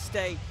Iowa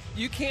State.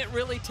 You can't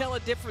really tell a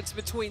difference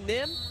between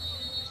them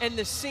and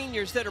the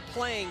seniors that are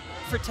playing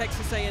for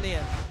Texas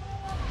A&M.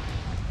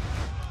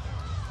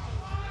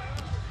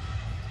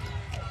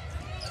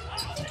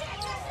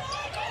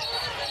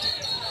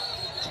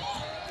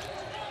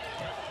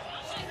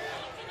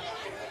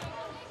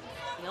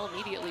 They'll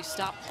immediately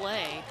stop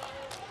play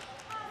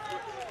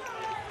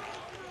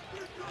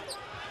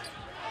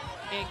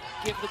and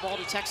give the ball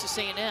to Texas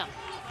A&M.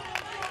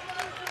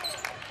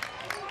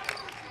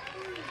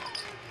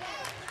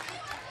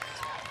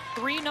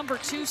 Three number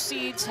 2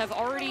 seeds have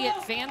already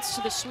advanced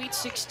to the Sweet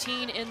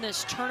 16 in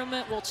this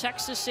tournament. Will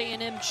Texas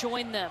A&M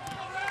join them?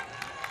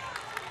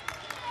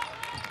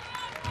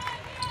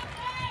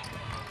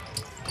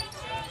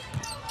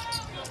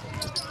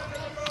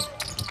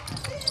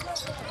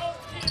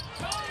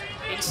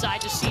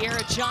 Inside to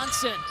Sierra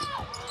Johnson.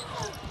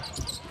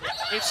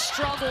 They've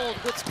struggled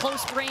with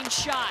close-range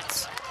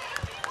shots.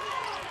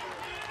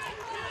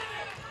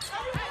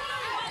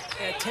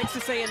 Yeah,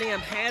 Texas A&M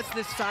has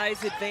this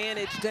size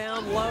advantage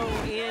down low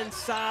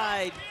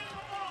inside.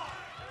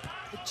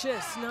 But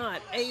just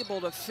not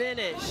able to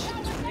finish.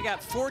 They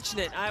got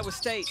fortunate. Iowa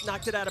State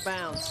knocked it out of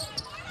bounds.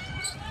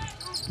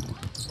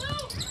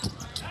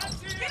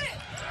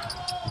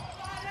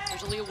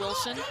 There's Aaliyah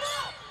Wilson.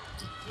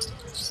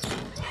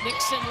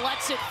 Nixon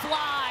lets it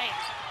fly.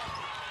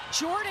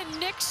 Jordan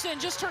Nixon,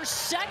 just her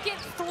second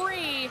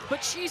 3,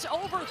 but she's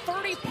over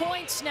 30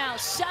 points now.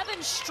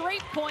 7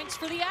 straight points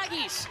for the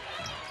Aggies.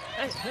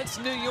 That's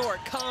New York,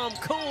 calm,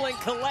 cool, and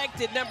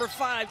collected. Number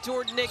 5,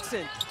 Jordan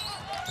Nixon.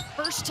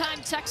 First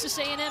time Texas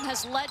A&M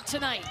has led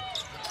tonight.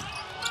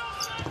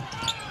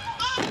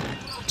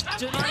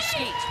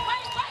 Donarski.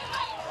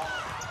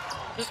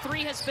 The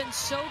 3 has been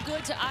so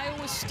good to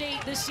Iowa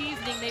State this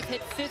evening. They've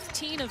hit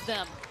 15 of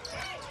them.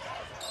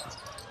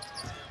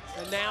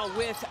 And now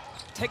with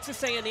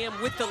Texas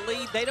A&M with the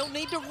lead, they don't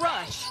need to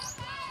rush.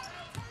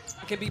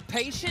 They can be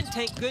patient,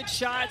 take good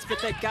shots, but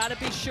they've got to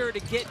be sure to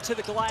get to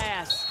the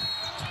glass.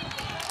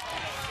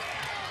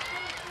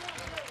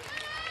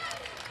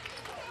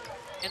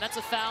 And that's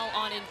a foul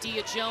on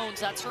India Jones.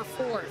 That's her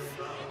 4th.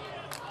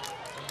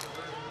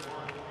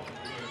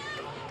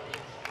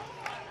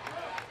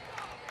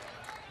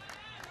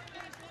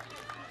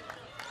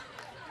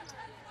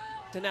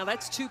 So now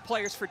that's 2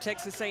 players for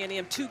Texas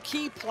A&M, 2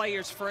 key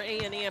players for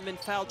A&M in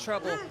foul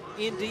trouble.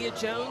 India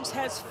Jones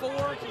has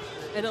 4,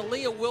 and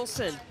Aaliyah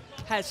Wilson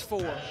has 4.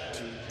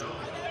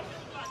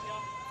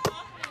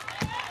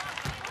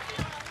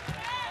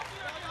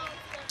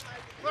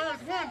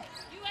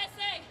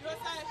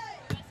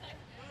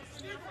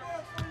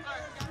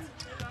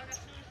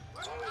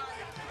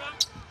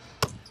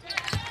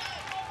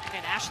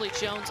 And Ashley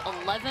Jones,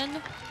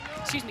 11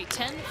 excuse me,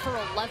 10 for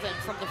 11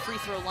 from the free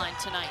throw line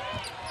tonight.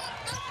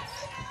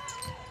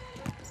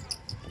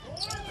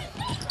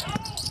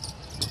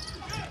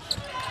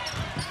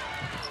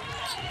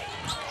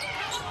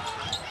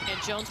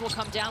 And Jones will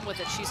come down with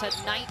it. She's had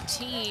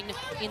 19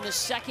 in the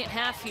second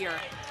half here.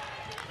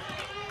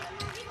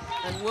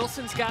 And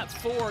Wilson's got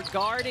 4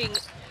 guarding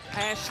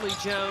Ashley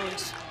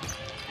Jones.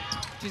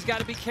 She's got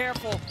to be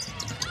careful.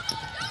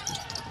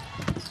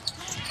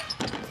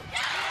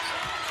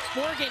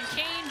 Morgan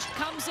Cage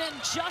comes in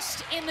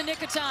just in the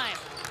nick of time.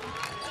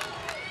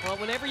 Well,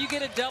 whenever you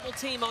get a double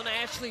team on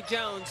Ashley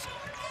Jones,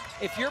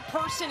 if your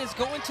person is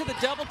going to the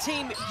double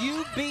team,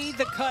 you be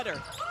the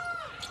cutter.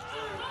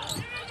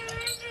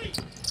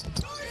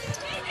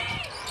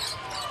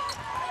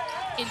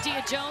 And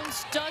Dia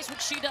Jones does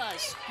what she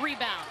does.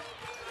 Rebound.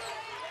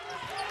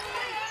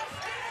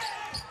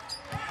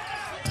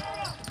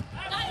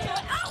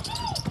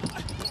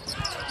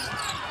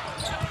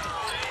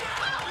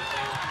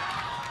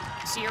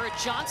 Sierra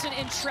Johnson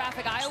in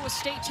traffic. Iowa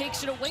State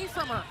takes it away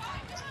from her.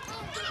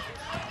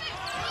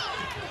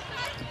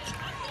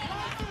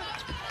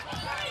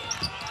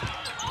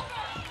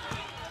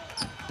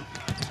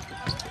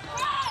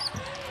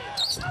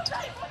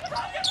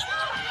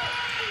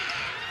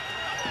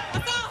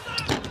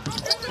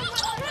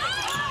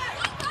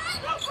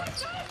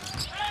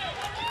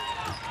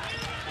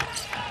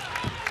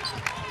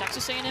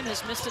 Texas A&M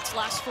has missed its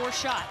last 4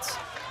 shots.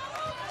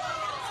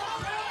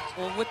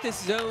 Well, with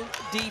this zone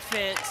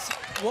defense,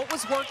 what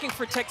was working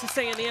for Texas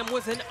A&M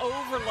was an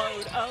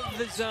overload of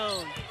the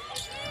zone.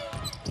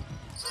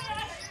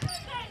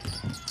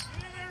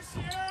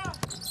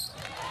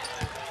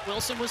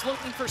 Wilson was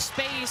looking for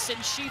space,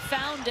 and she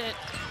found it.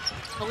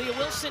 Malia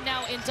Wilson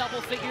now in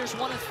double figures,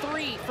 1 of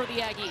 3 for the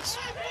Aggies.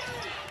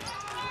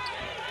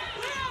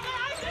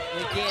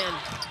 Again.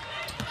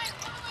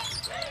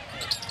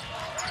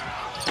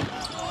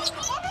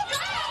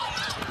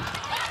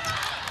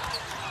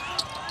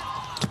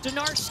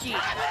 Donarski.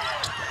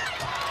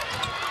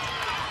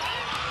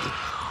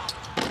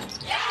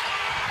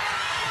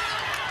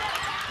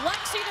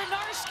 Lexi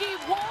Donarski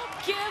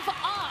won't give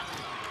up.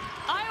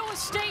 Iowa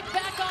State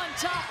back on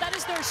top. That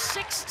is their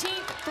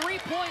 16th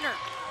three-pointer.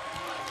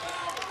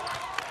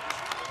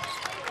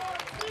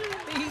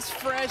 These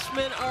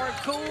freshmen are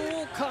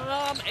cool,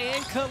 calm,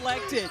 and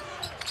collected.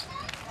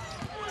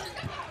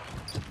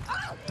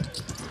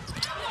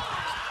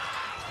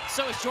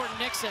 So is Jordan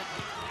Nixon.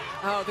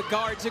 Oh, the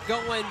guards are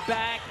going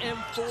back and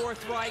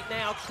forth right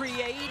now,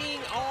 creating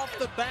off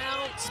the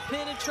bounce,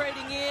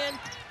 penetrating in.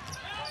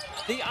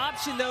 The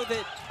option, though,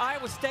 that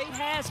Iowa State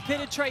has,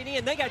 penetrate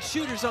in. They got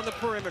shooters on the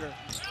perimeter.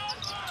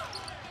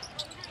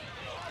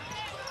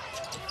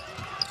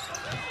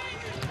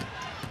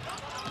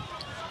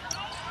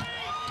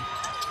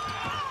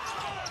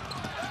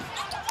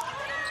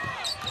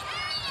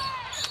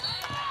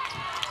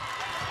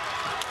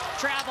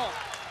 Travel.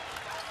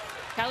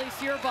 Kylie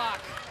Feuerbach.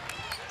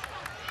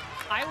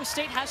 Iowa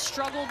State has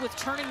struggled with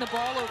turning the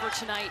ball over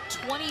tonight,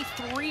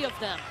 23 of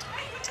them.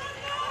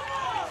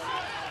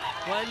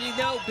 Well, you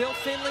know, Bill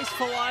Finley's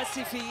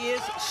philosophy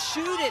is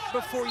shoot it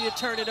before you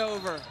turn it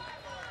over.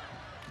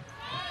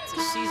 It's a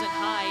season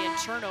high in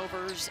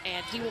turnovers,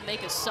 and he will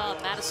make a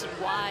sub. Madison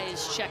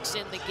Wise checks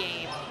in the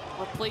game,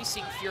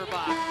 replacing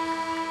Feuerbach.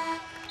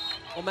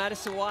 Well,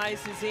 Madison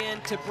Wise is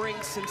in to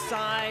bring some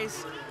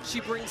size. She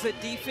brings a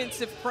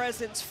defensive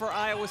presence for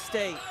Iowa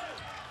State.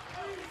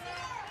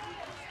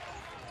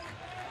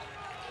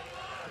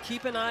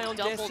 Keep an eye on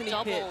Destiny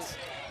Pitts.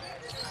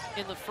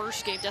 In the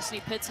first game,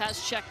 Destiny Pitts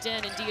has checked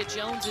in, and Dia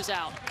Jones is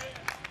out.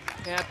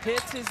 Yeah,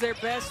 Pitts is their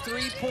best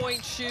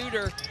three-point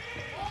shooter.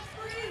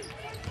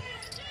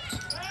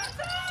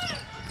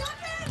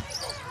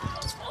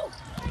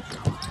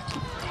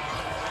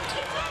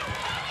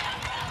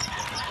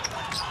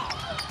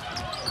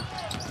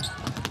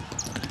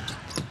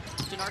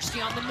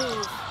 Donarski on the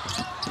move.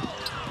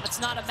 That's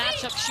not a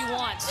matchup she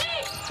wants.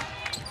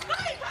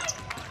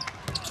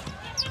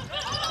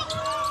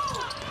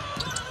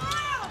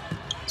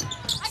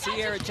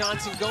 Sierra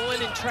Johnson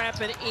going and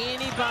trapping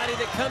anybody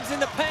that comes in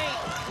the paint.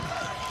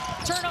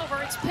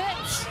 Turnover, it's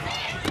Pitts.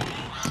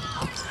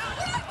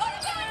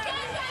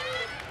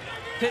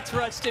 Pitts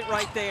rushed it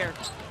right there.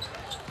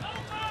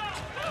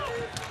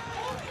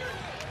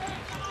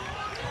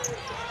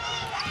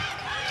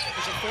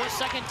 There's a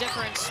 4-second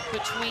difference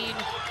between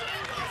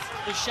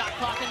the shot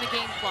clock and the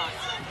game clock.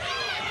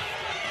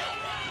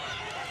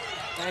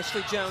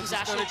 Ashley Jones is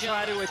going to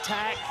try to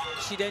attack.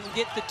 She didn't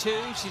get the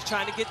 2. She's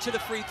trying to get to the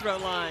free throw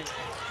line.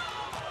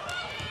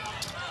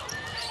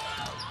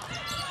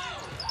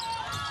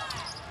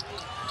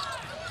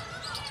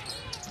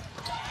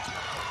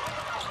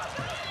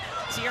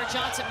 Sierra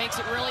Johnson makes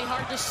it really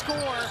hard to score.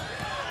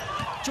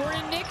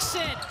 Jordan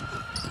Nixon,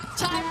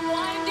 time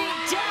winding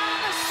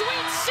down, the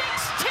Sweet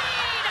 16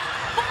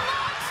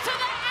 belongs to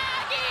the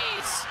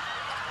Aggies.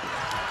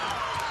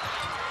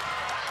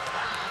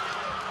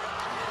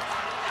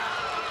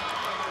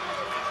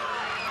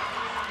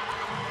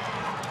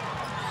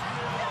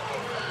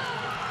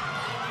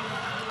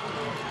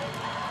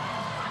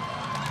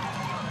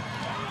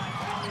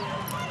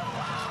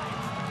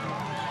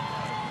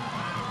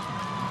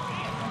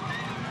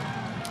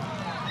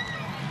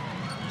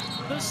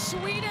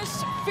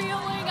 sweetest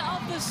feeling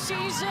of the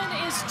season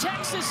is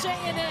Texas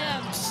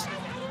A&M's.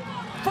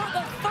 For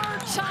the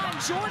third time,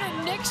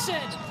 Jordan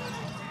Nixon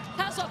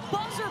has a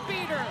buzzer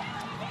beater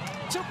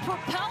to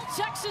propel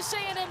Texas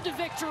A&M to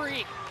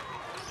victory.